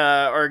getting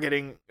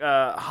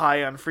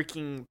high on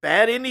freaking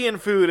bad Indian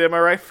food, am I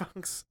right,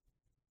 folks?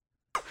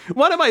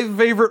 One of my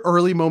favorite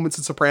early moments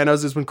in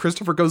Sopranos is when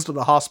Christopher goes to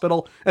the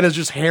hospital and is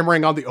just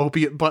hammering on the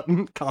opiate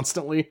button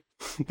constantly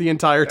the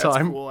entire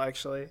time. That's cool,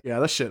 actually. Yeah,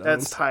 that shit.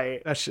 That's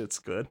tight. That shit's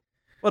good.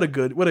 What a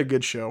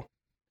good show.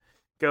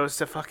 Goes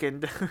to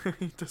fucking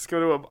just go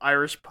to an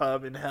Irish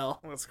pub in hell.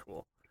 That's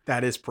cool.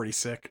 That is pretty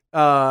sick.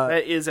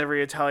 That is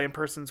every Italian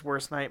person's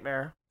worst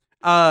nightmare.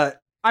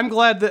 I'm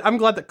glad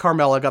that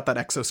Carmela got that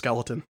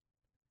exoskeleton.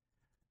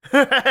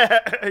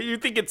 You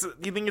think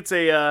it's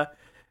a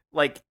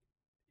like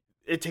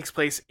it takes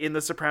place in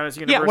the Sopranos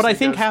universe? Yeah, what I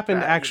think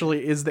happened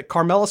actually is that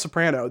Carmela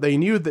Soprano, they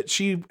knew that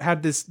she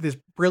had this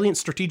brilliant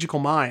strategical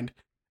mind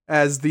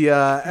as the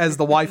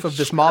wife of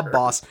this mob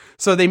boss.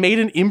 So they made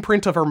an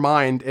imprint of her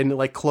mind and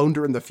like cloned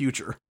her in the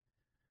future.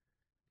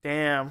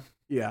 Damn.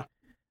 Yeah.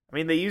 I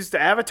mean, they used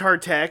Avatar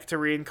tech to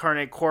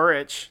reincarnate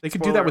Quaritch. They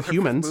could do that with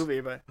humans.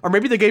 Or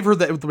maybe they gave her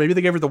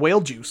the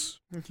whale juice.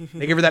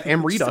 They gave her that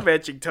Amrita. Just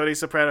imagine Tony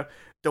Soprano,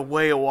 the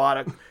Way of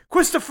Water.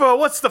 Christopher,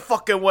 what's the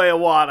fucking Way of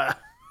Water?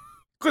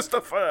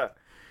 Christopher.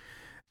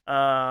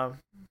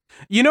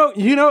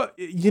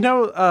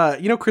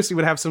 Christy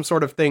would have some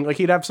sort of thing. Like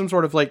he'd have some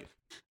sort of like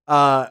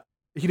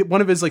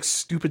one of his like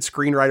stupid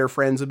screenwriter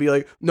friends would be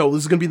like, no,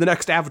 this is gonna be the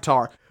next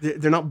Avatar.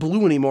 They're not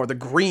blue anymore, they're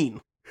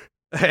green.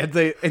 And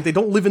they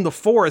don't live in the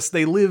forest,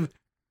 they live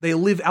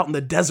out in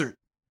the desert.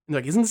 And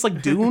like, isn't this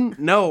like Dune?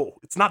 No,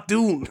 it's not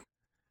Dune.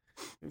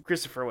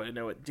 Christopher wouldn't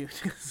know what Dune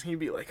is. He'd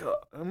be like, oh,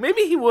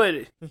 maybe he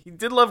would. He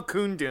did love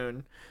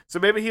Kundun, so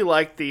maybe he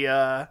liked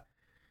the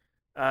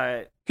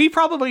he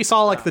probably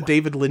saw like the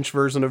David Lynch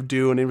version of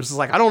Dune and he was just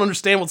like, I don't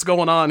understand what's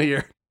going on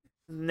here.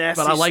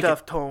 Nasty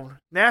stuff tone.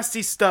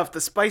 Nasty stuff,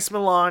 the spice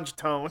melange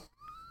tone.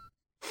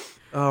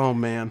 Oh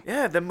man.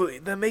 Yeah,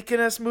 they're making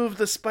us move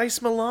the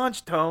spice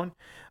melange tone.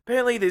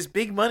 Apparently there's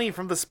big money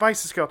from the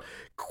spices called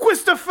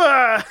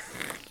Christopher!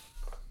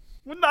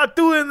 We're not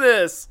doing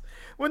this.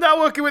 We're not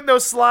working with no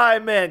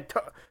slime men.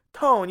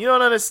 Tone, you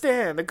don't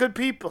understand. They're good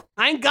people.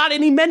 I ain't got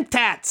any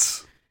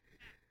mentats.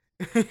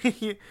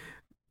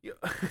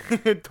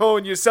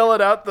 Tone, you're selling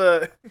out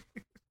the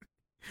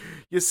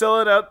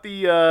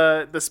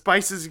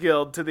Spices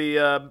Guild to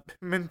the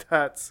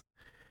Mentats.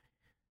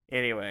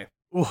 Anyway.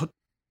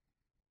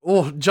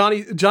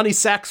 Johnny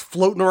Sacks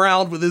floating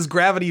around with his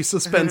gravity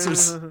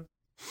suspensors.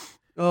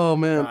 Oh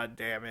man. God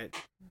damn it.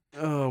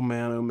 Oh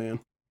man.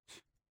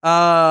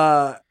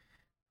 I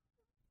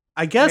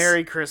guess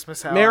Merry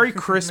Christmas, Howard. Merry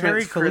Christmas.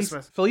 Merry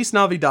Christmas. Feliz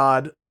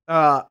Navidad.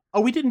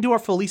 We didn't do our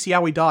Feliz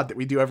Yowie that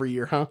we do every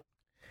year, huh?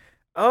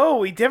 Oh,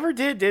 we never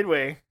did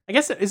we? I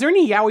guess, is there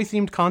any Yowie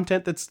themed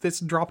content that's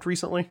dropped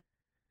recently?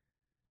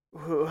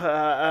 Chainsaw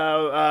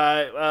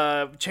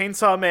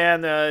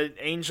Man,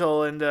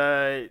 Angel, and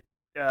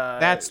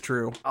that's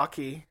true.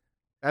 Aki.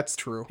 That's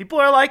true. People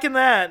are liking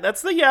that.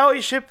 That's the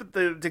Yowie ship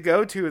to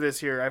go to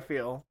this year, I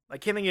feel. I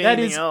can't think of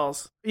anything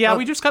else. Yeah,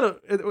 we just kind of,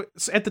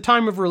 at the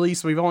time of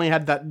release, we've only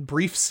had that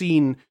brief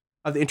scene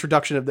of the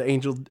introduction of the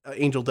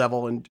Angel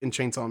Devil in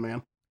Chainsaw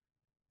Man.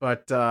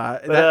 But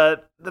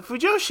the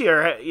Fujoshi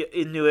are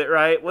Inuit,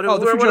 right? What, the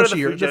what are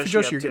Fujoshi, the the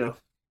Fujoshi up are to? gonna.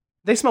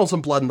 They smell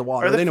some blood in the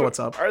water. They know what's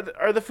up. Are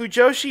the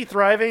Fujoshi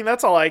thriving?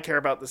 That's all I care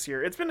about this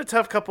year. It's been a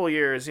tough couple of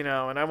years, and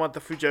I want the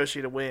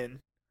Fujoshi to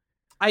win.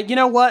 You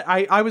know what?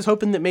 I was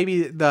hoping that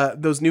maybe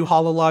those new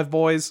Hololive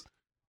boys,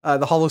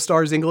 the Hollow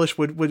Stars English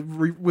would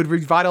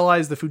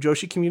revitalize the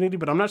Fujoshi community,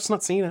 but I'm just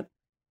not seeing it.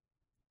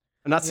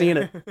 I'm not seeing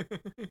it.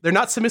 They're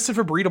not submissive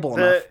or breedable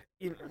enough.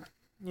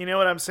 You know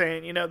what I'm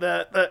saying?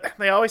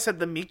 They always said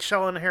the meek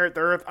shall inherit the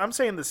earth. I'm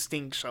saying the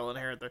stink shall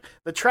inherit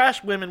the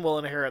trash women will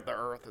inherit the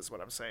earth is what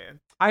I'm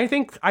saying. I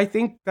think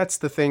that's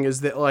the thing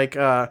is that like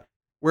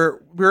we're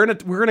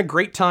in a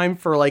great time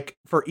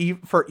for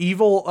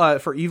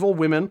evil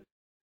women,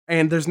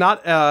 and there's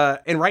not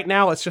and right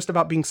now it's just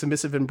about being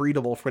submissive and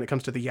breedable when it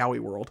comes to the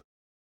yaoi world.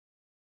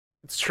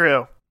 It's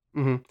true.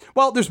 Mm-hmm.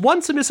 Well, there's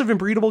one submissive and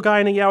breedable guy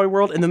in a yaoi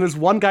world, and then there's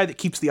one guy that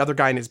keeps the other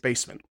guy in his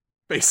basement.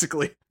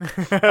 Basically,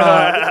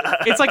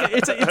 it's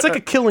like a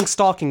killing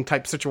stalking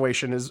type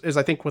situation. Is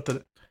I think what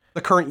the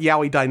current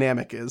yaoi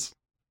dynamic is,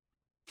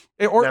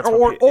 or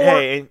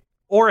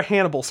a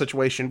Hannibal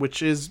situation,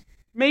 which is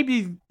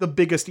maybe the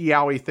biggest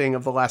yaoi thing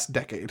of the last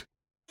decade.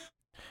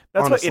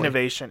 That's honestly. what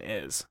innovation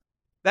is.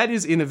 That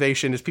is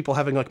innovation, is people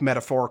having like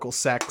metaphorical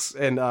sex.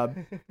 And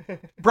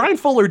Brian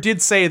Fuller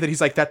did say that he's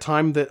like that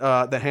time that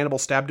that Hannibal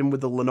stabbed him with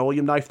the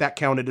linoleum knife, that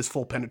counted as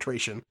full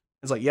penetration.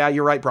 It's like, yeah,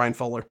 you're right, Brian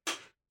Fuller.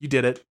 You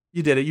did it.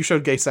 You did it. You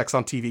showed gay sex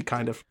on TV,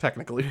 kind of,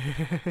 technically.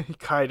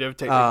 Kind of,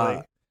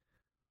 technically.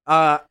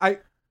 I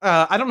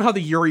don't know how the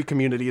Yuri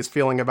community is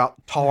feeling about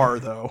Tar,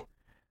 though.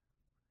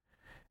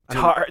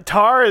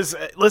 Tar is,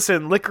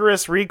 listen,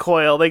 Licorice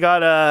Recoil, they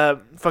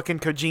got fucking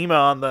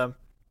Kojima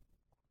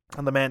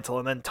on the mantle,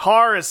 and then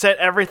Tar has set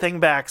everything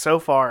back so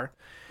far.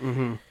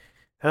 Mm-hmm.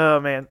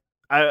 Oh, man.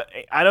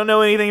 I don't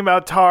know anything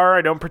about Tar.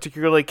 I don't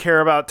particularly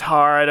care about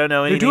Tar. I don't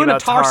know anything about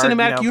Tar. They're doing a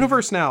Tar cinematic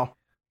universe now.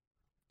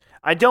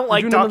 I don't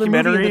like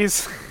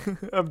documentaries.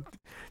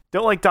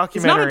 Don't like documentaries.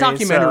 It's not a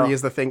documentary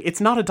is the thing. It's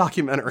not a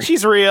documentary.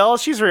 She's real,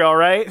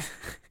 right?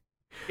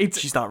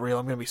 She's not real.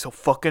 I'm going to be so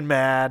fucking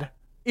mad.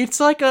 It's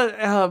like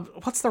a,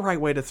 what's the right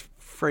way to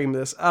frame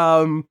this?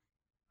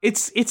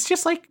 It's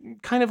just like,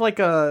 kind of like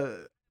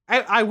a,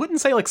 I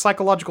wouldn't say like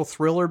psychological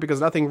thriller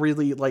because nothing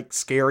really like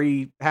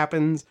scary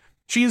happens.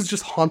 She is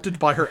just haunted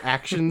by her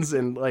actions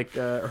and like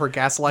her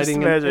gaslighting. Just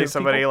imagine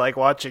somebody like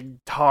watching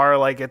Tar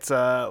like it's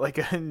like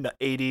an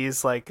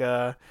 80s like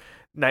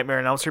Nightmare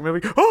on Elm Street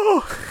movie.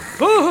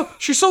 Oh,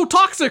 she's so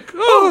toxic.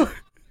 Oh,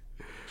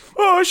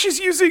 she's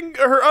using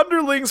her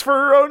underlings for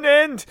her own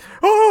end.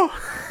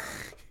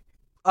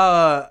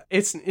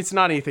 It's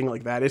not anything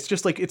like that. It's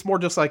just like it's more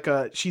just like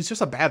she's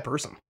just a bad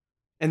person.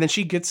 And then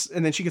she gets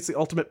the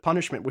ultimate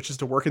punishment, which is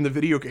to work in the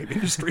video game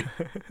industry.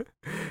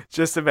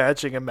 Just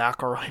imagining a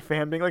McElroy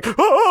fan being like,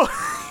 "Oh,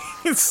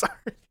 sorry,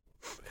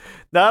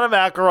 not a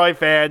McElroy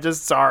fan,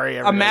 just sorry."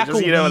 A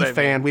McElwee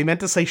fan. We meant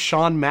to say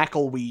Sean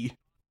McElwee.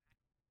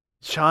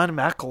 Sean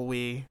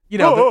McElwee.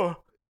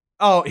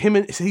 Him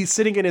and he's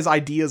sitting in his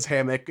ideas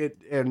hammock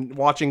and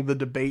watching the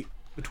debate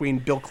between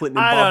Bill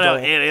Clinton and Bob Dole. I don't know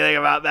Dole. anything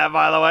about that,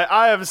 by the way.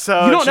 I am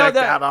so checked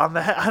out on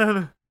that. I don't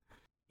know.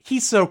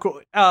 He's so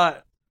cool.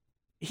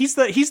 He's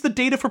the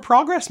Data for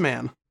Progress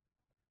man.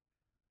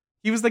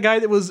 He was the guy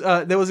that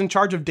was in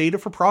charge of Data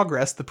for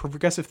Progress, the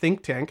progressive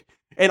think tank,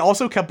 and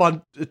also kept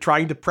on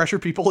trying to pressure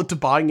people into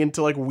buying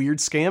into like weird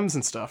scams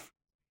and stuff.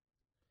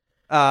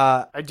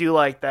 I do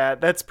like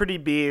that. That's pretty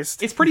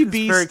beast. It's pretty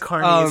beast. Very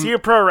corny. Is he a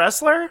pro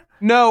wrestler?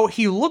 No,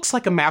 he looks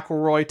like a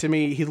McElroy to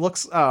me. He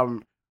looks.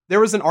 There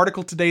was an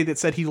article today that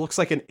said he looks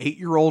like an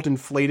 8-year-old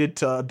inflated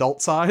to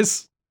adult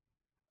size.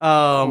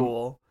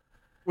 Cool.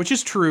 Which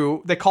is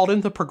true. They called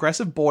him the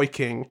Progressive Boy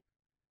King.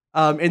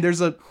 And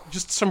there's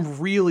just some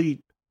really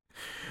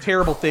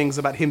terrible things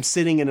about him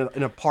sitting in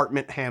an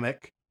apartment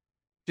hammock.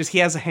 Just he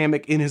has a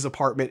hammock in his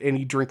apartment and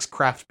he drinks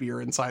craft beer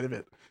inside of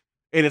it.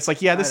 And it's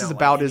like, yeah, this is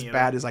about as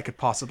bad as I could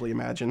possibly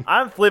imagine.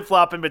 I'm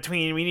flip-flopping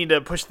between we need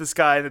to push this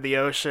guy into the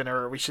ocean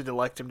or we should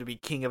elect him to be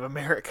king of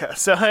America.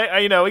 So,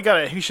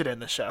 we should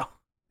end the show.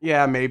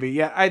 Yeah, maybe.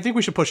 Yeah, I think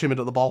we should push him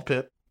into the ball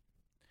pit.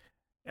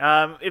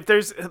 If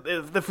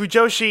the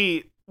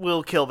Fujoshi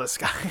will kill this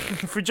guy.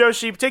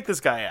 Fujoshi, take this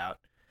guy out.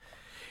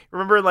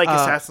 Remember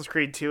Assassin's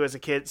Creed 2 as a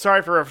kid?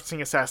 Sorry for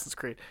referencing Assassin's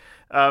Creed.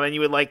 And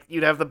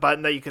you'd have the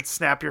button that you could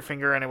snap your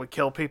finger and it would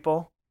kill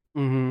people.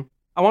 Mm-hmm.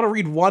 I want to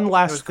read one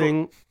last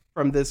thing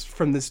from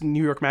this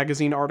New York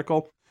Magazine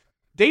article.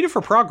 Data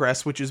for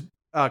Progress, which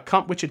had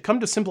come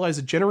to symbolize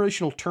a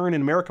generational turn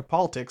in American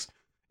politics,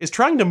 is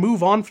trying to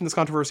move on from this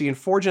controversy and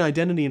forge an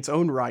identity in its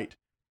own right.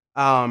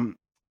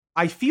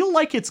 I feel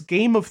like it's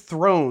Game of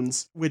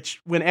Thrones, which,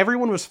 when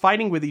everyone was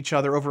fighting with each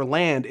other over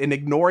land and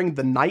ignoring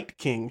the Night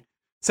King,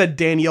 said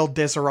Danielle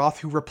Deseroth,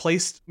 who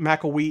replaced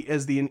McElwee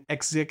as the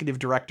executive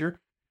director.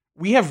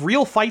 We have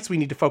real fights we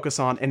need to focus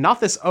on, and not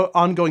this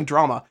ongoing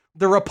drama.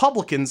 The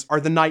Republicans are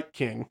the Night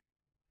King.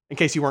 In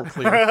case you weren't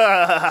clear.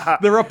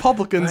 The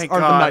Republicans are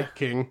the Night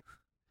King.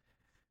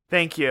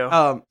 Thank you.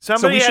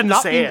 Somebody had to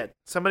say it.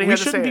 Somebody had to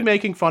say it. We shouldn't be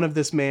making fun of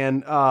this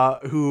man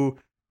who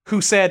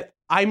said,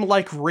 I'm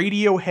like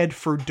Radiohead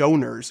for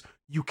donors.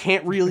 You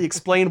can't really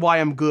explain why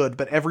I'm good,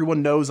 but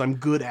everyone knows I'm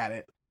good at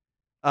it.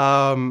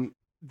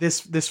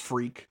 This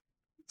freak,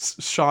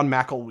 Sean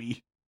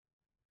McElwee.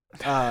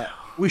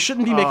 We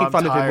shouldn't be making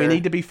fun of him. We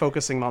need to be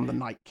focusing on the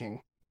Night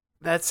King.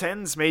 That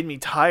sentence made me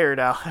tired,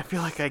 Al. I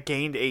feel like I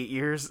gained 8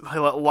 years. I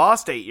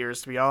lost 8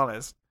 years, to be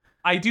honest.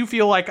 I do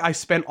feel like I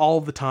spent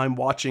all the time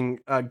watching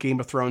Game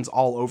of Thrones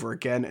all over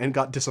again and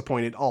got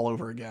disappointed all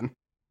over again.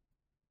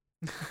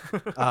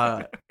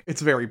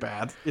 It's very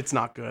bad. It's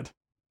not good.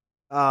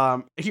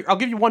 Here, I'll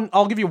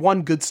give you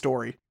one good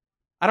story.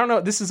 I don't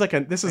know. This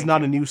is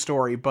not a new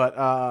story, but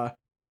I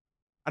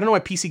don't know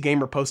why PC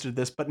Gamer posted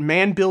this, but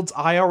man builds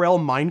IRL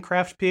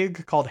Minecraft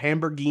pig called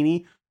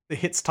Hamburgini that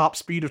hits top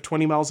speed of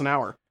 20 miles an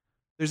hour.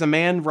 There's a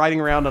man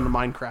riding around on a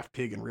Minecraft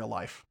pig in real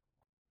life.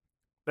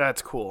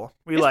 That's cool.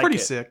 It's pretty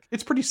sick.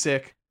 It's pretty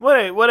sick.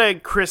 What a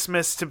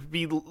Christmas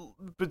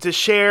to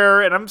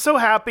share, and I'm so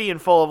happy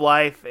and full of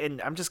life,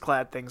 and I'm just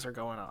glad things are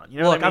going on. You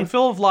know Look, what I mean? I'm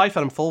full of life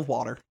and I'm full of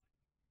water.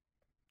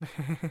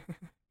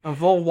 I'm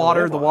full of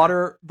water.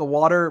 The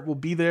water will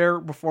be there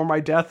before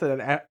my death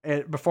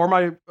and before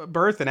my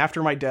birth and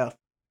after my death.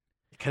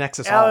 It connects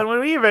us Alan, all.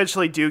 when we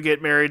eventually do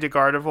get married to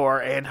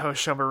Gardevoir and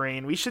Hosha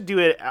Marine, we should do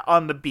it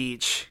on the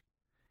beach.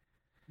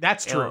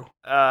 That's true.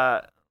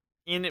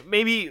 And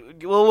maybe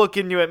we'll look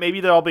into it.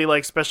 Maybe there'll be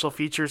like special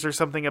features or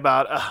something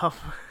about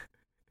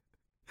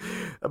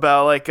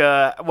like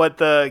what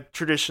the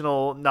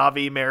traditional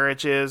Na'vi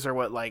marriage is, or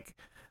what like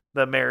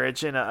the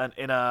marriage in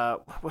a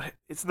what,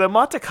 it's the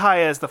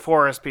Matakaya is the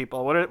forest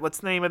people. What's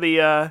the name of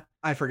the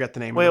I forget the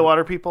name. Way of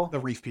Water people? The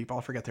reef people.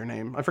 I forget their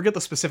name. I forget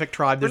the specific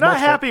tribe. They're not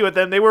happy with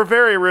them. They were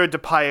very rude to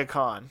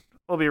Payakan.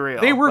 We'll be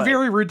real. They were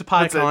very rude to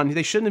Payakan.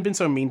 They shouldn't have been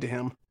so mean to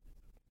him.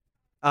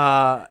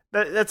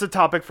 That's a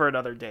topic for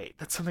another date.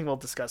 That's something we'll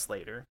discuss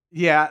later.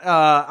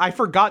 Yeah, I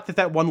forgot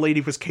that one lady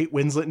was Kate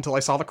Winslet until I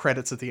saw the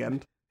credits at the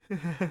end.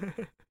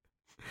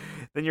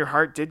 Then your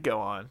heart did go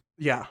on.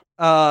 Yeah.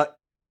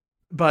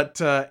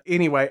 But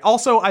anyway,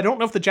 also, I don't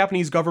know if the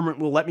Japanese government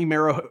will let me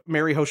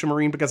marry Hosha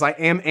Marine because I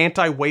am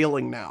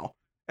anti-whaling now.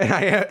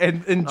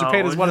 And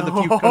Japan is one of the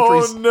few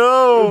countries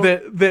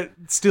that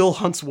still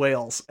hunts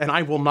whales, and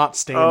I will not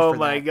stand for that. Oh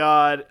my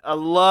god. I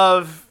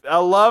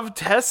love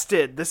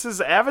tested. This is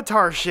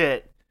Avatar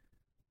shit.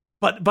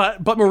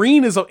 But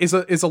Marine is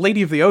a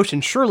lady of the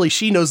ocean. Surely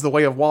she knows the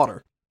way of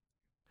water.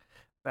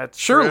 That's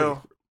surely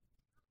true.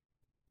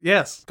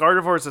 Yes.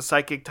 Gardevoir is a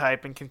psychic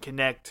type and can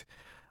connect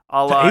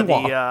a la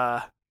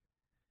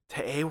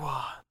to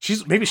Awa.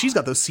 Maybe she's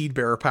got those seed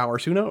bearer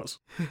powers. Who knows?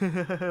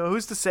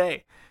 Who's to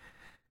say?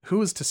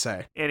 Who is to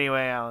say?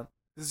 Anyway, Alan,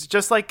 this is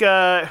just like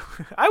I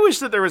wish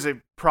that there was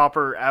a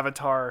proper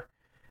Avatar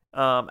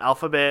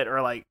alphabet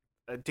or like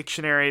a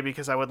dictionary,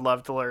 because I would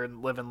love to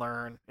live and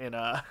learn in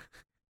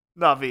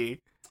Na'vi.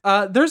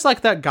 There's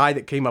like that guy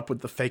that came up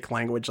with the fake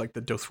language, like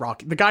the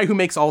Dothraki, the guy who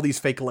makes all these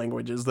fake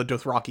languages, the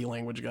Dothraki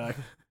language guy.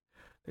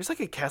 There's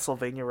like a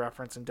Castlevania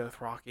reference in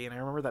Dothraki, and I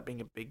remember that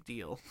being a big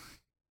deal.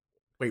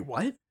 Wait,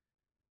 what?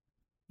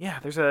 Yeah,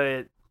 there's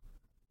a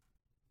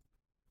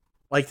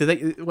like. Did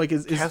they like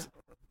is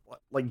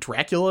like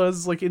Dracula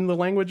is like in the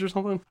language or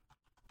something?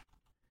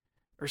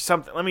 Or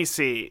something. Let me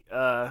see.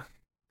 Oh,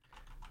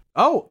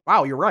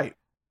 wow, you're right.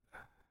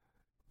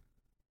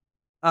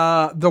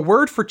 The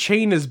word for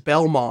chain is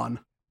Belmon.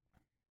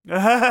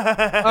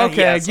 Okay,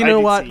 yes, you know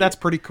what? That's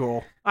pretty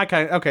cool.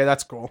 Okay,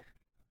 that's cool.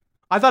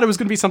 I thought it was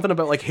going to be something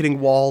about like hitting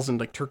walls and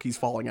like turkeys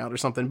falling out or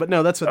something, but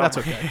no, that's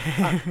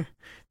okay.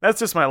 That's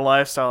just my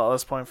lifestyle at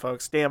this point,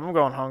 folks. Damn, I'm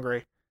going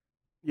hungry.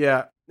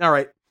 Yeah. All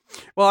right.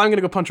 Well, I'm going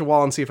to go punch a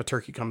wall and see if a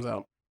turkey comes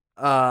out.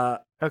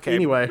 Okay.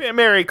 Anyway.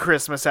 Merry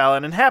Christmas,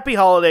 Alan, and happy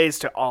holidays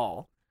to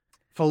all.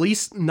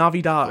 Feliz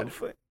Navidad.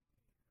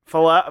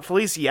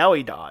 Feliz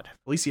Yowie-Dod.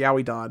 Feliz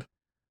Yowie-Dod.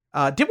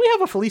 Did we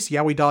have a Feliz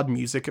Yowie-Dod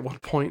music at one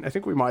point? I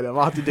think we might have.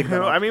 I'll have to dig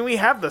that up. I mean, we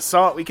have the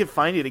song. We could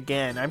find it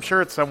again. I'm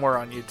sure it's somewhere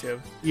on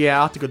YouTube. Yeah,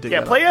 I'll have to go dig that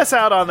up. Yeah, play us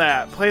out on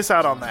that. Play us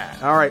out on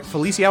that. All right.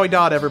 Feliz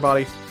Yowie-Dod,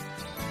 everybody.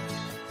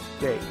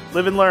 Okay.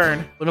 Live and learn.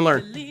 Live and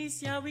learn.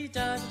 Feliz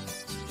Yowie-Dod.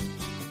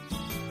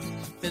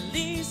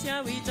 Feliz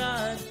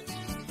Yowie-Dod.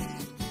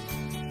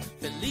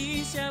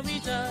 Feliz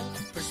Yowie-Dod.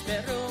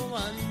 Prospero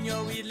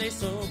año irle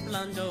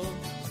soplando.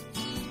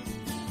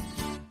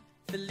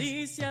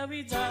 Feliz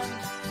Yowie-Dod.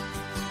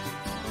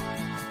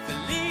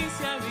 Feliz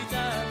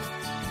Yowie-Dod.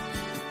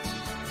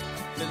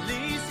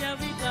 Feliz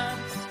Yowie-Dod.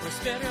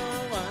 Prospero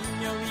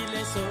año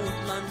irle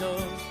soplando.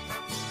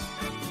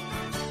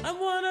 I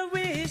wanna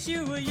wish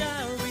you a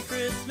Yowie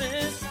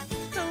Christmas.